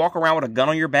 you can walk around with a gun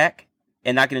on your back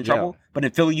and not get in trouble. But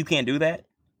in Philly, you can't do that.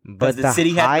 But the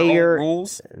city has their own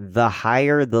rules. the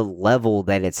higher the level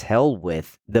that it's held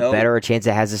with, the No. better a chance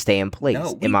it has to stay in place.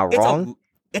 Am I wrong?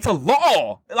 It's a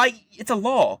law. Like, it's a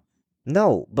law.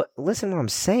 No, but listen to what I'm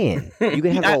saying. You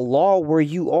can have I- a law where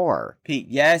you are. Pete,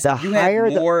 yes, The if you higher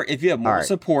have the- more, if you have more All right.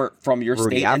 support from your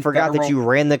Rudy, state I and forgot that federal- you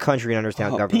ran the country and understand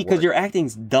how government Pete, because works. you're acting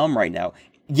dumb right now.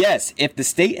 Yes, if the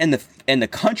state and the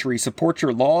country support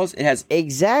your laws, it has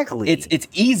Exactly. it's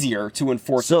easier to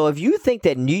enforce. So if you think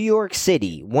that New York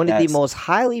City, one of Yes. the most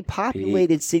highly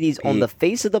populated cities on Pete. the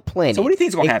face of the planet, So what do you think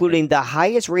is gonna happen? including the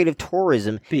highest rate of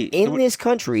tourism Pete, in so what- this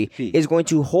country, Pete. is going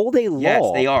to hold a law Yes,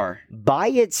 they are. by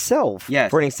itself Yes.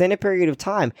 for an extended period of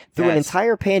time through an Yes.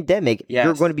 entire pandemic, Yes.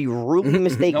 you're going to be rudely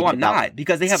mistaken No, I'm about not,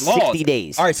 because they have 60 laws.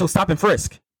 days. All right, so stop and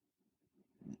frisk.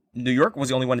 New York was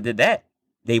the only one that did that.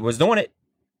 They was doing it.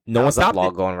 No one How's that stopped law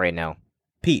it. going right now?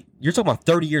 Pete, you're talking about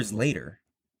 30 years later.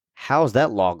 How's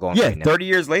that law going Yeah, right now? 30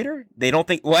 years later, they don't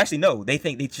think. Well, actually, no, they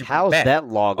think they should. How's bring it back. that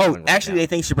law going Oh, right actually, now? they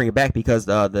think she should bring it back because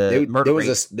the murder there rate.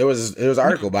 was an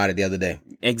article about it the other day.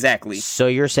 Exactly, So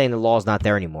you're saying the law's not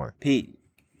there anymore? Pete.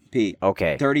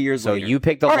 Okay. 30 years So later. you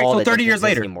picked the All right, law so that 30 doesn't years exist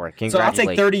later. anymore. So I'll take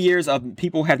Congratulations. 30 years of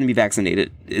people having to be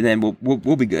vaccinated, and then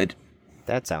we'll be good.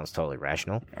 That sounds totally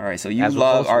rational. All right, so you As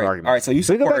love. opposed to All an right, argument. all right. So you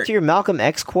Can we go support. back to your Malcolm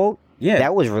X quote? Yeah.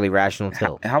 That was really rational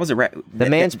too. How was it? The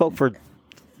man spoke for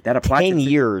that applied 10 to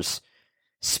years,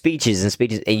 speeches and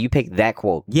speeches, and you picked that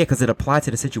quote Yeah, because it applied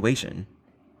to the situation.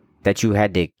 that you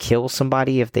had to kill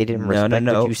somebody if they didn't respect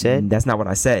what you said? That's not what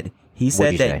I said. He What'd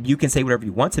said you that say? you can say whatever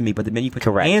you want to me, but the minute you put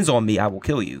Correct. your hands on me, I will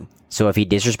kill you. So if he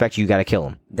disrespects you, you got to kill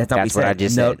him. That's not That's what what he I said.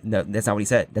 just no, said. No, that's not what he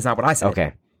said. That's not what I said.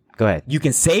 Okay. Go ahead. You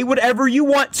can say whatever you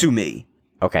want to me,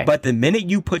 Okay. but the minute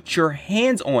you put your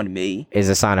hands on me, Is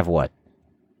a sign of what?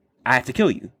 I have to kill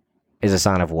you. Is a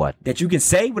sign of what? That you can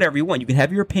say whatever you want. You can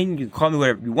have your opinion. You can call me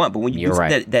whatever you want. But when you You're do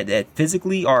right. that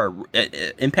physically or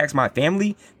impacts my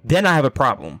family, then I have a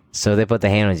problem. So they put the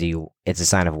hand on you. It's a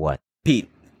sign of what? Pete,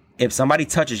 if somebody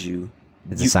touches you,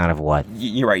 It's a sign of what?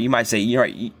 you're right. You might say you're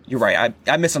right. You're right.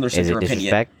 I misunderstood Is your it opinion.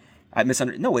 disrespect? I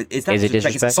misunderstood. No, it's not Is it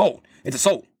disrespect. It's disrespect? assault. It's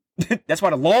assault. That's why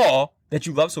the law that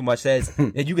you love so much says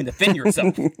that you can defend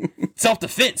yourself.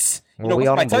 Self-defense. You Well, know, we when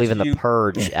all somebody don't believe in touches the you,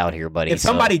 purge out here, buddy. if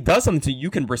somebody does something to you, you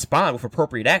can respond with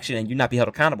appropriate action and you not be held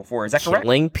accountable for it. Is that correct?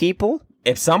 killing people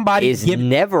If somebody is give,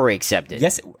 never accepted.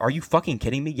 yes, are you fucking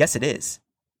kidding me? Yes, it is.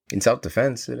 In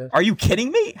self-defense, it is. Are you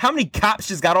kidding me? How many cops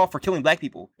just got off for killing black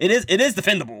people? It is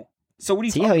defendable. So what are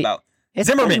you See how talking he- about? It's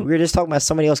Zimmerman. funny, we were just talking about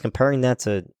somebody else comparing that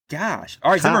to Gosh.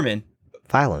 All right, Cop. Zimmerman.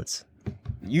 violence.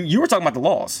 You were talking about the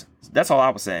laws. That's all I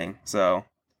was saying. So,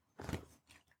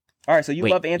 all right. So you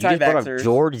Wait, love you just brought up anti-vaxxers.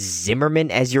 George Zimmerman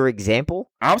as your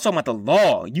example? I was talking about the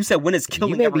law. You said when is You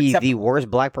killing may ever be the acceptable? worst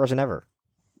black person ever.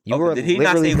 You Okay, were did he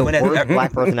not literally say the when has worst ever-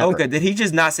 black person ever. Okay, did he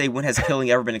just not say when has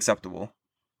killing ever been acceptable?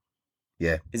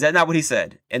 Yeah. Is that not what he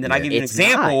said? And then I Yeah. give you an It's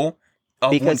example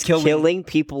of when Because killing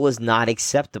people is not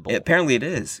acceptable. Apparently it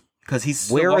is because he's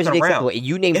still Where is it walking around. acceptable?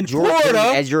 You named In George Florida,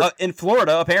 Zimmerman as your in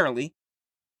Florida, apparently.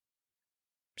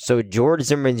 so George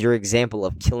Zimmerman's your example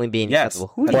of killing being Yes.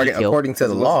 acceptable. Who did he kill? According to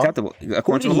the It's law, acceptable. Who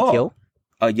According did to the he law, kill?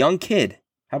 a young kid.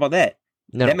 How about that?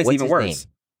 No, that makes what's it even his worse.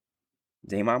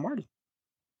 name? Damon Marty.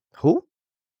 Who?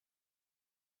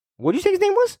 What did you say his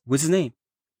name was? What's his name?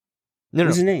 No,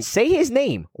 What's his name? Say his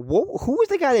name. Who was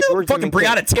the guy that George Fucking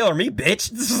Zimmerman Breonna Taylor, me, bitch.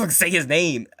 This is like say his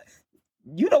name.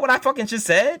 You know what I fucking just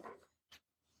said?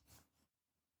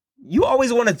 You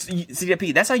always want to see that,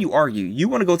 Pete. That's how you argue. You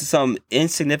want to go to some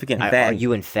insignificant killed? fact. Are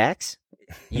you in facts?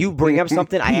 You bring up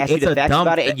something, I Pete, ask you it's the a facts dumb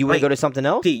about it, fa- and you want to like- go to something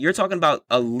else? Pete, you're talking about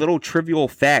a little trivial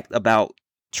fact about.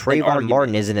 Trayvon argument.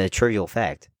 Martin isn't a trivial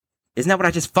fact. Isn't that what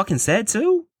I just fucking said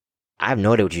too? I have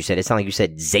no idea what you said. It sounded like you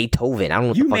said Zaytoven. I don't know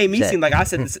what You the fuck made me said. seem like I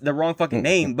said the wrong fucking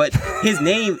name, but his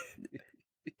name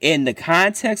in the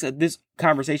context of this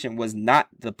conversation was not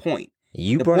the point.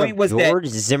 You the brought point up was that George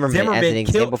Zimmerman as Zimmerman an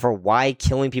example killed- for why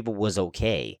killing people was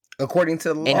okay. according to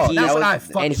the law, And he that's is, what I was-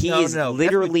 fucking- and he no, is no, that's what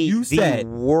literally you the said.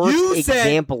 worst You said-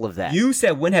 example of that. You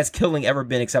said when has killing ever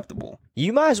been acceptable?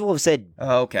 You might as well have said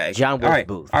Okay, John All Wilkes right.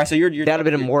 Booth. All right, so you're that would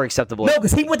have been more acceptable. No,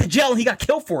 because he went to jail and he got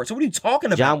killed for it. So what are you talking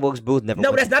about? John Wilkes Booth never No,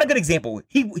 went but that's not a good example.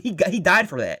 He died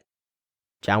for that.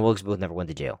 John Wilkes Booth never went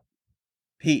to jail.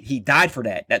 He died for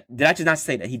that. Did I just not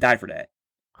say that he died for that?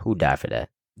 Who died for that?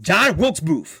 John Wilkes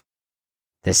Booth.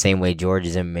 The same way George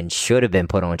Zimmerman should have been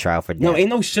put on trial for death. No, ain't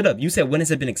no shut up. You said when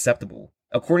has it been acceptable?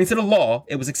 According to the law,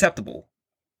 it was acceptable.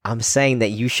 I'm saying that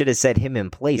you should have set him in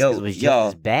place Yo, because it was just yo.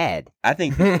 as bad. I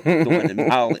think doing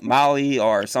Molly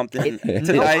or something.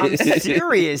 No, I'm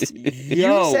serious.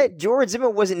 Yo. You said George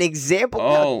Zimmerman was an example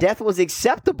of Oh. how death was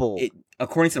acceptable.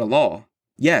 According to the law,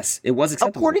 Yes, it was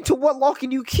acceptable. According to what law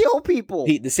can you kill people?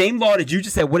 Pete, the same law that you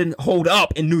just said wouldn't hold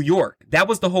up in New York. That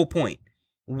was the whole point.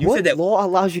 You what said that law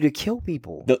allows you to kill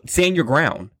people? stand your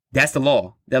ground. That's the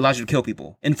law that allows you to kill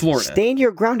people in Florida. Stand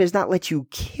your ground does not let you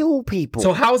kill people.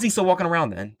 So how is he still walking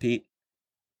around then, Pete?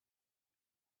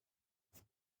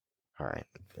 All right.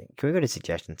 Can we go to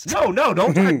suggestions? No,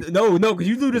 don't try. No, because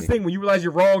you do this thing when you realize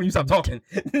you're wrong, you stop talking.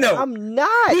 No, I'm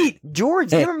not. Pete. George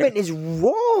Zimmerman is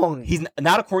wrong. He's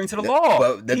not according to the law.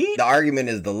 But the argument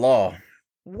is the law.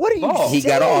 What are you Law. saying? He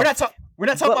got off. We're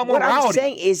not talking But about what I'm morality.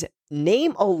 saying is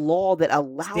name a law that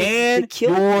allows you to Stand kill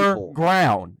your people.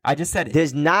 ground. I just said it.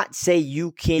 Does not say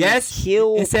you can Yes,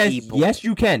 kill it says people. yes,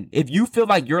 you can. If you feel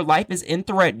like your life is in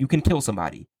threat, you can kill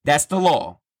somebody. That's the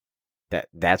law.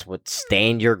 That's what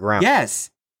stand your ground. Yes,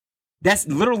 that's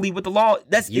literally what the law.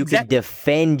 That's You exactly. can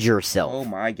defend yourself. Oh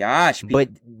my gosh!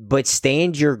 But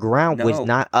stand your ground was No.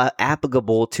 not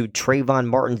applicable to Trayvon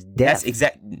Martin's death.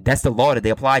 That's the law that they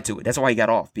applied to it. That's why he got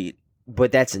off, Pete.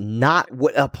 But that's not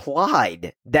what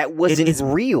applied. That wasn't is-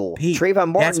 real. Pete,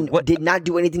 Trayvon that's Martin what- did not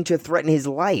do anything to threaten his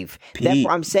life. That's Pete,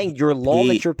 what I'm saying. Your law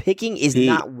that Pete, you're picking is Pete,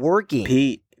 not working.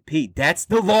 Pete, that's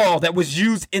the law that was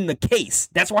used in the case.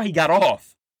 That's why he got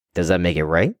off. Does that make it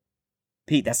right?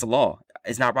 Pete, that's the law.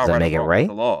 It's not about Does that right make or it wrong. right? It's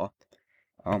the law.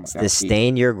 Oh my It's god! the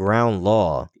stand your ground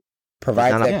law.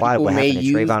 Provides not that apply to people what may happened to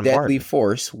use Trayvon deadly Martin.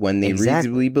 force when they Exactly.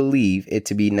 reasonably believe it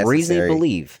to be Reasonably necessary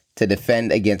believe. to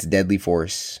defend against deadly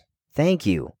force. Thank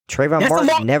you. Trayvon That's the law.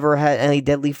 Martin never had any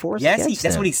deadly force. Yes, against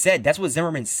that's him. what he said. That's what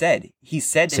Zimmerman said. He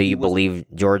said that So he you was- believe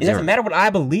George It doesn't Zimmerman? matter what I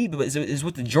believe, but it's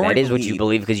what the jury That is what you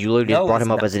believe because you literally No, just brought it's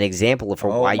him up not. as an example for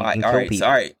why you can all kill right, people.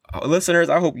 All right, listeners,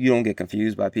 I hope you don't get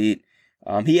confused by Pete.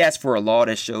 He asked for a law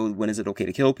that showed when is it okay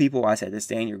to kill people. I said the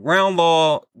stand your ground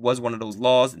law was one of those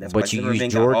laws. That's why But you Zimmerman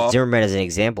use got George off. Zimmerman as an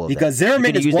example of Because that. You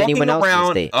Zimmerman could is use walking anyone else in the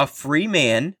around state. a free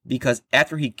man because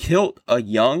after he killed a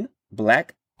young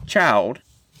black child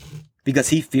because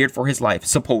he feared for his life,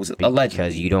 supposedly, allegedly.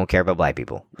 Because you don't care about black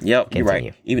people. Yep, you're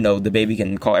Continue. right. Even though the baby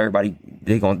can call everybody,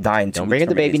 they're gonna die in 2 Don't weeks bring up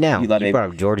the from baby it. now. You love You baby. brought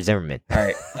up George Zimmerman.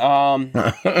 All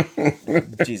right.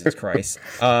 Jesus Christ.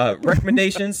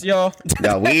 Recommendations, y'all.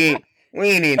 No, we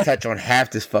ain't even touch on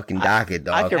half this fucking docket,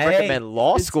 I dog. could Hey, recommend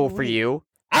law it's school for sweet. you.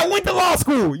 I went to law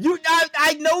school.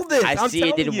 I know this. I I'm see it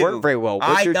telling didn't you. work very well.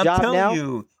 What's your I'm job telling now?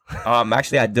 You.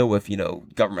 Actually, I deal with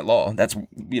government law. That's what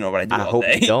I do I all hope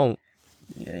day. you don't.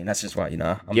 Yeah, and that's just why I'm You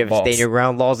ever the boss. stand your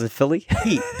ground laws in Philly?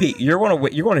 Pete, you're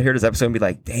gonna hear this episode and be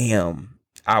like, "Damn,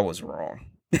 I was wrong."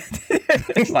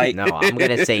 Like, No, I'm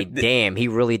gonna say, damn, he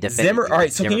really defended. All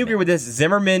right, so can you Zimmerman. agree with this?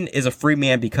 Zimmerman is a free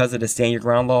man because of the stand your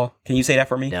ground law. Can you say that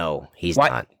for me? No, he's Why,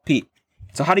 not. Pete?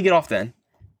 So how would he get off then?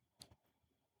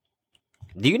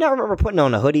 Do you not remember putting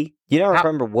on a hoodie? You don't How-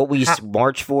 remember what we how-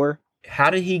 marched for? How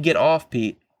did he get off,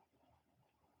 Pete?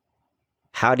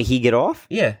 How did he get off?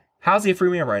 Yeah, how's he a free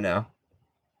man right now?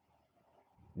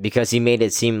 Because he made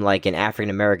it seem like an African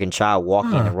American child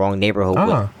walking in the wrong neighborhood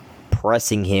was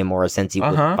pressing him, or a sense he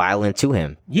was violent to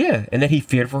him. Yeah, and that he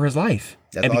feared for his life.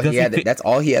 That's and all because he had. That's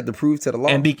all he had to prove to the law.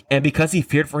 and because he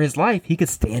feared for his life, he could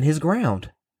stand his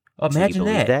ground. So you Imagine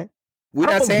believe that. We're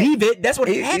I not don't saying believe it. That's what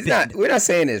he's happened. not. We're not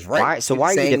saying it's right. Why- so We're why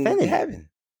are you saying defending what him? happened.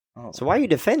 So why are you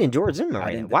defending George Zimmerman? I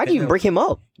Right now? didn't Why do you defend bring him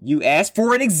up? You asked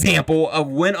for an example of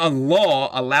when a law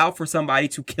allowed for somebody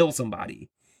to kill somebody.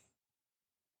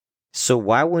 So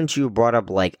why wouldn't you have brought up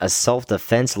like a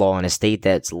self-defense law in a state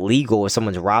that's legal if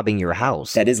someone's robbing your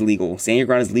house? That is legal. Stand your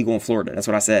ground is legal in Florida. That's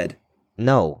what I said.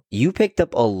 No, you picked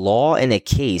up a law in a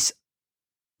case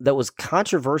that was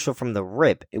controversial from the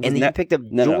rip, It was and then you not- picked up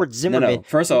no, no, George no, Zimmerman no.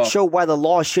 First to off- show why the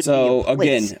law should So be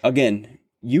in place. again,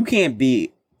 you can't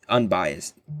be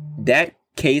unbiased. That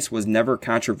case was never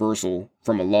controversial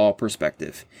from a law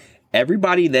perspective.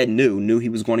 Everybody that knew he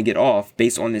was going to get off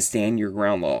based on this stand your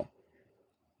ground law.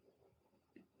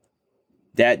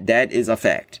 That is a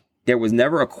fact. There was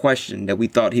never a question that we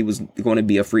thought he was going to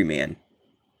be a free man.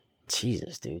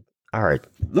 Jesus, dude. All right.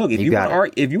 Look, if You you, got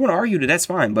want to argue that, that's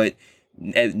fine. But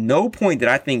at no point did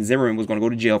I think Zimmerman was going to go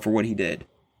to jail for what he did,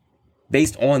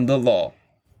 based on the law.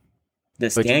 The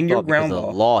But you stand your thought because ground of the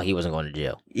law. law, he wasn't going to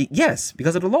jail. Yes,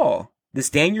 because of the law. The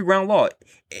stand your ground law.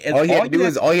 All he had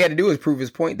to do is prove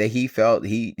his point that he felt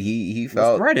he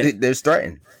felt threatened. There's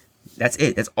threatened. That's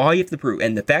it. That's all you have to prove.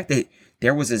 And the fact that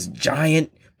there was this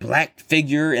giant black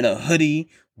figure in a hoodie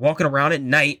walking around at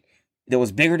night that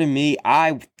was bigger than me,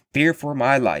 I fear for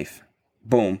my life.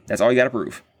 Boom. That's all you got to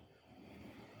prove.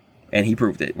 And he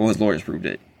proved it. Well, his lawyers proved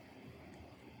it.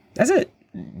 That's it.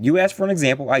 You asked for an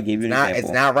example. I gave you an example. It's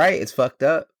not right. It's fucked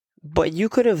up. But you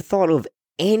could have thought of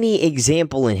any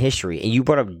example in history, and you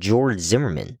brought up George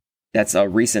Zimmerman. That's a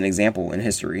recent example in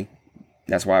history.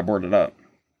 That's why I brought it up.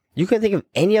 You can think of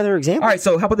any other example. All right,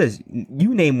 so how about this?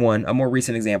 You name a more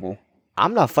recent example.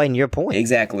 I'm not fighting your point.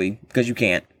 Exactly, because you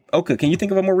can't. Okay, can you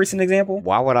think of a more recent example?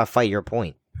 Why would I fight your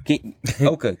point?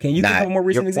 Okay, can you think of a more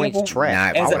recent Your example? point's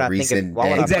trash. Nah, Why would I recent- think of, why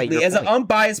would I fight Exactly. your As an point?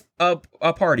 unbiased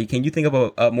a party, can you think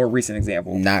of a more recent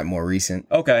example? Not more recent.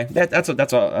 Okay, that's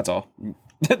all.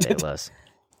 Say less.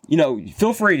 You know,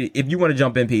 feel free if you want to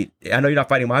jump in, Pete. I know you're not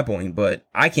fighting my point, but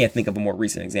I can't think of a more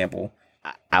recent example.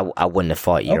 I wouldn't have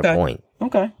fought your Okay. point.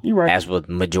 Okay, you're right. As with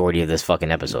majority of this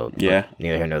fucking episode. Yeah. But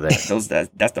neither here nor there.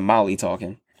 That's the Molly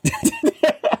talking.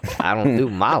 I don't do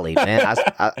Molly, man.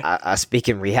 I speak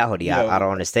in reality. I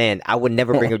don't understand. I would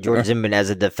never bring up George Zimmerman as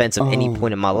a defense of any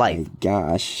point in my life.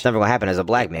 Gosh. It's never gonna happen as a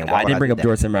black man. Why I would didn't bring do up that?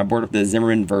 George Zimmerman. I brought up the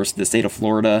Zimmerman versus the state of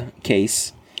Florida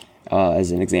case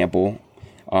as an example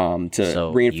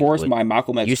to reinforce my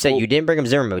Malcolm X. You said quote. you didn't bring up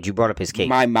Zimmerman, but you brought up his case.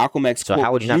 My Malcolm X. So quote,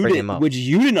 how would you not bring him up? Which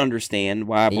you didn't understand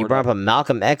why I And you brought up a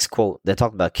Malcolm X quote that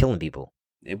talked about killing people.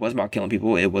 It was about killing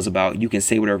people. It was about you can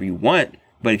say whatever you want,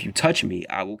 but if you touch me,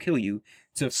 I will kill you.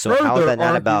 So how is that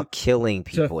not about killing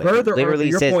people? It further literally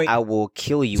argue your says, point- "I will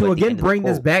kill you." So at the again, end of the bring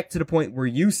this quote. back to the point where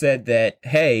you said that,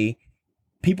 hey,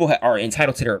 people are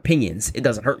entitled to their opinions. It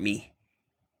doesn't hurt me,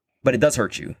 but it does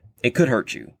hurt you. It could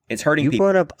hurt you. It's hurting You people.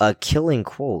 brought up a killing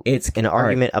quote. It's an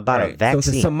argument about a So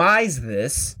vaccine. to surmise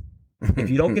this, if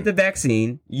you don't get the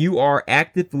vaccine, you are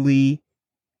actively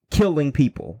killing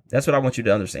people. That's what I want you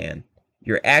to understand.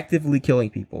 You're actively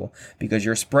killing people because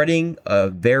you're spreading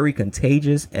a very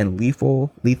contagious and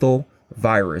lethal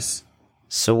virus.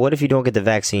 So what if you don't get the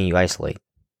vaccine? You isolate.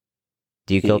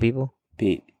 Do you kill people?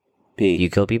 Pete, Do you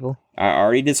kill people? I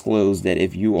already disclosed that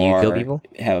if you Do you kill people?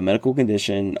 have a medical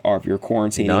condition or if you're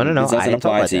quarantining, No, this I doesn't didn't talk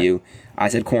apply about to that. you. I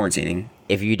said quarantining.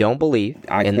 If you don't believe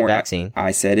in the vaccine, I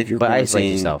said if you're but isolate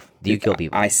quarantining, yourself. Do you kill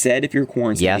people? I said if you're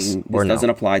quarantining, Yes or this no? doesn't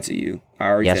apply to you. I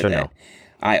already Yes said or that. no?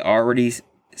 I already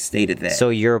stated that. So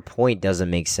your point doesn't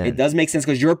make sense. It does make sense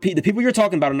because the people you're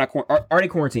talking about are not are they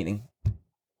quarantining?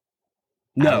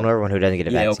 I don't know everyone who doesn't get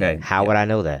a Yeah, vaccine. okay. How would I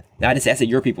know that? I said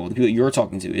your people, the people that you're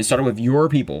talking to. It started with your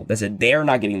people that said they're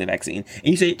not getting the vaccine, and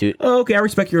you say, Dude. "Oh, okay, I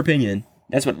respect your opinion."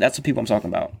 That's the people I'm talking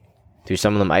about. Do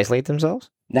some of them isolate themselves?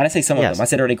 Not I say some of Yes. them. I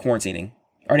said, are they quarantining?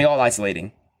 Are they all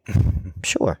isolating?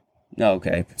 Sure. No,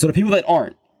 okay. So the people that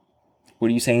aren't, what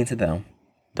are you saying to them?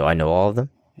 Do I know all of them?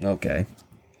 Okay.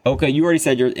 Okay, you already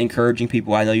said you're encouraging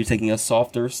people. I know you're taking a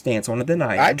softer stance on it than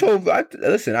I am. I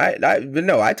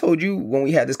told you when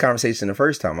we had this conversation the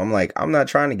first time. I'm like, I'm not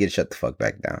trying to get shut the fuck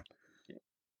back down.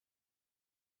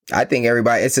 I think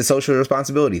it's a social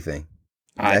responsibility thing.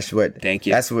 Thank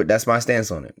you. That's my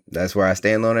stance on it. That's where I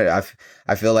stand on it.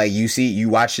 I feel like you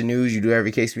watch the news, you do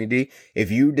every case may be. If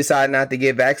you decide not to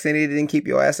get vaccinated, then keep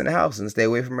your ass in the house and stay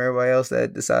away from everybody else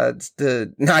that decides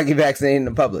to not get vaccinated in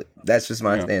the public. That's just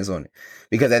my stance on it.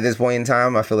 Because at this point in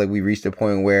time, I feel like we reached a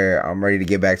point where I'm ready to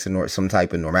get back to some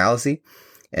type of normalcy,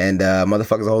 and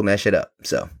motherfuckers are holding that shit up.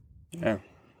 So Yeah.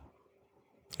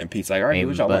 And Pete's like, all right, do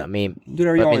what y'all but want. I mean, Do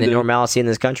whatever you want the to do. normalcy in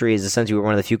this country is essentially we're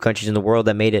one of the few countries in the world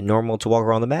that made it normal to walk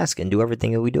around the mask and do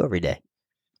everything that we do every day.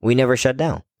 We never shut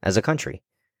down as a country.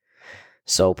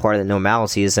 So part of the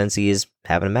normalcy essentially is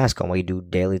having a mask on while you do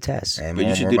daily tests. and But you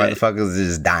more should do that. motherfuckers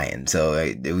is dying.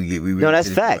 So No, that's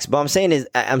facts. But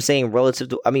I'm saying relative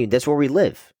to, that's where we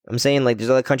live. I'm saying like there's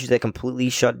other countries that completely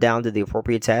shut down to the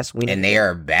appropriate tests. And they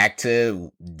are back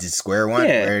to square one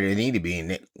Yeah. where they need to be. And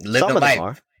live Some the of them life.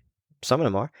 are. Some of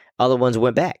them are. Other ones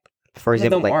went back. For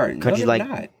example, no, they like aren't. countries no, they're like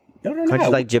not. No, they're countries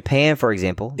not. like Japan, for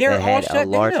example, They're that all had a shut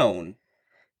large. down.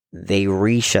 They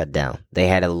re-shut down. They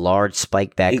had a large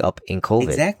spike back up in COVID.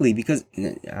 Exactly, because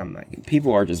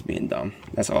people are just being dumb.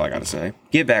 That's all I gotta say.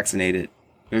 Get vaccinated.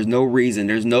 There's no reason.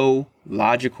 There's no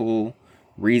logical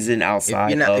reason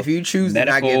outside If you choose to not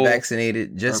get medical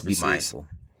vaccinated, just purposes. be mindful.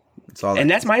 That's all. And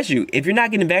that's my issue. If you're not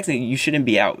getting vaccinated, you shouldn't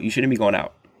be out. You shouldn't be going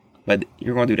out. But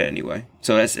you're going to do that anyway.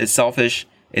 So it's selfish.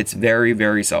 It's very,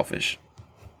 very selfish.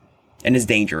 And it's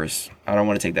dangerous. I don't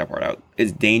want to take that part out.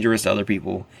 It's dangerous to other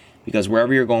people because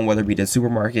wherever you're going, whether it be the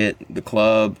supermarket, the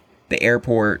club, the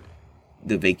airport,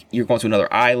 you're going to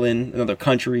another island, another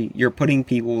country, you're putting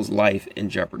people's life in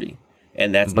jeopardy.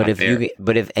 And that's not fair.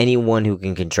 But if anyone who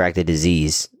can contract the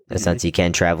disease, since he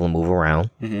can travel and move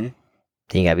around, then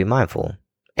you gotta be mindful.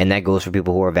 And that goes for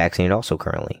people who are vaccinated also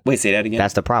currently. Wait, say that again?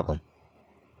 That's the problem.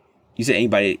 You said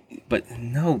anybody, but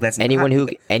no, that's Anyone not.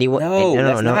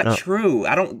 That's not no. true.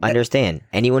 I don't Understand.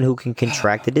 Anyone who can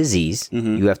contract the disease,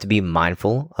 you have to be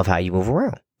mindful of how you move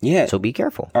around. Yeah. So be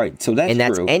careful. All right. So that's And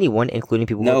that's true. anyone, including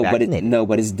people who are vaccinated.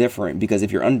 But it's different because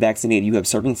if you're unvaccinated, you have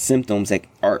certain symptoms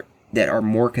that are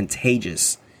more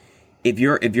contagious, if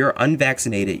you're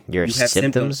unvaccinated, Your you have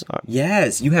symptoms are-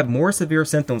 Yes, you have more severe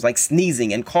symptoms like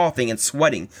sneezing and coughing and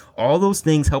sweating. All those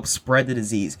things help spread the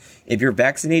disease. If you're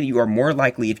vaccinated, you are more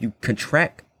likely, if you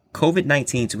contract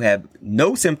COVID-19, to have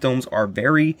no symptoms or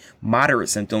very moderate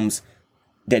symptoms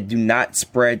that do not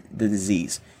spread the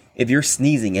disease. If you're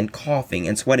sneezing and coughing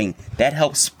and sweating, that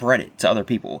helps spread it to other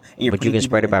people. And you're But you putting can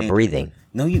spread it people by in danger. breathing.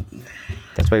 No, you,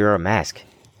 That's why you wear a mask.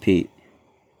 Pete.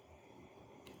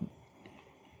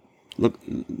 Look,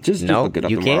 just No, look it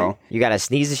up you tomorrow. can't. You gotta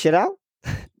sneeze the shit out.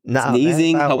 Nah,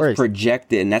 Sneezing that's how it helps works.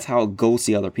 project it, and that's how it goes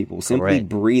to other people. Simply Correct.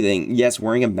 breathing, yes,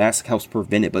 wearing a mask helps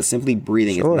prevent it, but simply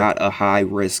breathing Sure. is not a high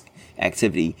risk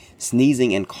activity.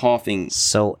 Sneezing and coughing.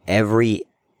 So every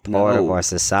part of No. our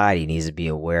society needs to be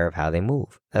aware of how they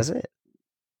move. That's it.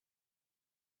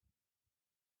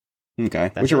 Okay,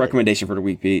 That's what's your it. recommendation for the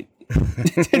week, Pete?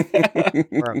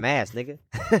 Wear a mask, nigga.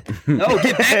 No,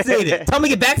 get vaccinated. Tell me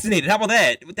to get vaccinated. How about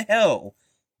that? What the hell?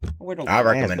 Wear those- I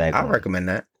recommend. back I on. recommend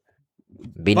that.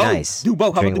 Be Both. nice. Do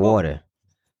both. How Drink about do both? water.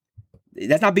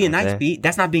 That's not being nice, Okay. Pete.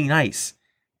 That's not being nice.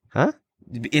 Huh?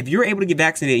 If you're able to get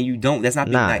vaccinated and you don't, that's not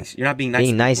being Nah. nice. You're not being nice.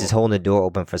 Being to nice people. is holding the door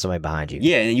open for somebody behind you.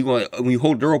 Yeah, and you going when you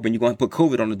hold the door open, you're going to put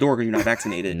COVID on the door because you're not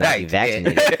vaccinated. Not if you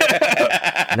vaccinated.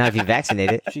 Not if you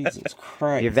vaccinated. Jesus If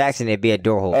Christ. you're vaccinated, be a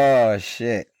door holder. Oh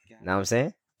shit. Know what I'm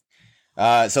saying?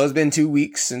 So it's been 2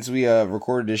 weeks since we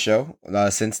recorded this show.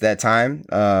 Since that time,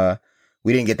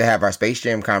 we didn't get to have our Space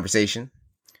Jam conversation.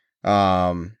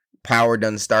 Power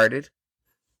done started.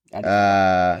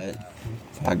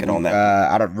 I'll get on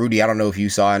that. I don't know if you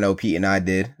saw. I know Pete and I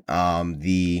did.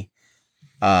 The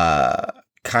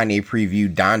Kanye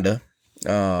preview Donda. I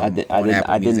on did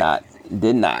Apple Music.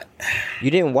 Did not.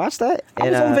 You didn't watch that? I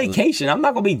was And, on vacation. I'm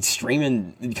not gonna be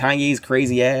streaming Kanye's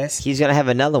crazy ass. He's gonna have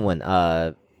another one.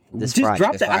 This Just Friday.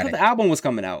 dropped This that. I thought Friday. the album was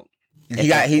coming out. It's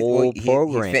a whole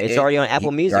program. It's already on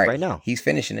Apple Music right now. He's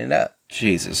finishing it up.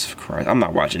 Jesus Christ, I'm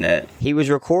not watching that. He was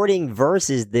recording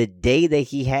verses the day that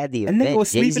he had the That event. nigga was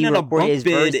sleeping Jay-Z in a recorded his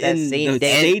bunk verse bed that in same the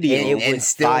day, stadium. and it And was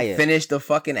still fire. finish the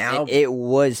fucking And album. it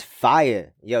was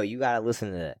fire. Yo, you gotta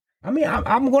listen to that. I mean,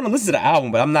 I'm going to listen to the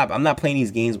album, but I'm not playing these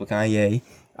games with Kanye.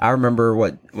 I remember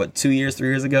what 3 years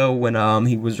ago when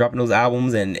he was dropping those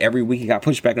albums, and every week he got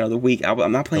pushed back another week.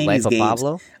 I'm not The playing Life these of games.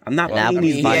 Pablo. I'm not An playing album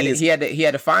these is fire. games. he had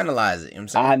to finalize it. You know what I'm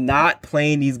saying? I'm not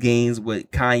playing these games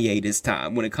with Kanye this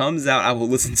time. When it comes out, I will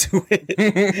listen to it,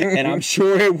 and I'm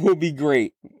sure it will be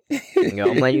great.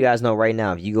 Yo, I'm letting you guys know right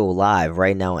now. If you go live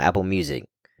right now on Apple Music,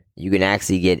 you can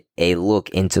actually get a look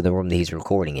into the room that he's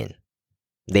recording in.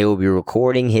 They will be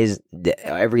recording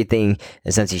everything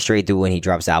essentially straight through when he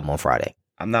drops the album on Friday.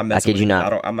 I'm not messing kid you with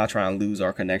not. I'm not trying to lose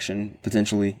our connection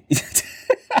potentially.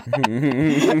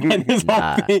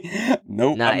 Nah.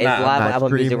 Nope. Nah, I'm it's not. live on not Apple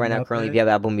Music streaming right now. out Currently, there? if you have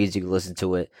Apple Music, listen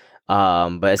to it.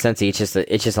 But essentially,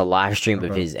 it's just a live stream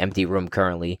of Okay. his empty room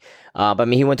currently. But I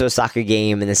mean, he went to a soccer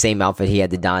game in the same outfit he had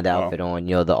the Donda Oh. outfit on.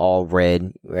 You know, the all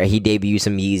red. Where he debuted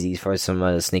some Yeezys for some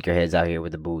sneakerheads out here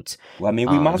with the boots. Well, I mean,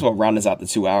 we might as well round this out to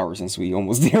 2 hours since we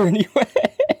almost there anyway.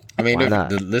 I mean, Why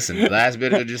not? listen, the last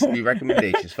bit will just be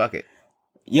recommendations. Fuck it.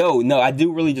 Yo, no, I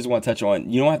do really just want to touch on.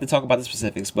 You don't have to talk about the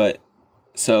specifics, but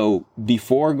so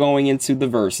before going into the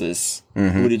verses,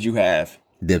 who did you have?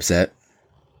 Dipset.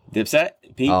 Dipset?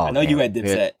 Pete? Oh, I know you man. had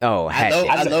Dipset. Oh, I heck low,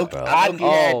 yeah, I low, bro. I low-key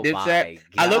had Oh, Dipset.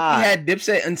 my I low-key God. had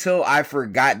Dipset until I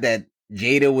forgot that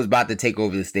Jada was about to take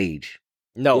over the stage.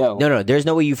 No, Yo. no. There's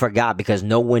no way you forgot because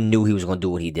no one knew he was going to do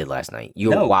what he did last night. You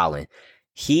were No. wilding.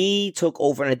 He took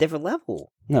over on a different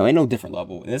level. No, ain't no different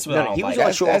level. And that's what I No, don't he was like. going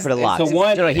to show off for the that's- locks. so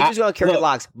one- no, he was going to carry the look,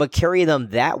 locks, but carry them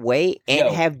that way and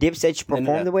Yo. have Dipset No, no,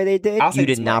 perform no. the way they did. I'll say You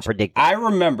this did not much. predict that. I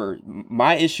remember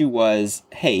my issue was,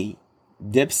 hey,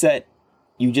 Dipset,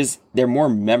 they're more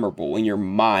memorable in your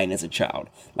mind as a child.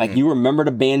 Like you remember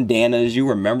the bandanas, you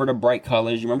remember the bright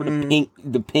colors, you remember the pink,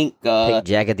 Pink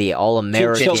jacket, the All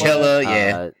American. Chinchilla,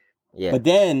 yeah. Yeah. But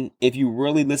then if you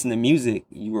really listen to music,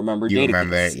 you remember You Jadakiss.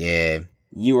 remember it? Yeah.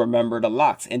 You remember the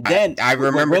locks. And then I what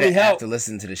remember really that helped after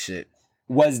listening to the shit.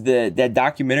 was that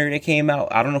documentary that came out.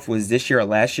 I don't know if it was this year or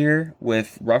last year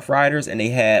with Rough Riders, and they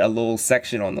had a little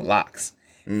section on the locks.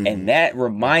 And that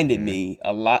reminded me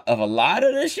a lot of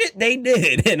the shit they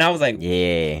did. And I was like,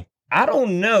 Yeah. I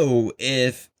don't know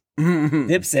if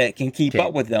Dipset can keep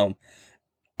up with them.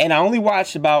 And I only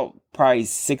watched about probably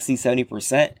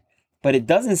 60-70%, but it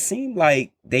doesn't seem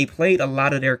like they played a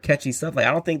lot of their catchy stuff. Like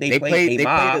I don't think they played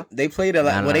they played a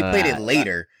lot. No, Well, they no, played no, it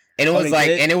later. And it Oh, was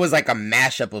they did? like a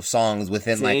mashup of songs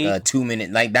within like See? a 2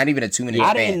 minute, like not even a 2 minute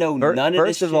I span. didn't know Fir- none of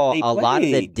First this of all, shit they a lot of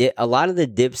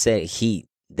played. the Dipset heat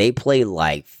they played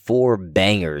like 4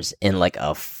 bangers in like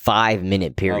a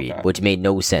 5-minute period, Okay. which made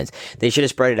no sense. They should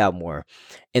have spread it out more.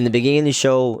 In the beginning of the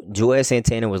show, Joel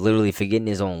Santana was literally forgetting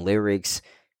his own lyrics.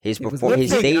 His He was performance,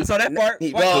 his lip syncing. I stage, saw that part.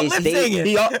 He- Why well, you lip his stage- syncing?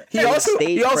 He also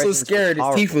presence scared was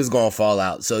his teeth powerful. was gonna fall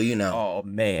out. So you know. Oh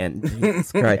man,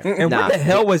 Jesus Christ! And Nah. what the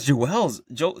hell was Joel's?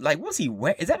 Like, what's he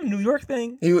wearing? Is that a New York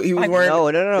thing? He was Like, wearing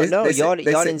no. They Y'all said-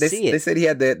 didn't see it. They said he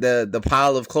had the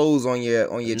pile of clothes on your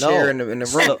No. chair in the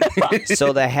room.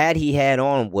 So the hat he had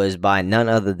on was by none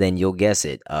other than, you'll guess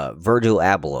it, Virgil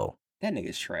Abloh. That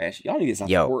nigga's trash. Y'all need to stop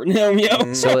Yo. supporting him,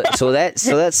 yo. So that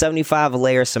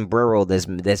 75-layer sombrero this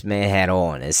man had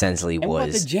on essentially And what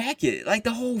the was jacket, like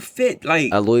the whole fit, like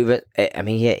a Louis Vuitton. I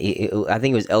mean, I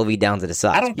think it was LV down to the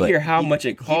socks. I don't but care how much it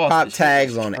He costs. popped This shit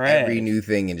tags is on trash. every new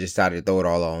thing and just started to throw it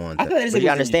all on. I thought this But nigga you was in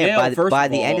understand jail, first by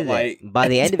of the all, end of like, by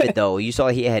the end of it though, you saw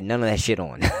he had none of that shit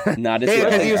on. nah, this Yeah,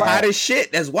 because he was hot. hot as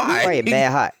shit. That's why. Right,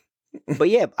 mad hot. But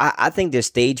yeah, I think the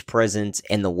stage presence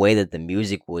and the way that the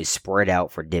music was spread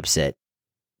out for Dipset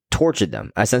tortured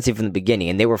them essentially from the beginning,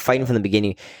 and they were fighting from the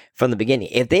beginning.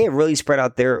 If they had really spread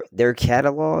out their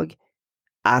catalog,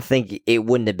 I think it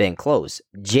wouldn't have been close.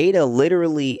 Jada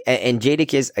literally, and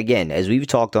Jadakiss, again, as we've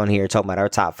talked on here, talking about our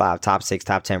top 5, top 6,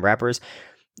 top 10 rappers,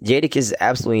 Jadakiss is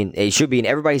absolutely, it should be in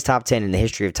everybody's top 10 in the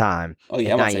history of time. Oh yeah,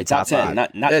 if I'm not gonna say your top 10, 5.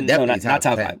 not Yeah, definitely not top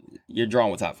top 10. 5. You're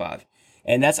drawn with top 5,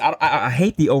 and that's I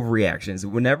hate the overreactions.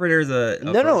 Whenever there's a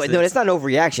No, person- it's not an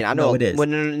overreaction. I know No, it is. No,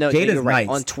 Jada's you're right.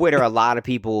 nice. On Twitter, a lot of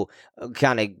people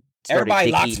kind of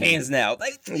Everybody Locks fans now.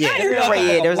 Like, Yeah, There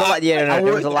was a lot. Yeah, I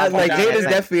there was a lot. like of Jada's that.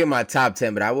 definitely in my top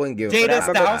 10, but I wouldn't give Jada a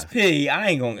Styles P. I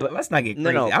ain't gonna. Let's not get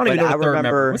crazy. No, I don't even but know I the third member.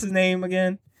 remember- What's his name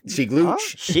again? She Huh?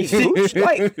 glooch. She gooch?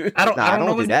 Like, I don't. Nah, I don't know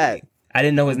don't do his that. name. I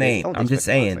didn't know his name. Don't I'm just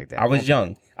disrespect saying. like that. I was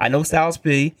young. I know Styles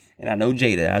P. and I know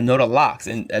Jada. I know the Locks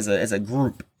and as a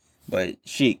group, but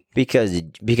Chic. because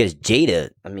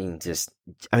Jada.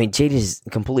 Jada's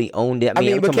completely owned it. I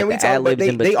mean, but can we talk about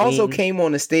they also between. came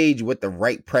on the stage with the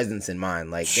right presence in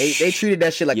mind. Like they treated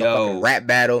that shit like a Yo. fucking rap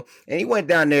battle, and he went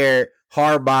down there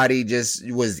hard body, just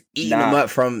was eating Nah. them up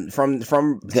from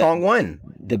song 1.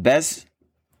 The best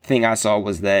thing I saw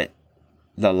was that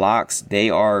the Locks, they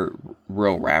are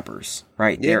real rappers,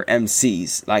 right? Yeah. They're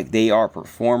MCs, like they are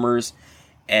performers.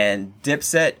 And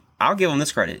Dipset, I'll give them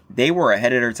this credit. They were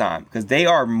ahead of their time because they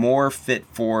are more fit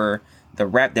for the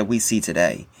rap that we see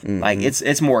today. Like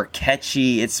it's more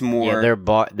catchy. It's more their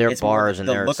it's more bars and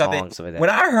the their look of it. songs. Stuff like that. When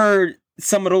I heard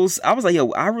some of those, I was like,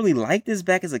 yo, I really liked this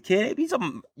back as a kid.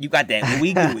 You got that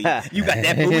Louis Gooey. You got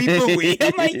that Louis Booey.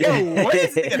 I'm like, yo, what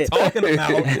is this nigga talking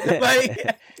about?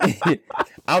 Like,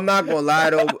 I'm not gonna lie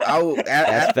though.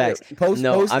 That's facts. Post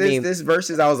I mean- this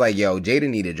verses. I was like, yo, Jada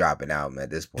need to drop an album at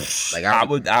this point. Like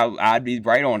I'd be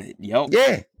right on it. Yo,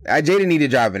 yeah, Jada need to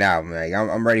drop an album. Like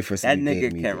I'm ready for that some big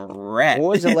nigga music. can rap. What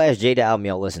was the last Jada album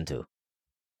y'all listened to?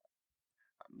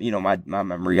 You know, my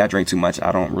memory. I drink too much.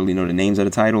 I don't really know the names of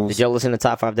the titles. Did y'all listen to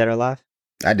Top 5 Dead or Alive?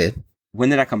 I did. When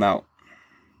did I come out?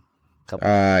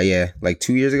 Yeah, like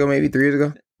 2 years ago, maybe 3 years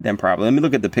ago. Then probably. Let me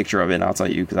look at the picture of it and I'll tell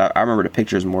you because I remember the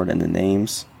pictures more than the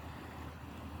names.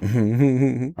 All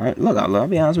right, look, I'll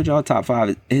be honest with y'all. Top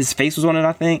 5. His face was on it,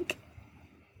 I think.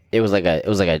 It was like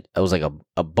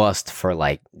a bust for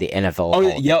like the NFL. Oh,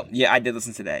 Hall. yep, yeah, I did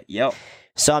listen to that. Yep,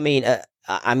 So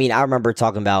I remember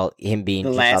talking about him being the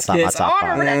just last outside my kiss. top Oh, I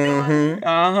 5. remember that.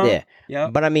 Uh huh. Yeah.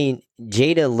 Yep. But I mean,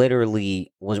 Jada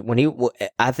literally was when he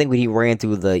ran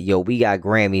through the we got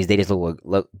Grammys.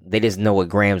 They just know what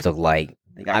grams look like.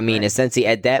 They got I mean, Grammys. essentially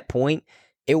at that point,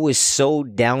 it was so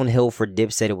downhill for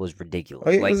Dipset. It was ridiculous.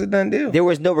 Oh, it like was a done deal. there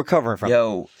was no recovering from it.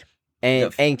 Yo,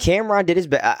 And Cameron did his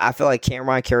best. I feel like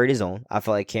Cameron carried his own. I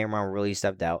feel like Cameron really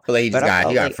stepped out. I feel like he But I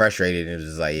felt got like- frustrated and it was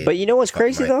just like, yeah. But you know what's fucking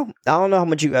crazy right. though? I don't know how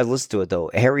much you guys listen to it though.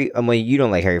 You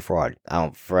don't like Harry Fraud. I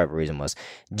don't for whatever reason was.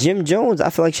 Jim Jones, I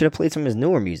feel like should have played some of his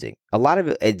newer music. A lot of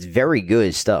it's very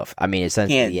good stuff. I mean,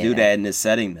 essentially, can't do that in this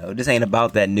setting though. This ain't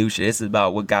about that new shit. This is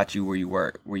about what got you where you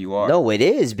are. No, it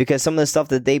is because some of the stuff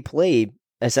that they played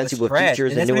It's essentially with trash.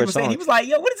 features And and that's what newer he was saying. songs. He was like,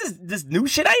 "Yo, what is this new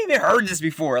shit? I ain't even heard this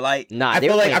before." Like, Nah, I they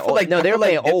feel were like- I playing feel like- no, I they feel were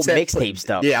playing like old Dipset mixtape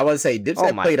stuff. Yeah, I was to say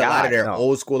Dipset Oh my played a lot God, of their no.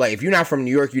 old school. Like if you're not from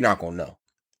New York, you're not gonna know.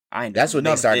 I ain't That's what they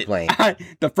none of started it. playing.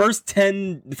 The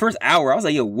first hour, I was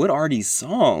like, "Yo, what are these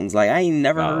songs?" Like, I ain't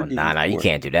never Oh, heard. These nah, you before.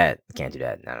 can't do that. You can't do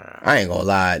that. No. I ain't gonna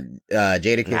lie.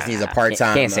 Jadakiss Nah, needs a can't- part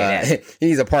time. can't say that. He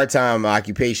needs a part time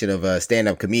occupation of a stand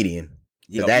up comedian.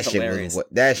 Yo, So that it's shit hilarious. was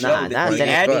that shit. Nah, was nah, funny that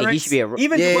as ain't fuck. funny. He should be a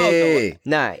even Yeah. Joel,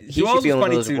 Nah, he Joel's should be was on one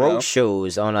funny of those too, roast though.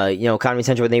 shows on Comedy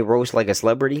Central when they roast like a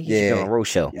celebrity. He should be Yeah. on a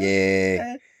roast show.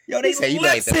 Yeah. Yo, they He said you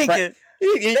lip like the syncing.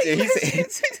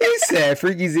 He said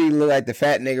Freaky Z look like the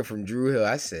fat nigga from Drew Hill.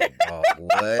 I said, oh,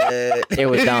 what? It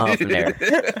was downhill from there.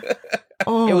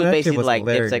 Oh, It was that shit basically like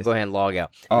hilarious. Dipset, go ahead and log out.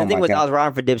 Oh The thing my was, God. I was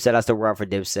riding for Dipset. I still ride for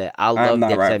Dipset. I I'm love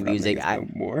not Dipset rapping about music. niggas no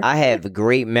more. I have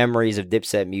great memories of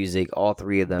Dipset music. All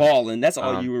three of them. Ballin'. That's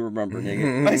all Um, you remember,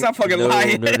 nigga. Like, stop fucking No,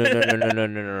 lying.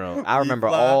 no. I remember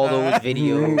all those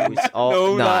videos. All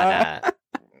No lie. nah.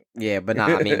 Yeah, but nah.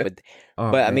 I mean,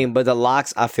 Oh, but I man. mean, but the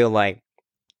locks. I feel like.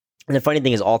 And the funny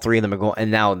thing is, all three of them are going,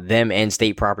 and now them and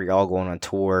State Property are all going on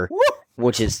tour, Woo!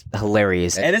 which is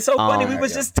hilarious. And it's so funny. We Oh,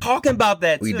 was yeah. just talking about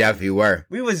that. We too. definitely were.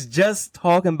 We was just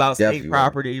talking about Definitely State were.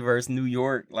 Property versus New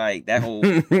York. Like that whole.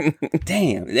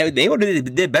 Damn, they would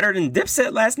have did better than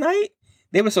Dipset last night.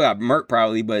 They would have still got murked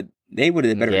probably, but they would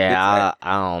have did better. than Dipset. Yeah,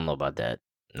 I don't know about that.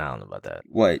 I don't know about that.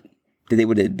 What? Did they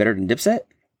would have did better than Dipset?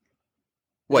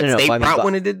 What, No, State but I mean, Prop but-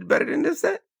 when it did better than this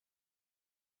set?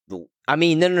 I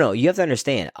mean, no. You have to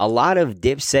understand. A lot of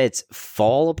Dipset's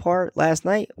fall apart last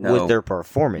night No. was their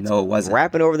performance. No, it wasn't.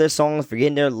 Rapping over their songs,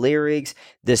 forgetting their lyrics.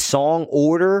 The song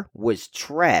order was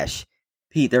trash.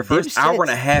 Pete, their first Dipset's hour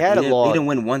and a half, they catalog- didn't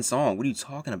win one song. What are you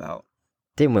talking about?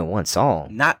 Didn't win one song.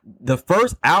 Not the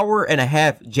first hour and a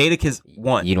half, Jadakiss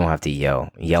won. You don't have to yell.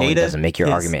 Yelling Jada doesn't make your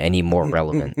is- argument any more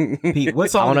relevant. Pete, what I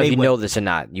song don't know did if they you win? know this or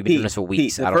not. You've been doing this for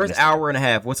weeks. Pete, I the don't first understand. hour and a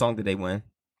half, what song did they win?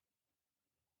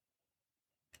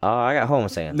 I got hold on a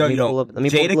second. No, let me you don't. pull up. Let me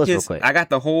pull up the list real Jadakiss. quick. I got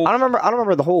the whole. I don't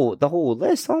remember the whole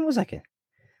list. Hold on a second.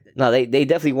 No, they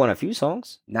definitely won a few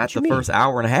songs. Not What you the mean? first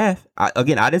hour and a half. I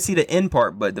didn't see the end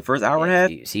part, but the first hour and a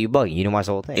half. See, you bugging. You didn't watch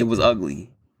the whole thing. It was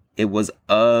ugly. It was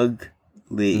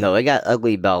ugly. No, it got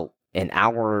ugly about an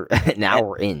hour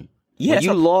in. Yeah, when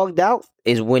you logged out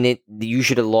is when you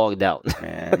should have logged out.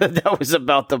 man. That was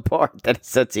about the part that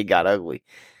since it got ugly.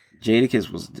 Jadakiss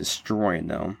was destroying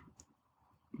them,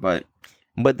 but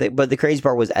But the crazy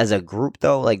part was, as a group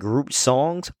though, like group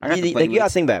songs, I got the like you gotta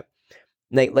playlist. think about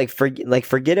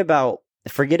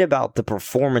it. Forget about the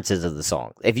performances of the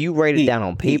song. If you write it Pete, down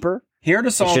on paper, here are the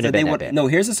songs shouldn't that have they been would. that bad. No,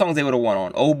 here's the songs they would have won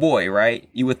on. Oh boy, right?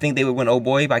 You would think they would win Oh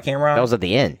Boy by Cameron. that was at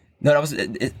the end. No, that was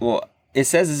well. It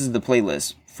says this is the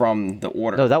playlist from the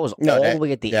order. No, that was No, all that- the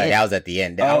way at the yeah, end. that was at the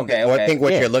end. Oh, I don't- okay, I okay. think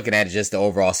what Yeah. you're looking at is just the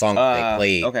overall song that they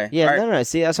played. Okay. yeah, All right. no.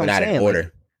 See, that's But what I'm not saying. in Like,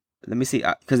 order. Let me see,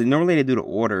 because normally they do the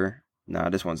order. Nah,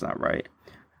 this one's not right.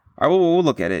 All right, we'll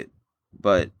look at it,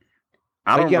 but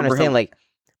I but don't you remember understand, how-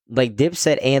 like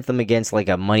Dipset anthem against like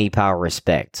a Money, Power,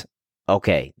 Respect.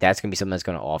 Okay, that's gonna be something that's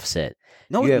gonna offset.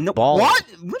 no, you have no. Ballin'. What?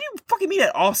 What do you fucking mean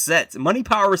that offsets? Money,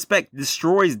 Power, Respect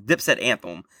destroys Dipset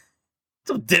anthem.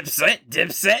 So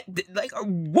Dipset, like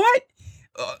what?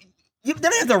 You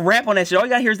don't have to rap on that shit. All you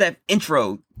gotta hear is that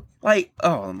intro. Like,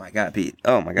 oh my god, Pete.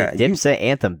 Oh my god. The Dipset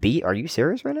anthem beat? Are you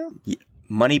serious right now?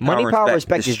 Money, Power, Money, Power,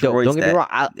 Respect is dope. destroys Don't get me that. wrong.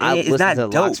 I It's listened not to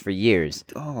dope. Locks for years,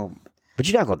 Oh, but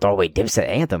you're not gonna throw away Dipset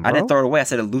anthem, bro. I didn't throw it away. I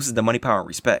said it loses the Money, Power, and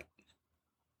Respect.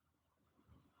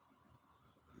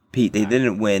 Pete, they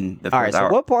didn't win the first All right, so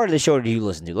hour. what part of the show did you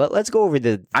listen to? Let's go over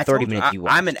the I 30 told you, minutes you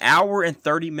watched. I'm an hour and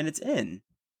 30 minutes in.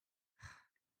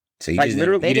 So you Like, just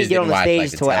literally- They you didn't just get on the watch, stage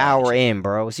like, the till an television. hour in,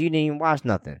 bro. So you didn't even watch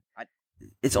nothing.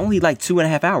 It's only like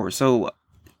 2.5 hours. So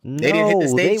They didn't hit the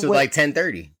No, stage till went- like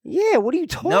 10:30. Yeah, what are you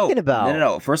talking no, about?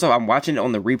 no. First off, I'm watching it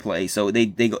on the replay, so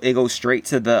it goes straight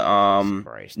to the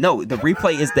Christ. No, the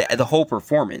replay is the whole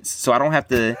performance, so I don't have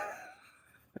to.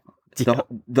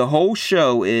 The whole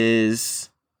show is.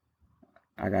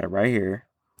 I got it right here.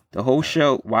 The whole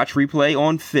show. Watch replay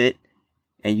on Fit,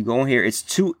 and you go in here. It's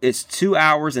 2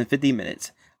 hours and 50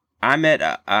 minutes. I'm at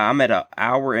a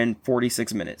hour and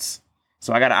 46 minutes.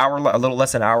 So I got an hour, a little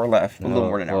less than an hour left. A little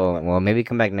more than an hour. Well, maybe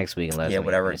come back next week and let us Yeah, know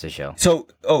whatever. It's a show. So,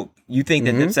 you think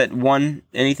that Dipset won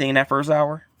anything in that first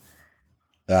hour?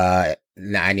 Nah,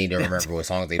 I need to remember what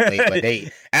songs they played, but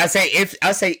I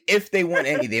say if they won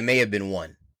any, they may have been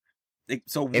one.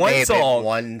 So It may one have been song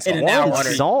one song, an hour. One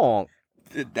song.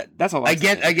 That's all. I'm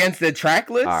saying. against the track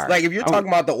list. All right. Like if you're talking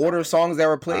about the order of songs that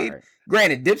were played, All right.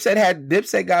 granted,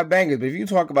 Dipset got bangers, but if you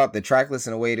talk about the track list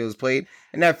and the way it was played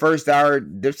in that first hour,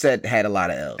 Dipset had a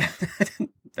lot of L's.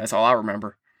 That's all I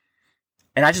remember.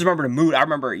 And I just remember the mood. I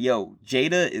remember,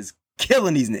 Jada is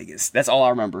killing these niggas. That's all I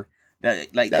remember. That's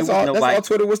That's all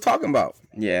Twitter was talking about.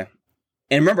 Yeah.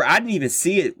 And remember, I didn't even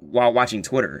see it while watching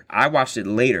Twitter. I watched it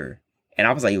later. And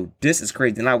I was like, yo, this is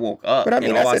crazy. Then I woke up. But I mean,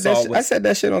 and all I saw said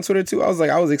that shit on Twitter too. I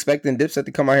was expecting Dipset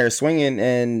to come out here swinging,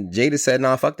 and Jada said,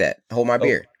 "Nah, fuck that. Hold my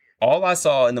beer." all I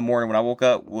saw in the morning when I woke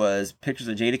up was pictures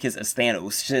of Jadakiss and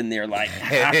Thanos sitting there like,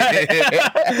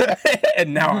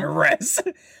 and now I rest.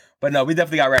 But no, we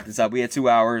definitely got to wrap this up. We had 2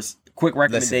 hours. Quick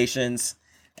recommendations.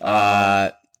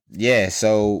 Yeah.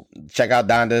 So check out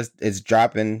Donda. It's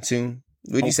dropping soon.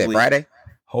 What did you say? Hopefully. Friday?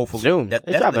 Hopefully, Soon. That's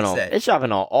It's what dropping they on. said. It's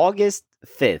dropping on August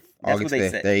 5th. That's August what they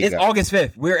 5th. said. There you It's go. August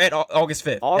 5th. We're at August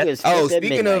 5th. August 5th. Oh, at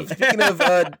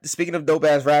midnight. speaking of dope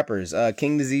ass rappers,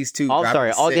 King Disease 2. Oh, I'm dropping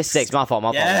sorry, August 6th. 6th. My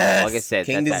fault. Yes. August 6th.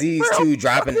 King That's Disease 2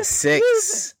 dropping the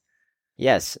 6th.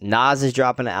 Yes, Nas is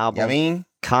dropping an album. I mean,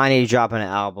 Kanye's dropping an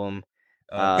album.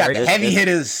 got the there's- heavy there's-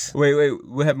 hitters. Wait.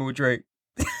 What happened with Drake?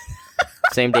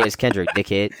 Same day as Kendrick,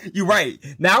 dickhead. You're right.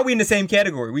 Now we in the same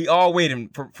category. We all waiting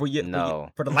for you. No.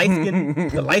 For the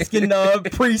light skin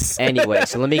priest. Anyway,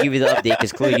 so let me give you the update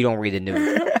because clearly you don't read the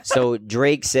news. So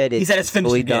Drake said He said it's finished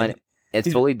fully again. done. It's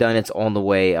fully done. It's on the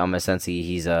way. Essentially,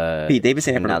 he's Pete, they've been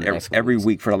saying coming out that the next every weeks.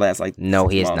 week for the last like. No,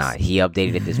 he is 6 not. months. He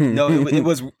updated it this week. No, it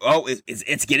was. Oh,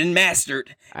 it's getting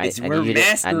mastered. We're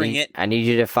mastering it. I need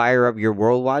you to fire up your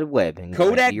World Wide Web. And go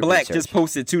Kodak do your Black research. just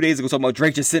posted 2 days ago talking about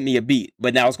Drake just sent me a beat,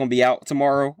 but now it's gonna be out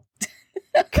tomorrow.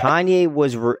 Kanye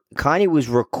was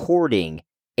recording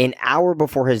an hour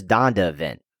before his Donda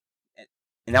event.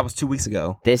 And that was 2 weeks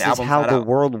ago. This The is album's how not the out.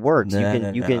 world works.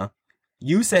 No. You can.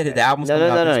 You said that the album's No,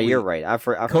 coming out no. this week. You're right. I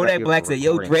forgot Kodak you Black were said,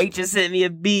 "Yo, recording. Drake just sent me a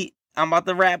beat. I'm about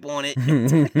to rap on it."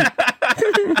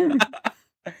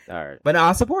 All right. But no,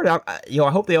 I support it. I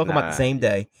hope they all come out Nah. the same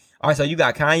day. All right, so you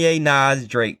got Kanye, Nas,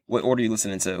 Drake. What order are you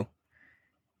listening to?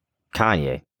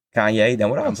 Kanye, Kanye. Then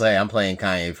what else? I'm playing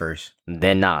Kanye first.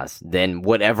 then Nas, then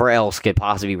whatever else could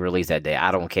possibly be released that day.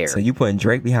 I don't care. So you putting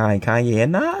Drake behind Kanye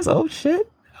and Nas? Oh shit!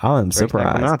 I'm Drake's not coming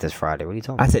surprised. out this Friday. What are you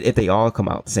talking I about? said if they all come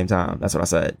out at the same time. That's what I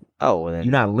said. Oh, well then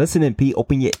You're not listening, Pete.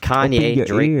 Open your Kanye, your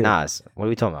Drake, ear. Nas. What are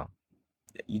we talking about?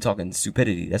 You talking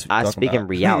stupidity? That's what I you're speak talking in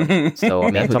about. reality. So I mean,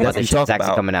 I'm That's talking about what the you shit talk that's actually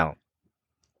about. coming out.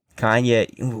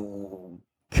 Kanye, ooh,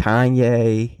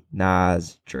 Kanye,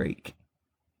 Nas, Drake.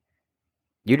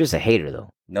 You're just a hater,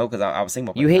 though. No, because I was thinking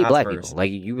about You putting hate Nas black first. people,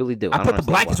 like you really do. I don't put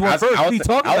the understand blackest why. one first. What are you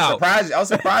talking about? I was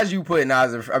surprised you put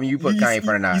Nas. You put Kanye in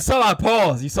front of You Nas. saw that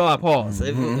pause. You saw that pause.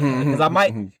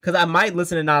 Because I might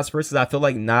listen to Nas first because I feel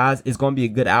like Nas is going to be a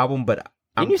good album. But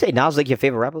Didn't you say Nas was like your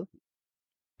favorite rapper?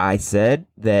 I said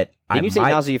that Didn't you say might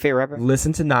Nas was your favorite rapper?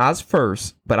 listen to Nas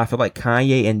first, but I feel like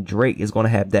Kanye and Drake is going to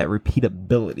have that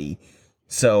repeatability.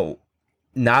 So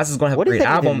Nas is going to have What a does great that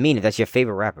album even mean if that's your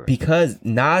favorite rapper? because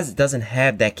Nas doesn't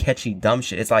have that catchy dumb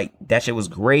shit. It's like that shit was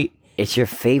great. It's your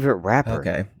favorite rapper.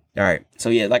 Okay, all right. So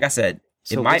yeah, like I said,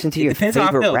 So it might. listen to It your depends how I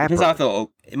favorite feel. Depends how I rapper.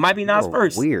 feel. It might be Nas You're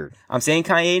first. Weird. I'm saying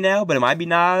Kanye now, but it might be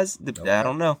Nas. I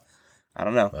don't know.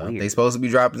 Well, they supposed to be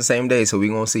dropping the same day, so we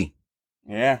gonna see.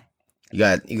 Yeah. You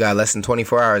got less than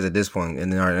 24 hours at this point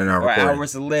in our Or recording.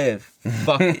 hours to live.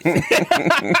 Fuck it.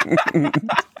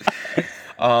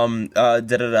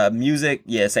 Music,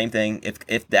 yeah, same thing.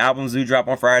 If the albums do drop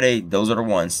on Friday, those are the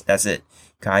ones. That's it.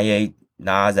 Kanye,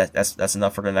 Nas, that's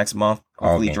enough for the next month.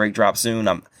 Hopefully Okay. Drake drops soon.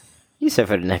 You said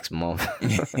for the next month.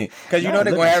 Because you know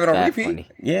they're gonna have it on That repeat. funny.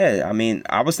 Yeah, I mean,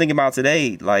 I was thinking about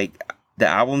today, like the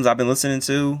albums I've been listening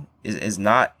to is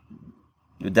not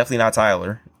definitely not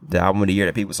Tyler, the album of the year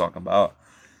that people was talking about.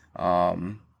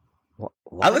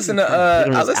 Why I do listen you to keep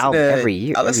hitting I this listen album to every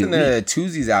year. I listen every to week?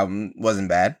 Tuesday's album. Wasn't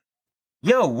bad.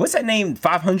 Yo, what's that name?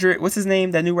 500. What's his name?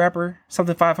 That new rapper?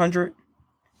 Something 500.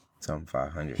 Some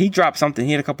 500. He dropped something.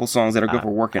 He had a couple songs that are good for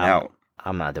working out.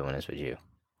 I'm not doing this with you.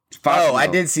 Oh, I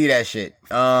did see that shit.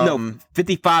 No,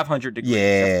 5500 degrees.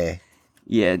 Yeah.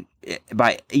 Yeah,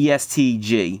 by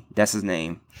ESTG. That's his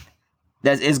name.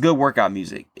 It's good workout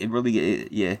music. It really,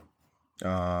 yeah.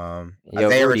 Yo,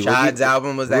 Isaiah Rudy, Rashad's what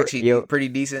album was actually pretty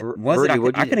decent. Was it? Rudy, I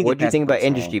what couldn't do get you past think the about first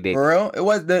Industry song. Baby? For real, it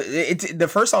was the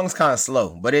first song's kind of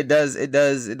slow, but it does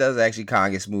actually kind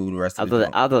of get smooth the rest I of the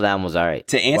thought that one was alright.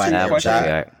 To answer Why your not? That was question, Rashad?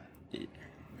 alright.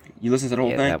 you listen to the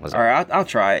whole Yeah, thing? that was All right, I'll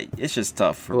try it. It's just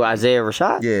tough. For Who, Isaiah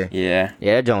Rashad? Yeah. Yeah.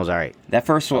 Yeah, that Jones alright. That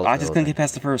first one, That was I just the couldn't whole get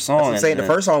past the first That's song. what I'm saying. The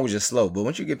and first song was just slow, but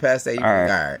once you get past that, you All right.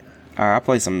 all right. All right, I'll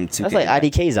play some 2K. That's like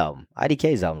IDK's album.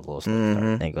 IDK's album's a little slow.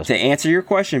 Mhm. Then it goes- To answer your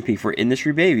question, P, for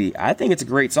Industry Baby, I think it's a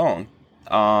great song.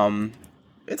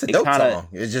 It's a It dope kinda- song.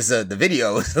 It's just the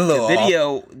video is a The little off.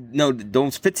 video, no,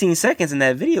 those 15 seconds in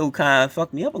that video kind of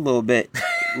fucked me up a little bit.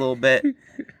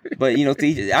 But, you know,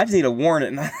 I just need a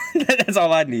warning. That's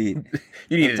all I need.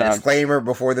 You need a Sometimes. disclaimer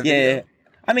before the video. Yeah.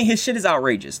 I mean, his shit is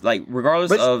outrageous. Like, regardless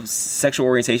But- of sexual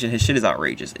orientation, his shit is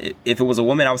outrageous. If it was a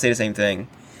woman, I would say the same thing.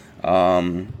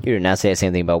 You did not say the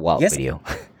same thing about WAP Yes. video.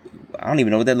 I don't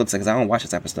even know what that looks like because I don't watch this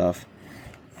type of stuff.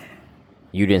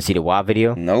 You didn't see the WAP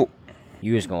video? Nope.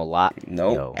 You just gonna lie?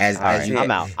 Nope. Yo, As alright, you- I'm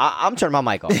out. I'm turning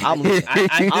my mic off. I'm leaving. I'm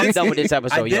did done see- with this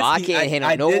episode. Yo, I can't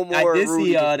handle no more. I did Rudy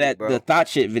see with you, that bro. the thought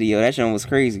shit video. That shit was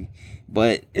crazy,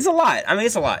 but it's a lot. I mean,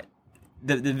 it's a lot.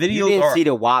 The You videos didn't are see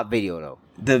the WAP video though.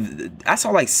 I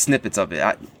saw like snippets of it.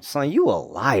 Son, you a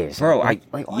liar, son. Bro,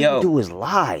 Like all yo. you do is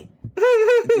lie.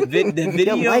 the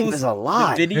Your life videos is a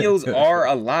lot. The videos are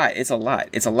a lot. It's a lot.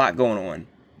 It's a lot going on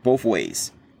both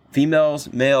ways.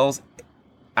 Females, males.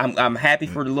 I'm happy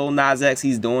for the little Nas X.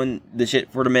 He's doing the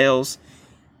shit for the males.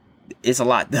 It's a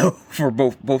lot though for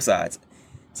both sides.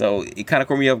 So it kind of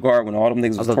caught me off guard when all them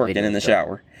niggas was twerking in the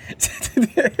shower.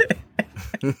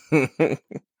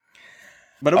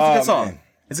 But it was a good song. Man.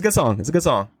 It's a good song. It's a good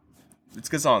song. It's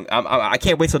a good song. I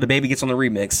can't wait till the baby gets on the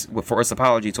remix for its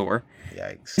apology tour.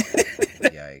 Yikes.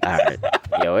 Yikes. All right.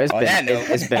 Yo,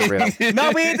 it's been real.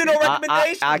 No, we ain't do no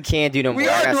recommendations. I can't do no more. I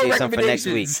gotta save something for next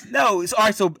week. No, all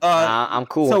right. So I'm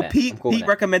cool. So with Pete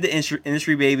recommended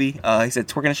Industry Baby. He said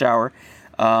twerk in the shower.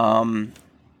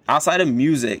 Outside of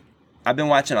music, I've been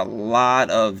watching a lot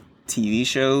of TV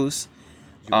shows.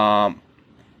 You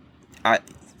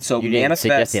didn't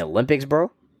suggest the Olympics,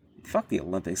 bro? Fuck the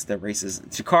Olympics, the races.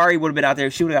 Sha'Carri would have been out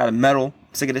there. She would have got a medal.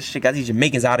 Sick of this shit. Got these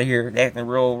Jamaicans out of here. They acting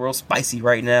real spicy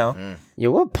right now. Yo,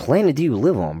 what planet do you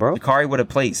live on, bro? Sha'Carri would have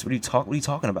placed. What are you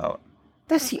talking about?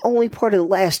 That's the only part of the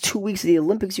last 2 weeks of the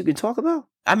Olympics you can talk about.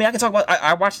 I mean, I can talk about.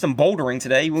 I watched some bouldering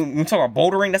today. When we talk about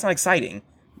bouldering, that's not exciting.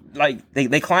 Like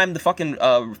they climbed the fucking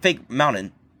fake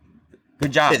mountain.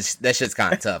 Good job. That shit's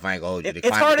kind of tough. I ain't gonna hold you.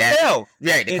 It's hard as hell.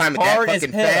 Yeah, they climb it that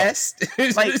fucking fast.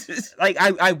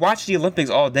 I watch the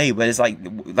Olympics all day, but it's like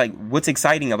what's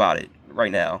exciting about it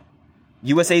right now?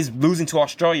 USA's losing to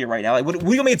Australia right now. Like, what do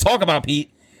you want me to talk about,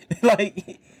 Pete?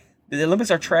 Like, the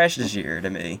Olympics are trash this year to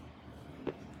me.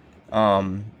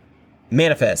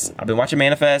 Manifest. I've been watching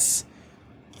Manifest.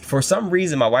 For some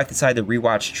reason, my wife decided to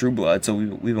rewatch True Blood, so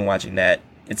we've been watching that.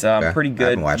 It's pretty good. I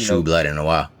haven't watched True Blood in a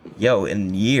while. Yo,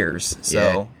 in years.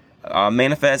 So,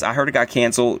 Manifest, I heard it got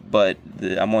canceled, but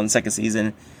I'm on the second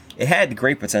season. It had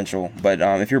great potential, but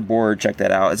if you're bored, check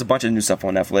that out. It's a bunch of new stuff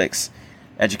on Netflix.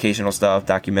 Educational stuff,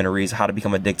 documentaries, How to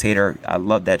Become a Dictator. I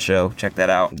love that show. Check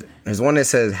that out. There's one that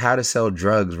says How to Sell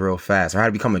Drugs Real Fast, or How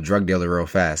to Become a Drug Dealer Real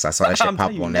Fast. I saw that shit pop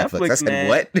up on Netflix. I said,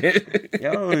 what?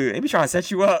 Yo, they be trying to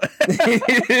set you up.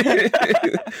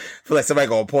 Feel like somebody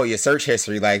gonna pull your search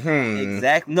history, like,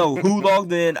 Exactly. No, who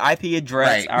logged in, IP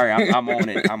address. Right. All right, I'm on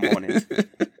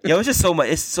it. Yo, it's just so much.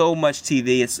 It's so much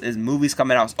TV. It's movies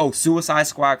coming out. Oh, Suicide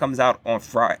Squad comes out on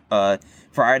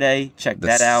Friday. Check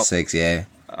that out. 6, yeah.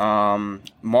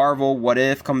 Marvel What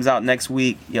If comes out next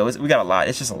week. Yo, we got a lot.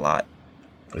 It's just a lot.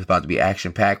 It's about to be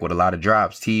action packed with a lot of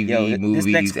drops. TV, movies.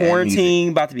 This next quarantine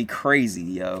about to be crazy,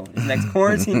 yo. This next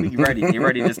quarantine, be ready. Get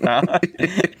ready this time.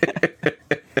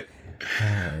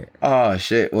 Oh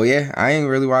shit. Well, yeah, I ain't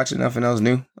really watching nothing else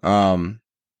new.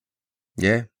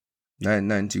 Yeah,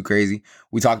 nothing too crazy.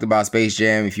 We talked about Space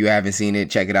Jam. If you haven't seen it,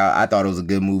 check it out. I thought it was a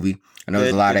good movie. I know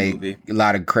there's a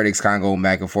lot of critics kind of going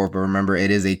back and forth, but remember, it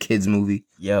is a kids movie.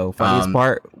 Yo, funniest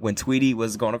part when Tweety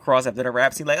was going across after the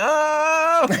rap scene, like,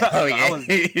 oh yeah, I was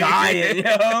dying,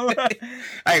 yo.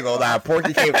 I ain't gonna lie,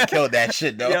 Porky came and killed that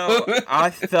shit though. Yo,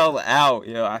 I fell out.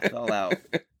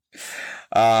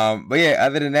 But yeah,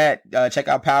 other than that, check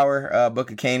out Power.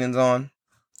 Book of Canaan's on.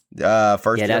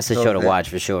 First, that's the show to watch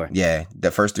for sure. Yeah,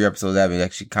 the first 3 episodes have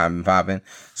actually kind of been popping.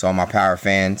 So all my Power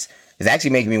fans. It's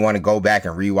actually making me want to go back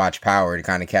and rewatch Power to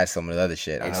kind of catch some of the other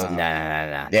shit.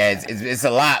 Nah. Yeah, it's a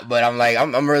lot, but I'm like,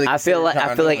 I'm really. I feel like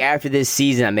after this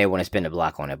season, I may want to spin the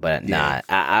block on it, but nah.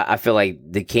 I feel like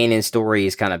the Kanan story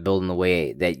is kind of building the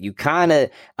way that you kind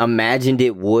of imagined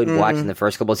it would watching the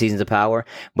first couple of seasons of Power,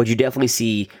 but you definitely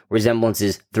see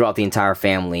resemblances throughout the entire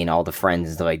family and all the friends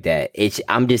and stuff like that.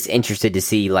 I'm just interested to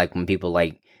see like when people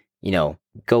like,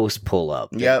 Ghost pull up.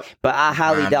 Yep. But I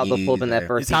highly doubt they'll pull up in that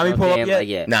first season. Tommy pull up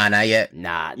yet? Like, Nah, not yet.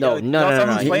 No.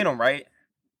 Who's playing him, right?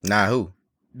 Nah, who?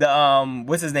 The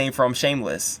what's his name from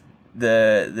Shameless?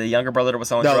 The younger brother that was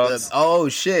selling drugs. Oh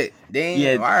shit! Damn.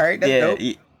 Yeah. All right. That's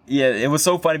dope. Yeah, it was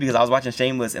so funny because I was watching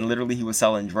Shameless and literally he was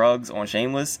selling drugs on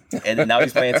Shameless, and then now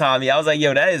he's playing Tommy. I was like,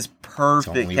 yo, that is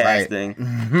perfect casting.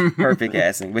 Right. Perfect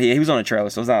casting. But he was on the trailer,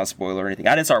 so it's not a spoiler or anything.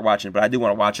 I didn't start watching it, but I do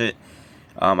want to watch it.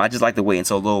 I just like to wait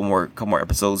until a couple more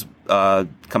episodes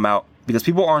come out because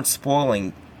people aren't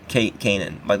spoiling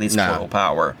Kanan like they spoil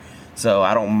Power, so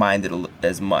I don't mind it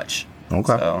as much.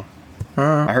 Okay. So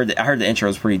I heard the intro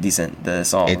is pretty decent. The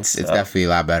song it's definitely a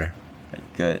lot better.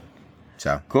 Good.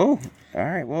 So cool. All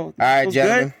right. Well. All right,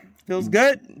 gentlemen. Feels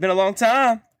good. Been a long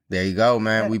time. There you go,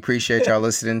 man. We appreciate y'all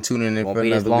listening, tuning in for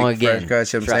another week of Fresh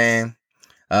Cuts. You know what I'm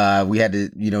saying? We had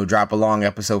to, drop a long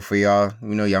episode for y'all.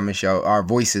 We know y'all miss our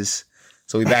voices.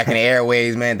 So we back in the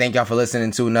airways, man. Thank y'all for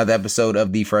listening to another episode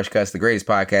of The Fresh Cuts, the greatest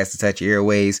podcast to touch your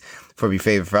airways for your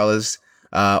favorite fellas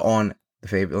on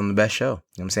the best show. You know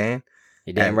what I'm saying?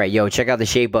 You're damn right. Yo, check out the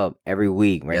Shape Up every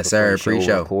week. Right Yes, before sir. the show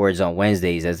Pre-show. records on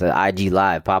Wednesdays as the IG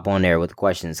Live. Pop on there with the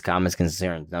questions, comments,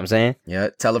 concerns. You know what I'm saying? Yeah,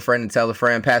 tell a friend and tell a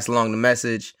friend. Pass along the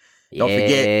message. Don't Yes,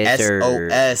 forget sir.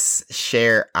 SOS.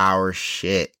 Share our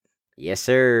shit. Yes,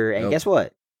 sir. And Nope. guess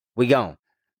what? We gone.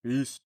 Peace.